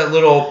that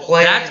little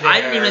play. I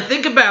didn't even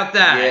think about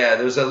that. Yeah,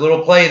 there's a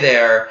little play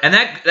there, and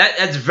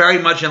that's very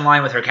much in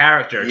line with her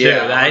character too.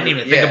 Yeah, I didn't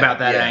even think about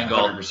that angle.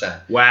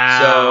 100%.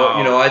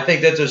 Wow. So I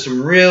think that there's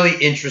some really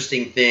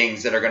interesting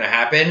things that are going to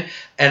happen,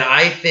 and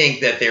I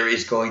think that there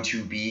is going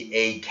to be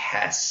a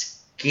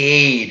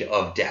cascade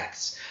of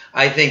deaths.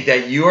 I think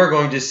that you are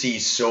going to see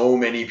so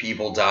many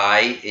people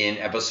die in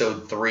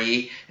episode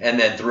 3 and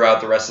then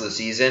throughout the rest of the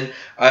season.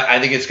 I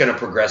think it's going to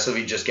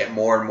progressively just get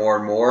more and more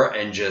and more,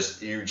 and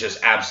you're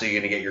just absolutely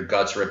going to get your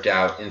guts ripped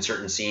out in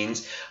certain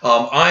scenes.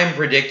 I'm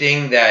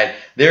predicting that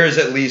there is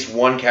at least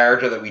one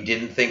character that we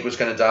didn't think was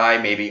going to die.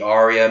 Maybe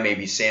Arya,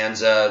 maybe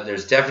Sansa.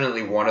 There's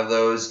definitely one of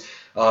those.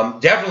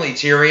 Definitely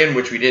Tyrion,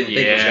 which we didn't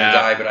think was going to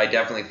die, but I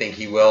definitely think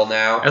he will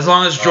now. As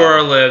long as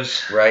Jorah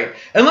lives. Right.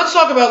 And let's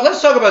talk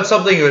about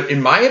something that,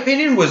 in my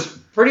opinion, was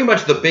pretty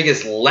much the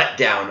biggest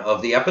letdown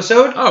of the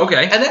episode. Oh,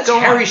 okay. And that's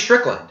Harry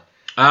Strickland.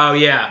 Oh,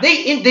 yeah.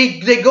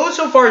 They go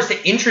so far as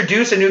to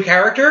introduce a new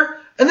character,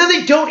 and then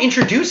they don't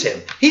introduce him.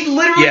 He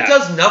literally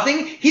does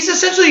nothing. He's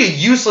essentially a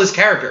useless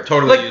character.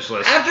 Totally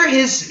useless. After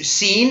his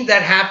scene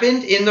that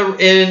happened in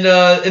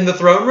the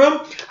throne room,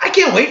 I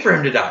can't wait for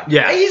him to die.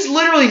 Yeah. He's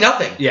literally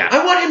nothing. Yeah.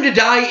 I want him to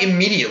die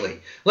immediately.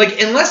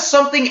 Like, unless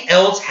something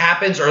else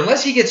happens, or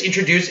unless he gets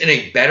introduced in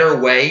a better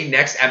way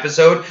next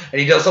episode, and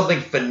he does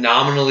something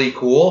phenomenally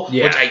cool,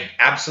 which I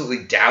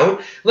absolutely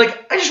doubt.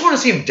 Like, I just want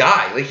to see him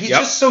die. Like, he's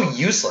just so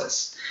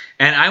useless.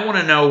 And I want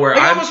to know where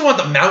I almost want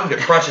the mountain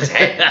to crush his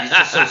head. He's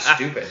just so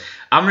stupid.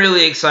 I'm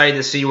really excited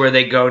to see where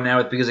they go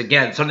now, because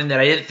again, something that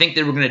I didn't think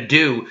they were going to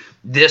do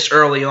this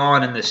early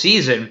on in the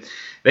season.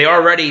 They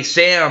already,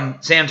 Sam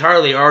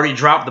Tarly already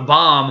dropped the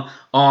bomb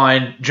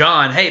on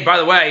Jon. Hey, by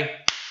the way,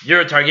 you're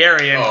a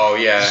Targaryen. Oh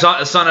yeah,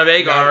 son of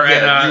Aegar.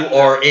 And you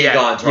are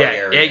Aegon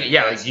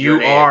Targaryen.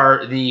 You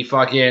are the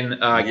fucking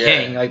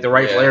king, like the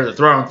rightful heir to the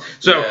throne.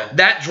 So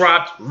that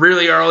dropped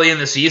really early in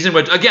the season,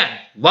 which again,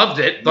 loved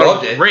it.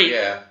 Thought it was great.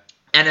 Yeah.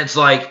 And it's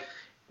like,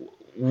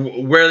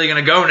 where are they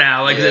gonna go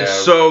now? Like, it's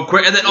so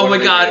quick. And then, oh my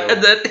god!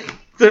 And then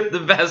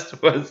the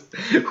best was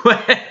when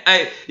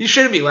you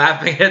shouldn't be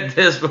laughing at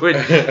this, but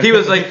when he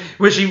was like,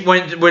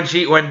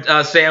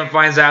 when Sam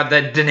finds out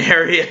that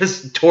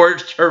Daenerys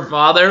torched her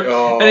father,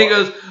 and he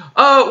goes,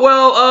 "Oh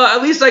well,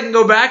 at least I can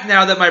go back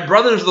now that my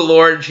brother's the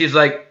Lord." And she's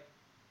like,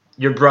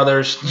 "Your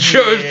brothers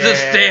chose to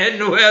stand."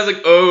 I was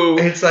like, "Oh."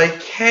 It's like,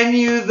 can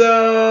you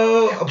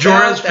though?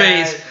 Jorah's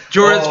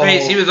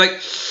face. He was like.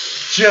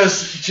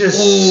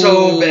 Just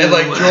so bad.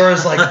 Like,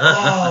 Jorah's like,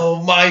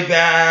 "Oh, my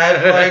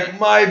bad. Like,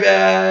 my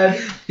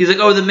bad." He's like,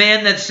 "Oh, the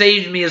man that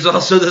saved me is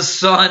also the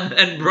son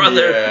and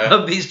brother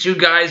of these two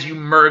guys you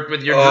murked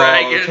with your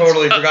dragons."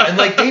 Totally forgot. And,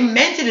 like, they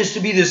meant it as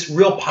to be this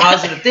real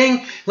positive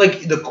thing.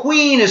 Like, the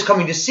queen is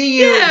coming to see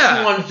you. And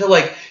she wanted to,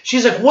 like,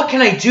 she's like, "What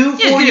can I do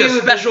for you? A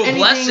special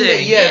blessing.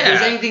 If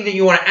there's anything that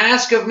you want to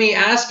ask of me,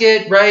 ask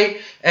it,"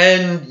 right?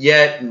 And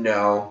yet,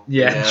 no.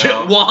 Yeah.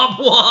 No. Womp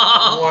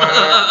womp.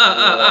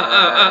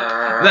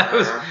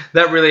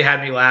 That really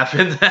had me laugh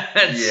in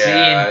that scene.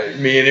 I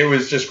mean, it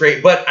was just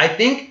great. But I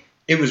think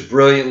it was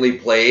brilliantly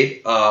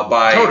played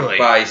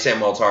by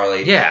Samwell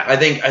Tarly. Yeah. I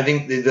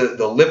think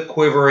the lip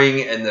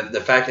quivering and the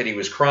fact that he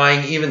was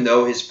crying, even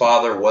though his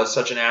father was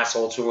such an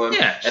asshole to him,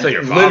 and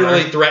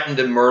literally threatened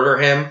to murder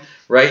him,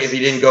 right, if he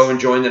didn't go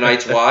and join the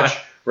Night's Watch,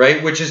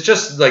 right, which is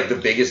just like the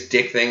biggest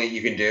dick thing that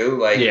you can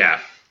do. Like,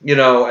 You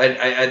know, and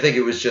I think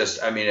it was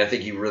just, I mean, I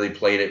think he really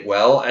played it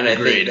well. And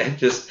Agreed. I think that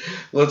just,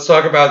 let's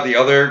talk about the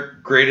other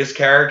greatest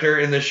character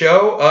in the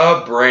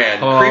show, Bran.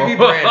 Creepy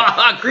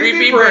Bran.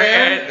 Creepy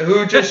Bran.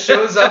 Who just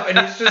shows up and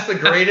he's just the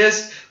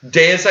greatest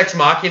Deus Ex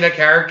Machina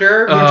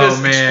character who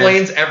just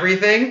explains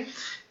everything.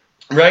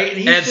 Right?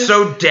 And it's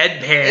so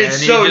deadpan.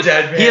 It's so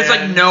deadpan. He has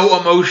like no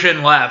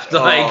emotion left.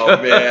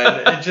 Oh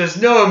man, it's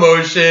just no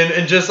emotion,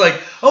 and just like,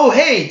 oh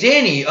hey,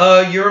 Danny,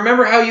 you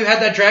remember how you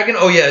had that dragon?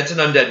 Oh yeah, it's an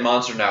undead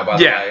monster now, by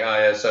the way. Oh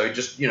yeah, so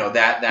just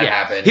that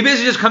happened. He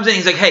basically just comes in.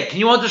 He's like, hey, can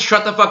you all just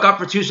shut the fuck up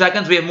for 2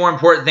 seconds? We have more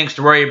important things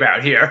to worry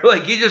about here.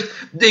 Like he just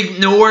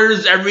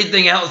ignores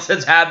everything else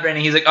that's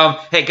happening. He's like,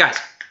 hey guys.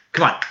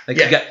 Come on, we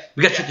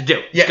got shit to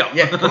do. Let's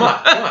go. Come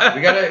on.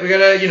 We gotta.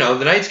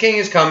 The Night's King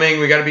is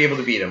coming. We gotta be able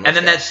to beat him. And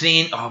then that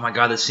scene, oh my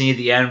god, the scene at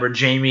the end where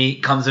Jaime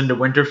comes into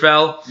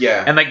Winterfell.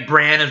 Yeah. And like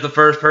Bran is the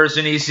first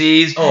person he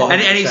sees. Oh, and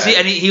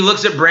he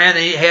looks at Bran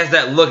and he has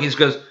that look. He just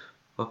goes,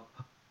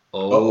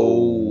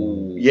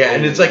 oh. Yeah,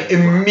 and it's like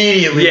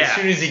immediately as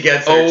soon as he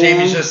gets there,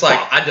 Jaime's just like,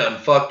 I done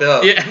fucked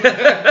up.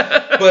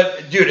 Yeah.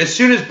 But dude, as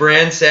soon as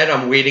Bran said,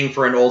 I'm waiting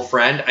for an old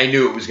friend, I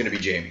knew it was gonna be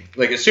Jaime.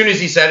 Like as soon as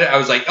he said it, I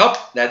was like,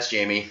 oh, that's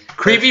Jaime.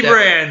 Creepy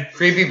Bran.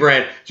 Creepy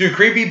Bran. Dude,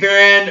 Creepy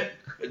Bran.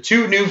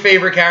 2 new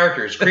favorite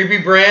characters, Creepy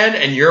Bran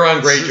and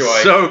Euron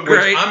Greyjoy. So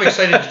great. Which I'm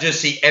excited to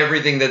just see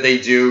everything that they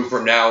do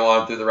from now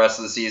on through the rest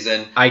of the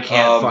season. I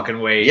can't fucking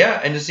wait. Yeah,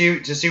 and to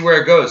see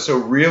where it goes. So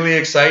really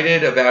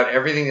excited about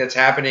everything that's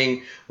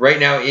happening right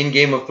now in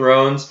Game of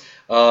Thrones.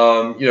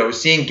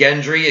 Seeing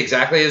Gendry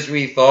exactly as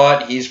we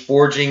thought. He's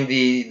forging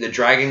the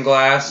dragon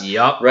glass.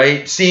 Yup.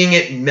 Right? Seeing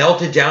it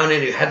melted down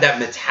and it had that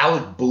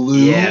metallic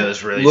blue it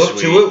was really look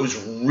sweet. to it. It was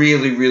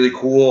really, really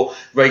cool.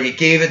 Right? It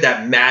gave it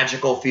that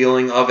magical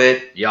feeling of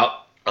it.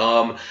 Yup.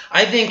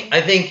 I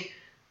think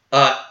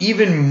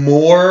even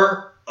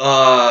more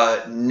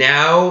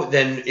now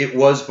than it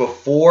was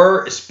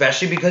before,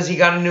 especially because he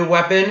got a new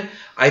weapon.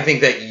 I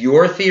think that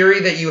your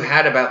theory that you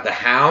had about the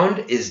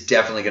Hound is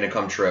definitely going to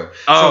come true.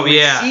 Oh, so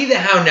we see the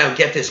Hound now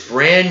get this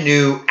brand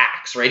new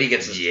axe, right? He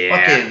gets this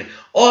fucking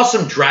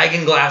awesome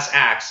dragon glass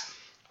axe.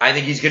 I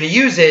think he's going to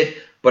use it,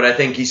 but I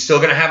think he's still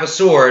going to have a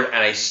sword, and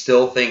I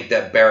still think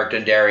that Beric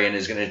Dondarrion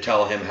is going to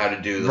tell him how to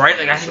do the right.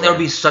 Like I think that would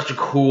be such a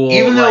cool.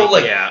 Even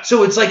though,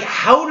 so it's like,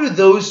 how do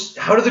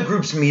the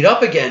groups meet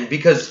up again?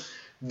 Because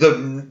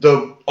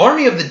the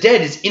Army of the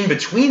Dead is in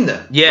between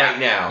them right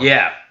now.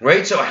 Yeah.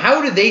 Right? So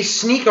how do they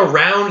sneak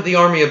around the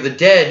Army of the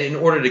Dead in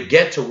order to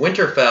get to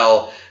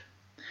Winterfell,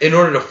 in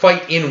order to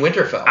fight in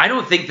Winterfell? I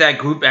don't think that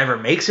group ever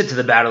makes it to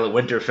the Battle of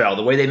Winterfell.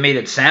 The way they made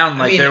it sound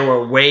like they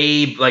were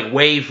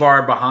way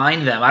far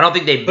behind them. I don't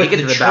think they make it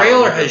to the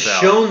Battle of Winterfell. But the trailer has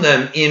shown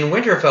them in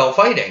Winterfell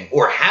fighting.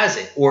 Or has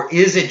it? Or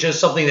is it just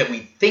something that we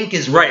think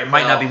is Winterfell? Right, it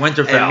might not be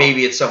Winterfell. And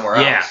maybe it's somewhere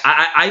else. Yeah,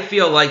 I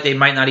feel like they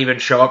might not even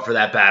show up for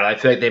that battle. I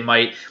feel like they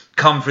might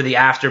come for the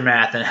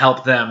aftermath and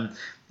help them,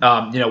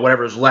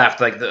 whatever's left,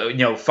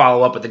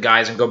 follow up with the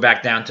guys and go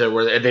back down to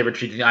where they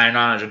retreat to Iron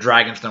Islands or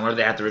Dragonstone, wherever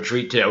they have to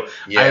retreat to.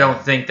 Yeah. I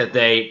don't think that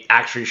they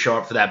actually show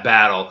up for that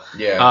battle.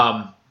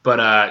 Yeah.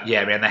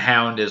 Man, the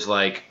Hound is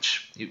like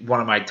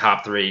one of my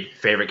top 3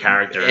 favorite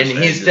characters. And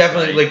he's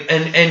definitely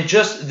and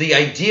just the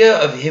idea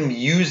of him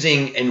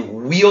using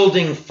and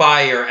wielding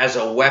fire as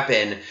a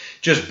weapon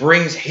just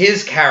brings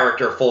his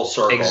character full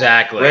circle.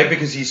 Exactly. Right?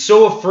 Because he's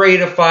so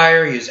afraid of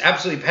fire. He was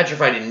absolutely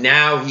petrified, and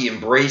now he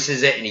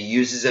embraces it and he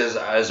uses it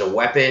as a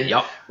weapon.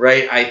 Yep.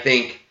 Right? I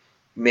think,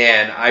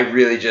 man, I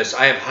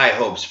have high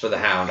hopes for the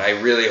Hound.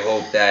 I really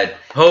hope that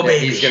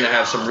he's going to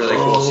have some really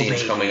cool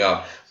scenes coming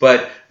up.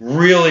 But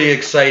really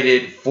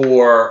excited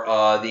for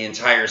the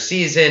entire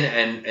season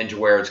and to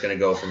where it's going to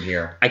go from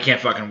here. I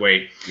can't fucking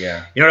wait.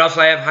 Yeah. You know what else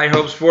I have high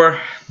hopes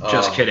for?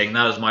 Just kidding.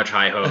 Not as much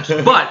high hopes.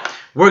 But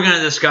we're going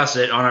to discuss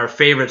it on our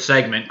favorite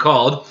segment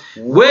called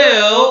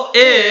Will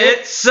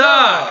It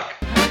Suck?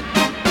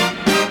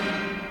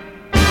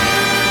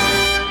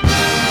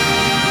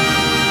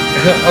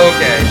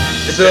 Okay,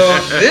 so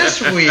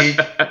this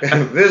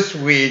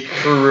week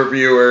for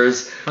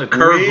reviewers, a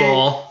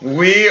curveball.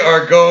 We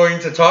are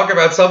going to talk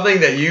about something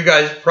that you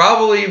guys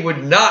probably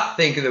would not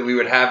think that we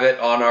would have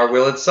it on our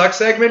Will It Suck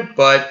segment,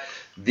 but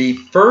the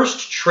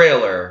first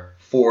trailer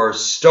for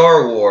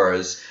Star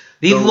Wars.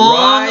 The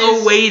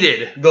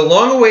long-awaited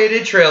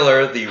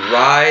trailer, The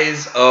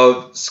Rise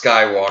of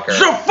Skywalker.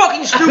 So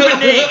fucking stupid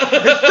name.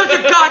 It's such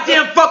a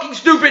goddamn fucking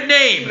stupid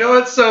name. You know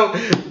what? So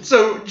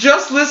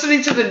just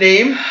listening to the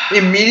name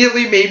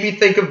immediately made me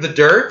think of The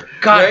Dirt.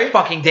 God right?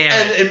 fucking damn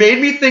it. And it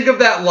made me think of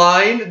that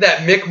line that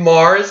Mick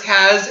Mars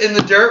has in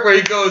The Dirt where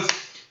he goes,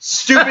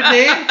 stupid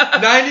name, 9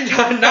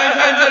 times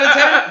out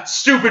of 10,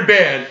 stupid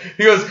band.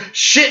 He goes,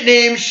 shit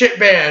name, shit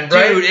band,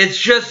 right? Dude, it's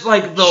just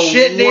like the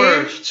shit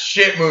worst. Name,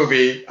 shit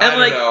movie. I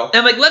don't know.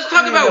 And let's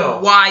talk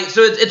about why.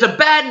 So it's a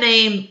bad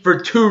name for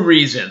 2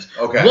 reasons.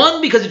 Okay.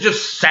 One, because it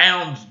just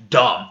sounds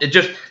dumb.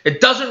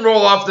 It doesn't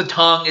roll off the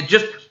tongue. It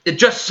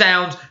just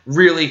sounds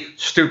really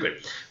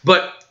stupid.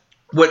 But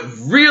what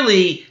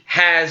really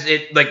has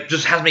it,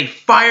 just has me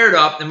fired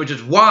up, and which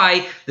is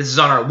why this is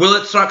on our Will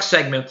It Suck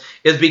segment,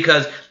 is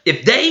because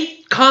if they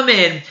come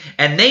in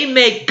and they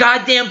make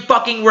goddamn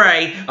fucking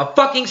Rey a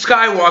fucking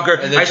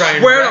Skywalker, And I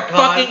swear to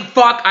fucking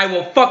fuck, I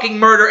will fucking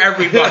murder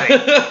everybody.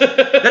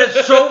 That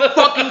is so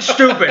fucking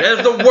stupid. That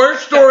is the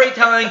worst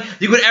storytelling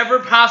you could ever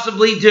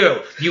possibly do.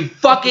 You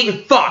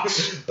fucking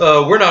fucks.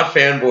 We're not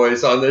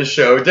fanboys on this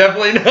show.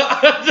 Definitely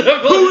not.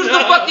 Who's the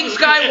fucking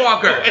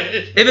Skywalker?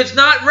 If it's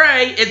not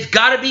Rey, it's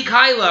gotta be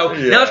Kylo.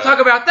 Yeah. Now let's talk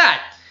about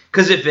that.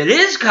 Because if it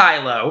is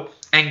Kylo,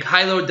 and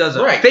Kylo does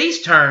a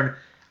face turn,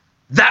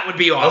 that would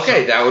be awesome.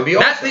 Okay, that would be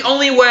awesome. That's the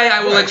only way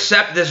I will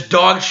accept this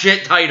dog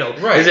shit title.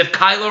 Right. Is if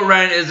Kylo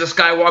Ren is the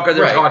Skywalker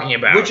they're talking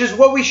about. Which is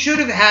what we should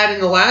have had in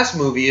the last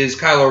movie, is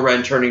Kylo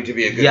Ren turning to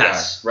be a good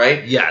guy,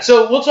 right? Yes.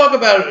 So we'll talk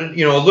about, a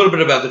little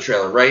bit about the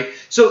trailer, right?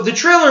 So the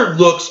trailer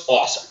looks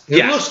awesome.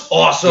 It looks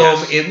awesome.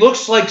 Yes. It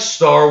looks like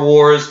Star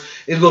Wars.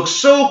 It looks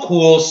so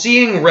cool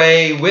seeing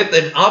Rey with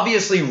an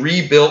obviously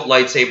rebuilt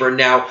lightsaber.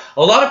 Now,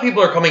 a lot of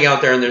people are coming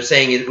out there and they're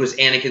saying it was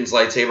Anakin's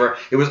lightsaber.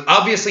 It was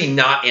obviously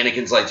not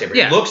Anakin's lightsaber.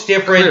 Yeah, it looks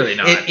different. clearly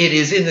not. It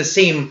is in the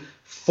same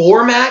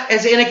format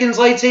as Anakin's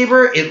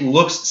lightsaber. It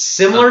looks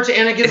similar to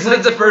Anakin's Isn't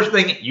lightsaber. that the first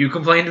thing you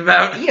complained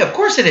about? Yeah, of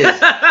course it is. I'm a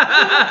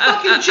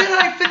fucking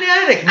Jedi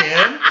fanatic,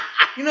 man.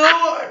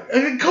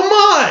 Come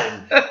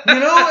on.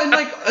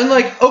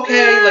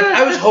 Okay,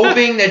 I was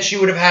hoping that she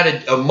would have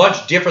had a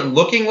much different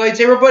looking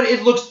lightsaber, but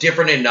it looks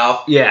different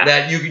enough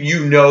that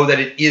you know that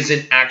it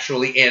isn't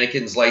actually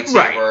Anakin's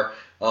lightsaber.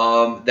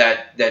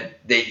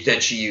 That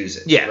she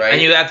uses. Yeah, right.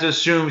 And you have to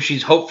assume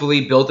she's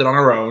hopefully built it on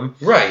her own.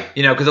 Right.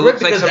 Because it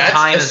looks like some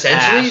time has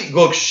passed.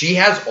 Look, she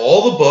has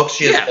all the books,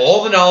 she has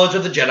all the knowledge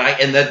of the Jedi,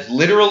 and that's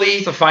literally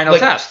it's the final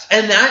test.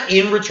 And that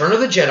in Return of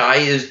the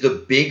Jedi is the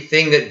big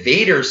thing that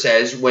Vader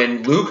says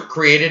when Luke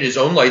created his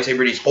own lightsaber,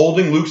 and he's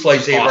holding Luke's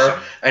lightsaber,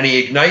 and he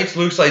ignites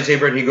Luke's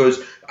lightsaber, and he goes,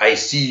 I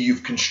see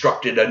you've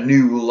constructed a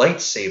new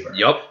lightsaber.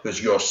 Yup.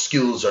 Because your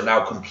skills are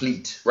now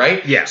complete,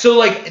 right? Yeah.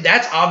 So,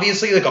 that's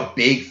obviously, a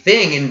big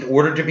thing in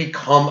order to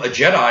become a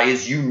Jedi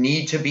is you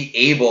need to be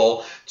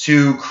able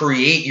to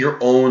create your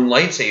own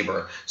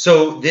lightsaber.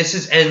 So, this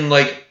is, and,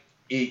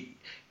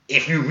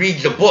 if you read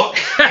the book,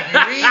 if you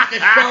read the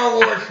Star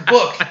Wars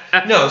book.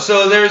 No,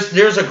 so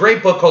there's a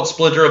great book called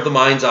Splinter of the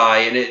Mind's Eye,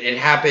 and it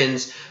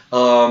happens...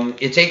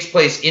 it takes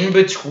place in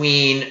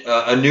between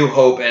A New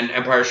Hope and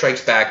Empire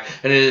Strikes Back,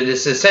 and it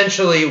is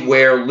essentially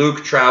where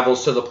Luke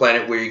travels to the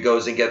planet where he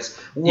goes and gets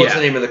what's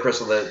the name of the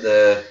crystal?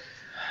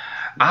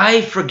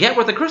 I forget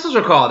what the crystals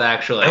are called,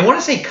 actually. I want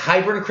to say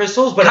Kyber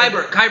crystals, but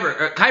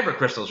Kyber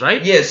crystals,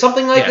 right? Yeah,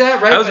 something like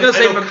that, right? I was gonna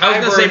say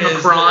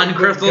Macron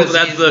crystals, but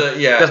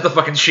that's the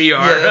fucking Shi'ar.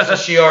 Yeah, that's the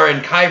Shi'ar,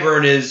 and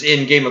Kyber is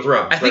in Game of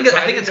Thrones. I think it's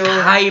Kyber.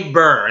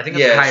 I think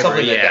it's Kyber.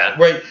 Something like that,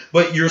 right?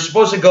 But you're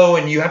supposed to go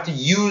and you have to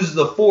use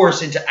the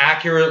Force into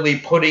accurately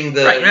putting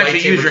the. Right, you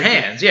actually use your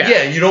hands. Yeah.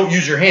 Yeah, you don't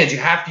use your hands. You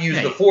have to use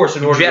the Force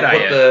in order to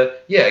put the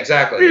the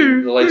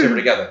lightsaber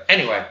together.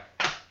 Anyway,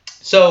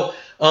 so.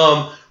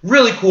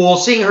 Really cool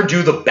seeing her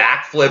do the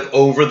backflip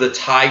over the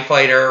TIE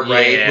fighter,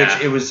 right? Yeah.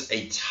 Which it was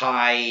a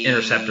TIE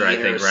Interceptor, I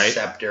think, right?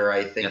 Interceptor,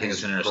 I think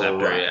it's an Interceptor,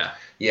 correct.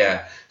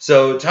 Yeah.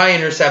 So TIE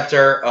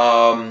Interceptor,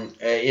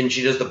 and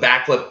she does the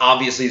backflip.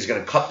 Obviously, is going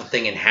to cut the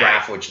thing in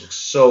half, which looks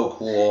so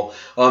cool.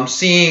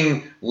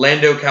 Seeing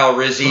Lando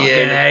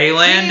Calrissian,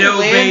 Lando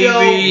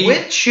baby,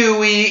 with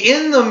Chewie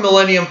in the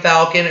Millennium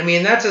Falcon. I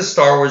mean, that's as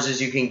Star Wars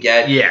as you can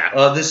get.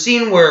 Yeah. The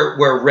scene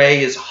where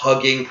Rey is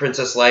hugging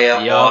Princess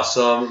Leia,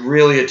 awesome.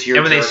 Really a tearjerker.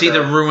 And when they see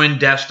the ruined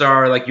Death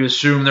Star, you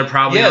assume they're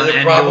probably on Endor. Yeah,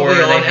 they're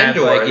probably on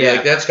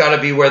Endor. That's got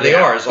to be where they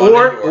are. Is on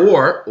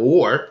Endor.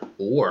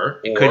 Or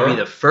it could be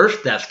the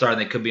first Death Star,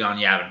 and they could be on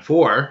Yavin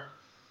 4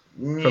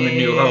 from A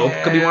New Hope.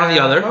 Could be one or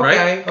the other,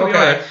 right?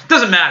 Okay.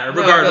 Doesn't matter.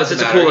 Regardless,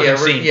 it's a cool looking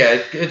scene. Yeah,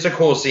 it's a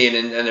cool scene,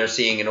 and they're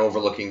seeing and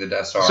overlooking the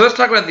Death Star. So let's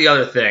talk about the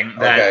other thing.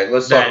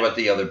 Let's talk about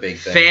the other big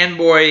thing.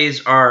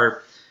 Fanboys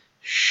are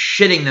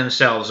shitting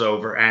themselves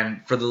over,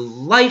 and for the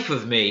life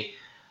of me,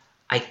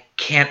 I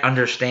can't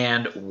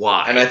understand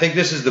why. And I think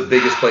this is the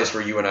biggest place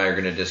where you and I are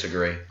going to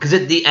disagree. Because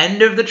at the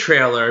end of the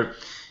trailer,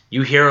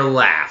 you hear a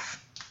laugh.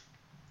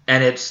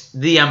 And it's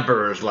the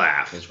Emperor's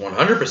laugh. It's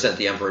 100%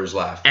 the Emperor's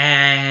laugh.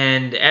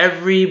 And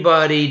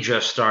everybody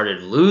just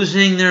started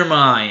losing their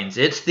minds.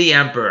 It's the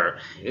Emperor.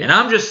 Yeah. And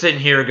I'm just sitting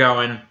here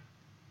going,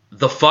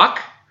 the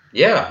fuck?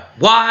 Yeah.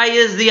 Why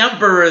is the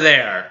Emperor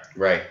there?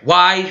 Right.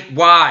 Why?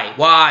 Right.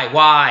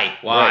 Why?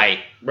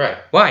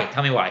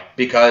 Tell me why.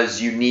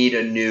 Because you need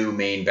a new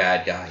main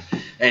bad guy.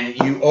 And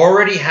you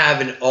already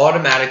have an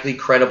automatically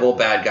credible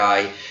bad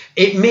guy.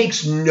 It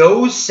makes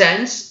no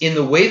sense in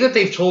the way that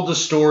they've told the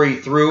story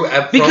through.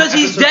 Because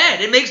he's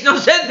dead. It makes no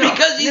sense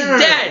because he's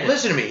dead.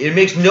 Listen to me. It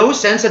makes no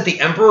sense that the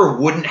Emperor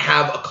wouldn't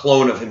have a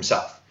clone of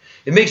himself.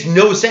 It makes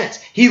no sense.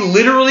 He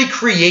literally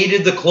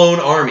created the clone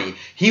army.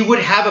 He would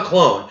have a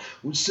clone.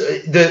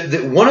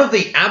 One of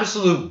the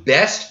absolute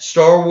best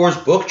Star Wars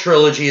book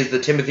trilogy is the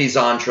Timothy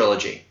Zahn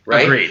trilogy,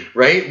 right? Agreed.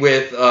 Right?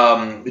 With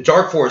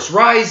Dark Force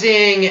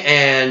Rising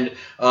and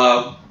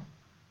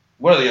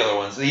what are the other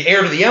ones? The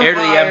Heir to the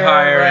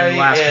Empire,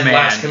 right? And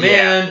Last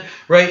Command.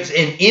 Right?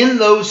 And in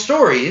those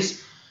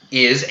stories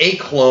is a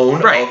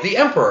clone of the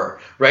Emperor.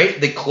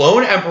 right? The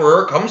clone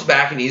emperor comes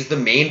back and he's the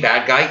main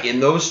bad guy in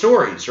those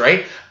stories,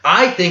 right?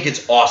 I think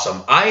it's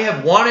awesome. I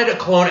have wanted a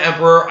clone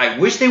emperor. I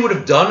wish they would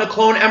have done a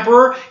clone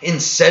emperor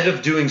instead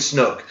of doing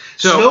Snoke.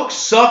 Snoke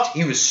sucked.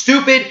 He was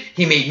stupid.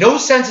 He made no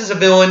sense as a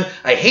villain.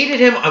 I hated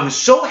him. I was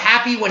so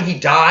happy when he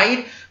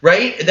died,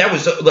 right? That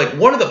was like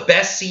one of the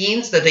best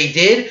scenes that they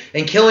did,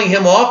 and killing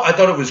him off, I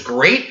thought it was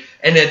great.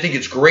 And I think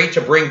it's great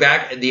to bring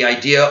back the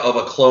idea of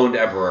a cloned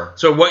emperor.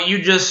 So what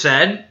you just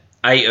said,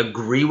 I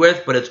agree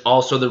with, but it's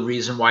also the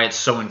reason why it's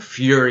so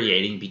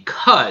infuriating,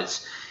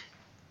 because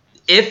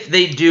if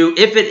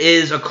it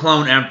is a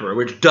clone emperor,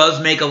 which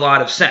does make a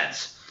lot of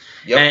sense,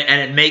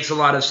 and it makes a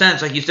lot of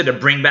sense, like you said, to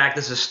bring back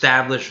this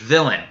established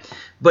villain.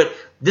 But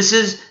this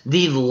is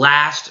the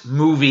last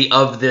movie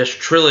of this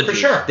trilogy. For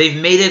sure.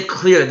 They've made it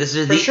clear this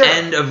is the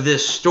end of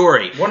this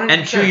story. 100%.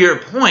 And to your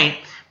point,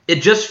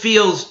 it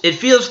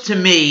feels to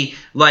me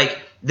like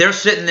they're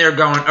sitting there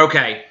going,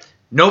 okay,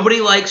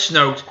 nobody likes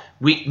Snoke.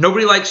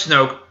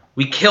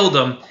 We killed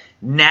him.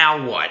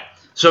 Now what?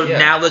 So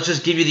now let's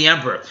just give you the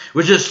Emperor,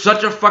 which is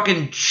such a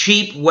fucking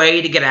cheap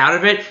way to get out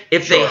of it.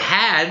 If they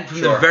had,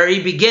 from the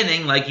very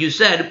beginning, like you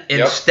said,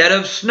 instead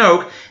of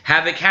Snoke,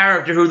 have a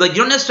character who, like, you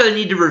don't necessarily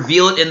need to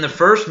reveal it in the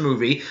first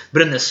movie,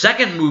 but in the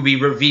second movie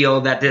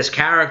reveal that this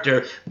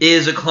character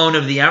is a clone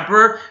of the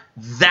Emperor,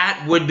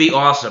 that would be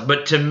awesome.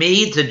 But to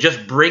me, to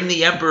just bring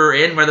the Emperor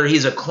in, whether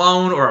he's a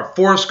clone or a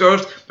Force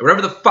ghost, or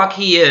whatever the fuck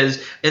he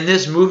is, in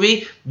this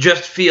movie,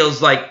 just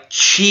feels like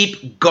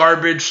cheap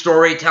garbage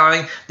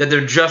storytelling that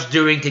they're just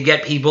doing to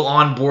get people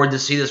on board to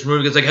see this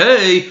movie. It's like,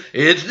 hey,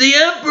 it's the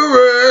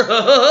Emperor!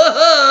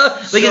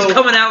 Like, he's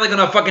coming out like on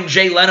a fucking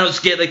Jay Leno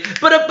skit, like,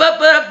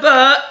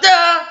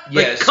 ba-da-ba-ba-ba-da!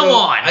 Like, come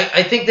on!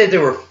 I think that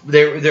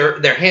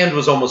their hand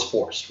was almost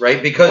forced,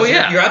 right? Because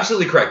you're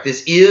absolutely correct.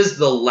 This is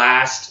the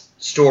last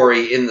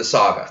story in the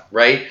saga,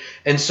 right?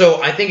 And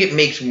so I think it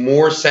makes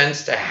more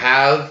sense to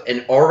have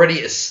an already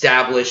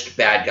established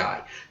bad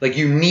guy. Like,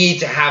 you need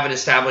to have an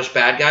established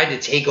bad guy to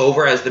take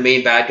over as the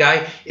main bad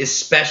guy,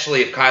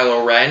 especially if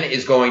Kylo Ren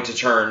is going to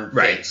turn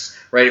face,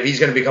 right? If he's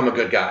going to become a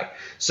good guy.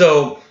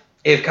 So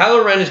if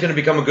Kylo Ren is going to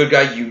become a good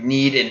guy, you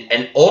need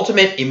an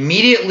ultimate,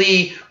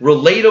 immediately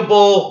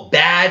relatable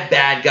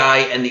bad guy,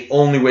 and the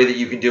only way that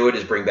you can do it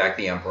is bring back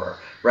the Emperor.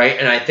 Right?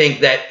 And I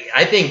think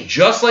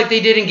just like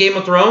they did in Game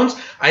of Thrones,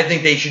 I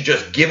think they should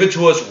just give it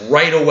to us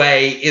right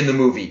away in the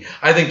movie.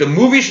 I think the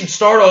movie should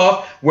start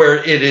off where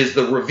it is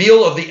the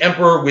reveal of the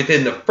Emperor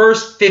within the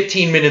first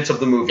 15 minutes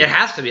of the movie. It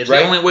has to be. It's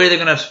the only way they're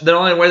gonna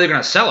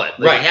sell it.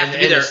 Like, right. And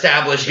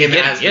establish him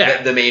as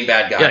the main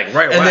bad guy. Yeah, like,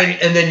 right away.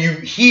 And then you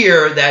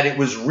hear that it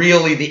was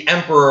really the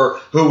Emperor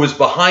who was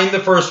behind the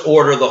First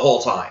Order the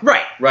whole time.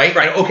 Right.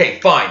 Okay,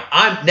 fine.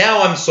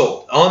 I'm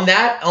sold. On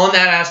that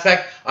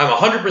aspect, I'm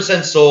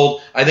 100%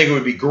 sold. I think it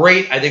would be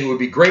great. I think it would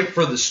be great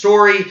for the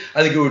story.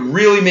 I think it would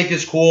really make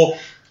this cool.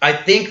 I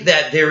think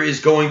that there is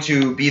going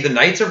to be the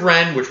Knights of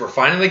Ren, which we're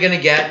finally going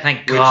to get.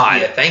 Thank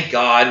God. Thank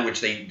God,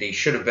 which they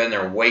should have been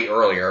there way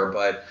earlier,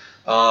 but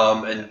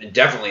and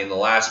definitely in the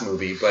last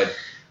movie. But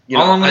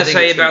all I'm going to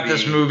say about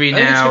this movie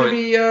now,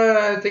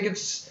 I think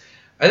it's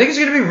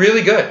going to be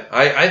really good.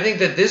 I think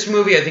that this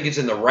movie, I think it's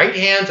in the right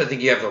hands. I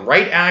think you have the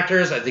right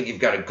actors. I think you've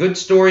got a good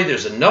story.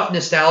 There's enough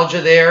nostalgia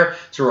there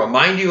to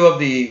remind you of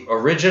the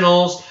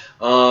originals.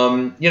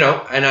 And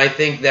I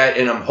think that,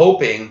 and I'm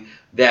hoping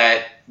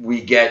that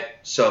we get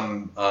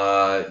some,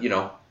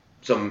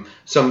 some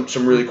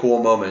really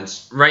cool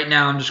moments. Right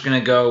now, I'm just going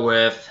to go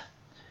with.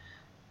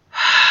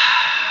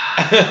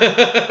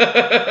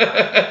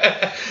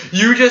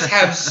 You just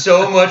have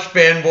so much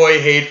fanboy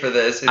hate for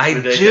this. It's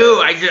ridiculous.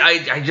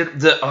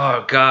 Do.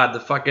 Oh God, the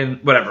fucking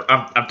whatever.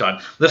 I'm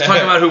done. Let's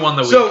talk about who won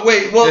the week. So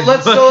wait, well,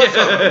 let's will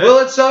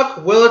it suck?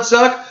 Will it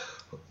suck?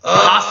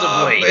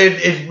 Possibly.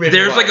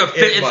 There's like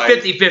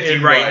it's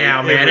 50-50 right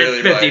now, man.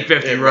 It's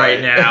 50-50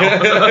 right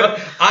now.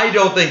 I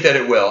don't think that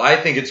it will. I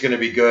think it's going to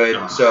be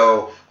good.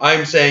 So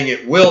I'm saying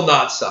it will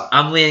not suck.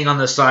 I'm leaning on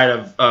the side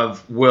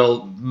of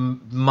will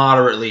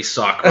moderately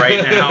suck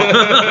right now.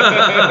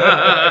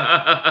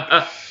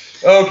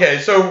 Okay,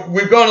 so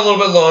we've gone a little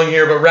bit long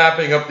here, but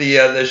wrapping up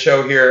the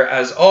show here,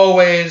 as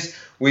always,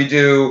 we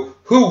do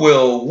Who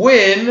Will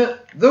Win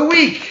the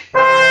Week?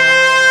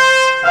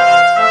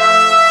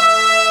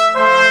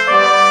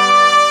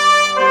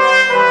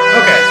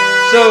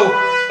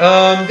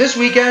 So, this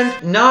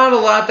weekend, not a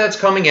lot that's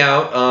coming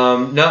out.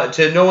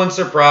 To no one's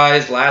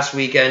surprise, last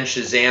weekend,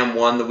 Shazam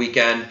won the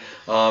weekend.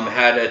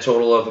 Had a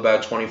total of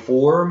about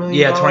 $24 million.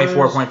 Yeah,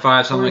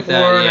 24.5, something like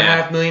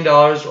that. $24.5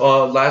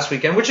 million last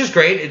weekend, which is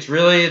great.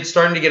 It's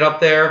starting to get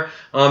up there.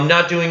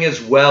 Not doing as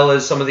well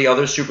as some of the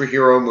other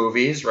superhero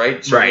movies,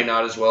 right? Certainly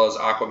not as well as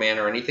Aquaman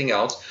or anything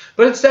else,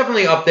 but it's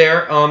definitely up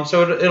there.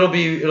 So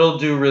it'll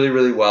do really,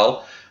 really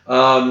well.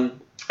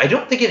 I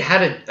don't think it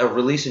had a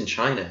release in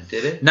China,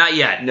 did it? Not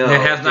yet. No,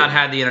 it has not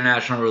had the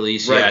international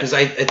release yet. Right, because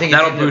I think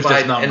that'll boost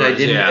its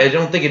numbers. And I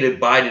don't think it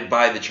abided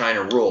by the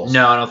China rules.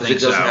 No, I don't think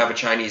so. It doesn't have a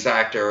Chinese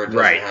actor. It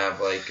doesn't have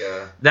it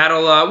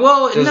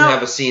doesn't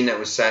have a scene that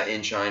was set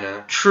in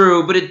China.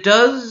 True, but it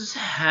does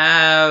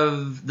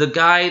have the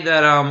guy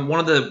that one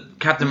of the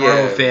Captain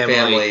Marvel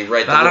family.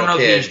 Right? But I don't know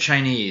if he's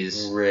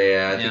Chinese.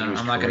 Yeah, I think he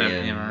was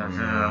Korean.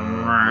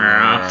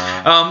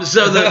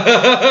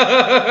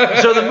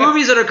 So the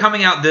movies that are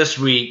coming out this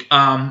week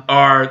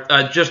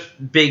are just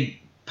big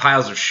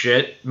piles of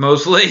shit,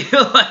 mostly.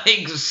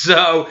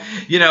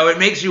 It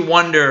makes you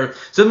wonder.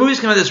 So the movie's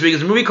coming out this week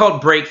is a movie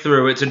called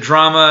Breakthrough. It's a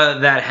drama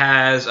that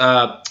has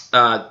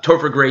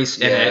Topher Grace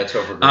in it.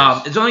 Topher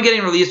Grace. It's only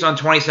getting released on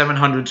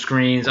 2,700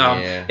 screens.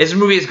 Yeah. This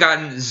movie has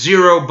gotten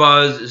zero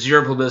buzz,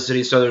 zero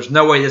publicity, so there's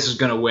no way this is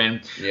going to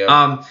win.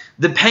 Yep.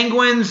 The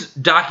Penguins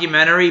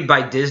documentary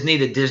by Disney,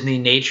 the Disney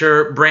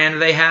Nature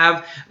brand they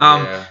have,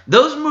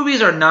 those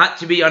movies are not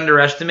to be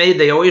underestimated.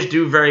 They always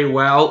do very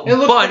well. It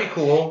looks pretty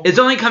cool. It's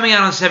only coming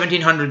out on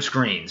 1,700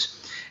 screens.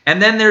 And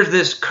then there's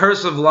this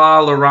Curse of La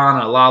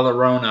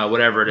Llorona,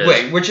 whatever it is.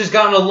 Wait, which has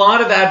gotten a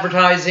lot of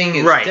advertising.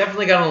 It's right.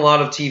 Definitely gotten a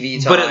lot of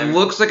TV time. But it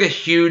looks like a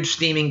huge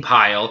steaming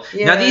pile.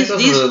 Yeah, now, it doesn't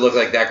really look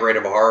like that great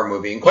of a horror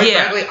movie. And quite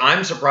frankly,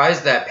 I'm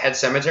surprised that Pet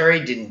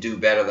Sematary didn't do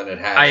better than it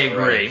has. I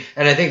agree. Already.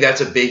 And I think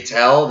that's a big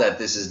tell that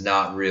this is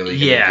not really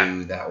going to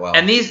do that well.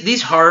 And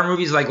these horror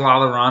movies like La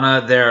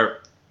Llorona,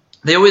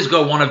 they always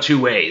go one of two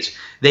ways.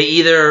 They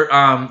either,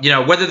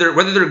 whether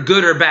they're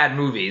good or bad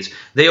movies,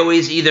 they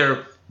always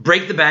either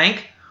break the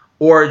bank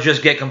or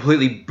just get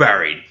completely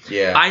buried.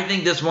 Yeah. I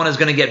think this one is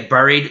going to get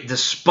buried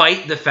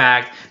despite the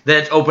fact that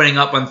it's opening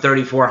up on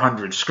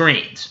 3,400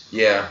 screens.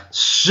 Yeah.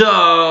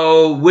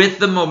 So, with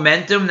the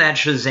momentum that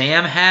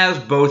Shazam has,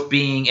 both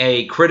being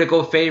a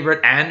critical favorite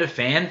and a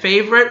fan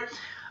favorite,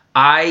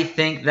 I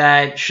think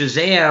that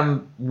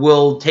Shazam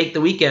will take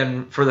the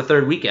weekend for the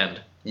third weekend.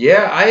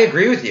 Yeah, I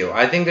agree with you.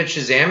 I think that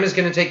Shazam is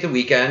going to take the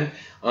weekend.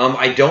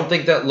 I don't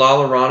think that La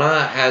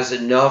Llorona has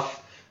enough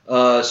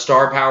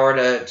star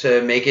power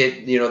to make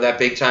it, that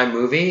big time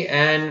movie,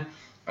 and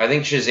I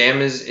think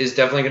Shazam is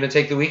definitely going to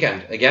take the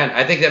weekend. Again,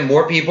 I think that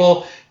more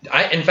people.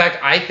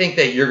 I think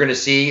that you're going to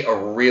see a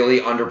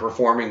really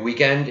underperforming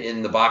weekend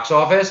in the box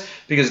office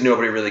because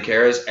nobody really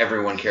cares.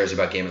 Everyone cares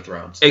about Game of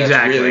Thrones. Exactly.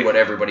 That's really what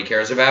everybody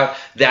cares about.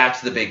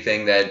 That's the big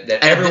thing that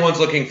everyone's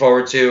looking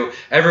forward to.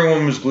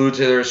 Everyone was glued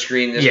to their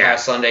screen this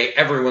past Sunday.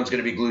 Everyone's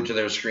going to be glued to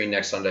their screen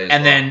next Sunday as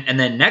well. And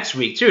then next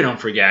week too.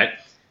 Don't forget.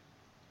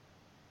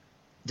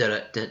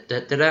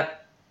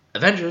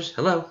 Avengers,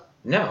 hello.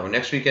 No,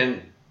 next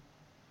weekend.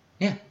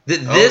 Yeah.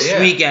 This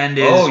weekend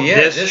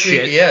is this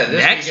shit.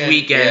 Next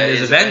weekend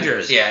is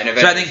Avengers. Yeah, and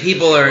Avengers. So I think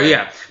people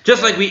are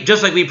just like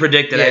we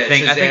predicted. I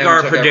think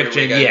our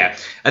prediction. I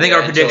think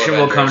our prediction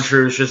will come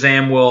true.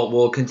 Shazam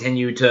will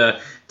continue to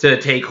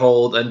take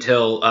hold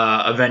until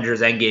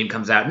Avengers Endgame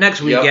comes out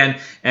next weekend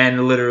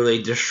and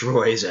literally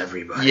destroys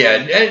everybody. Yeah,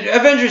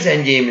 Avengers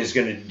Endgame is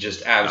going to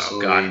just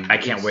absolutely. Oh God, I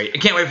can't wait! I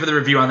can't wait for the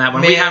review on that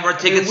one. We have our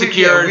tickets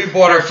secured. We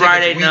bought our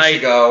Friday tickets night.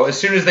 Weeks ago. As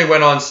soon as they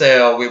went on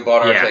sale, we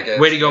bought our tickets.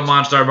 Way to go,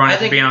 Monster Bunny,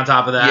 for being on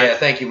top of that. Yeah,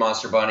 thank you,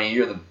 Monster Bunny.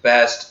 You're the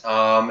best.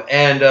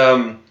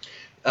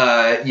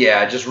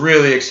 Just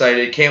really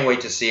excited. Can't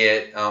wait to see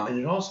it. And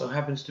it also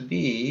happens to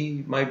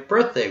be my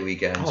birthday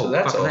weekend, so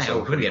that's also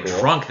we're gonna get cool.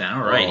 drunk then.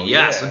 All right,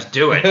 let's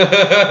do it.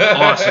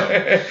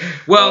 Awesome.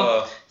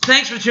 Well,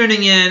 thanks for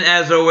tuning in.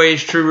 As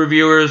always, true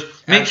reviewers.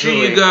 Make sure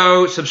you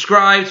go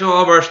subscribe to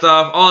all of our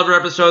stuff. All of our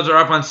episodes are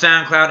up on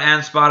SoundCloud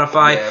and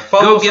Spotify. Yeah,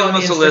 go give them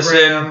us a Instagram.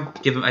 listen.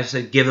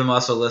 Give them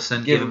us a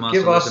listen. Give us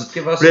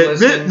a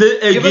listen.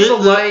 Give us a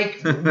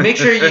like. Make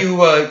sure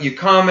you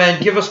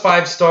comment. Give us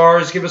 5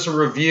 stars. Give us a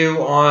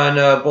review on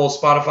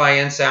both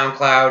Spotify and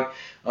SoundCloud.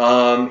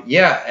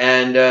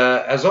 And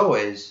as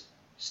always,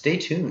 stay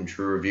tuned,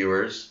 true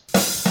reviewers.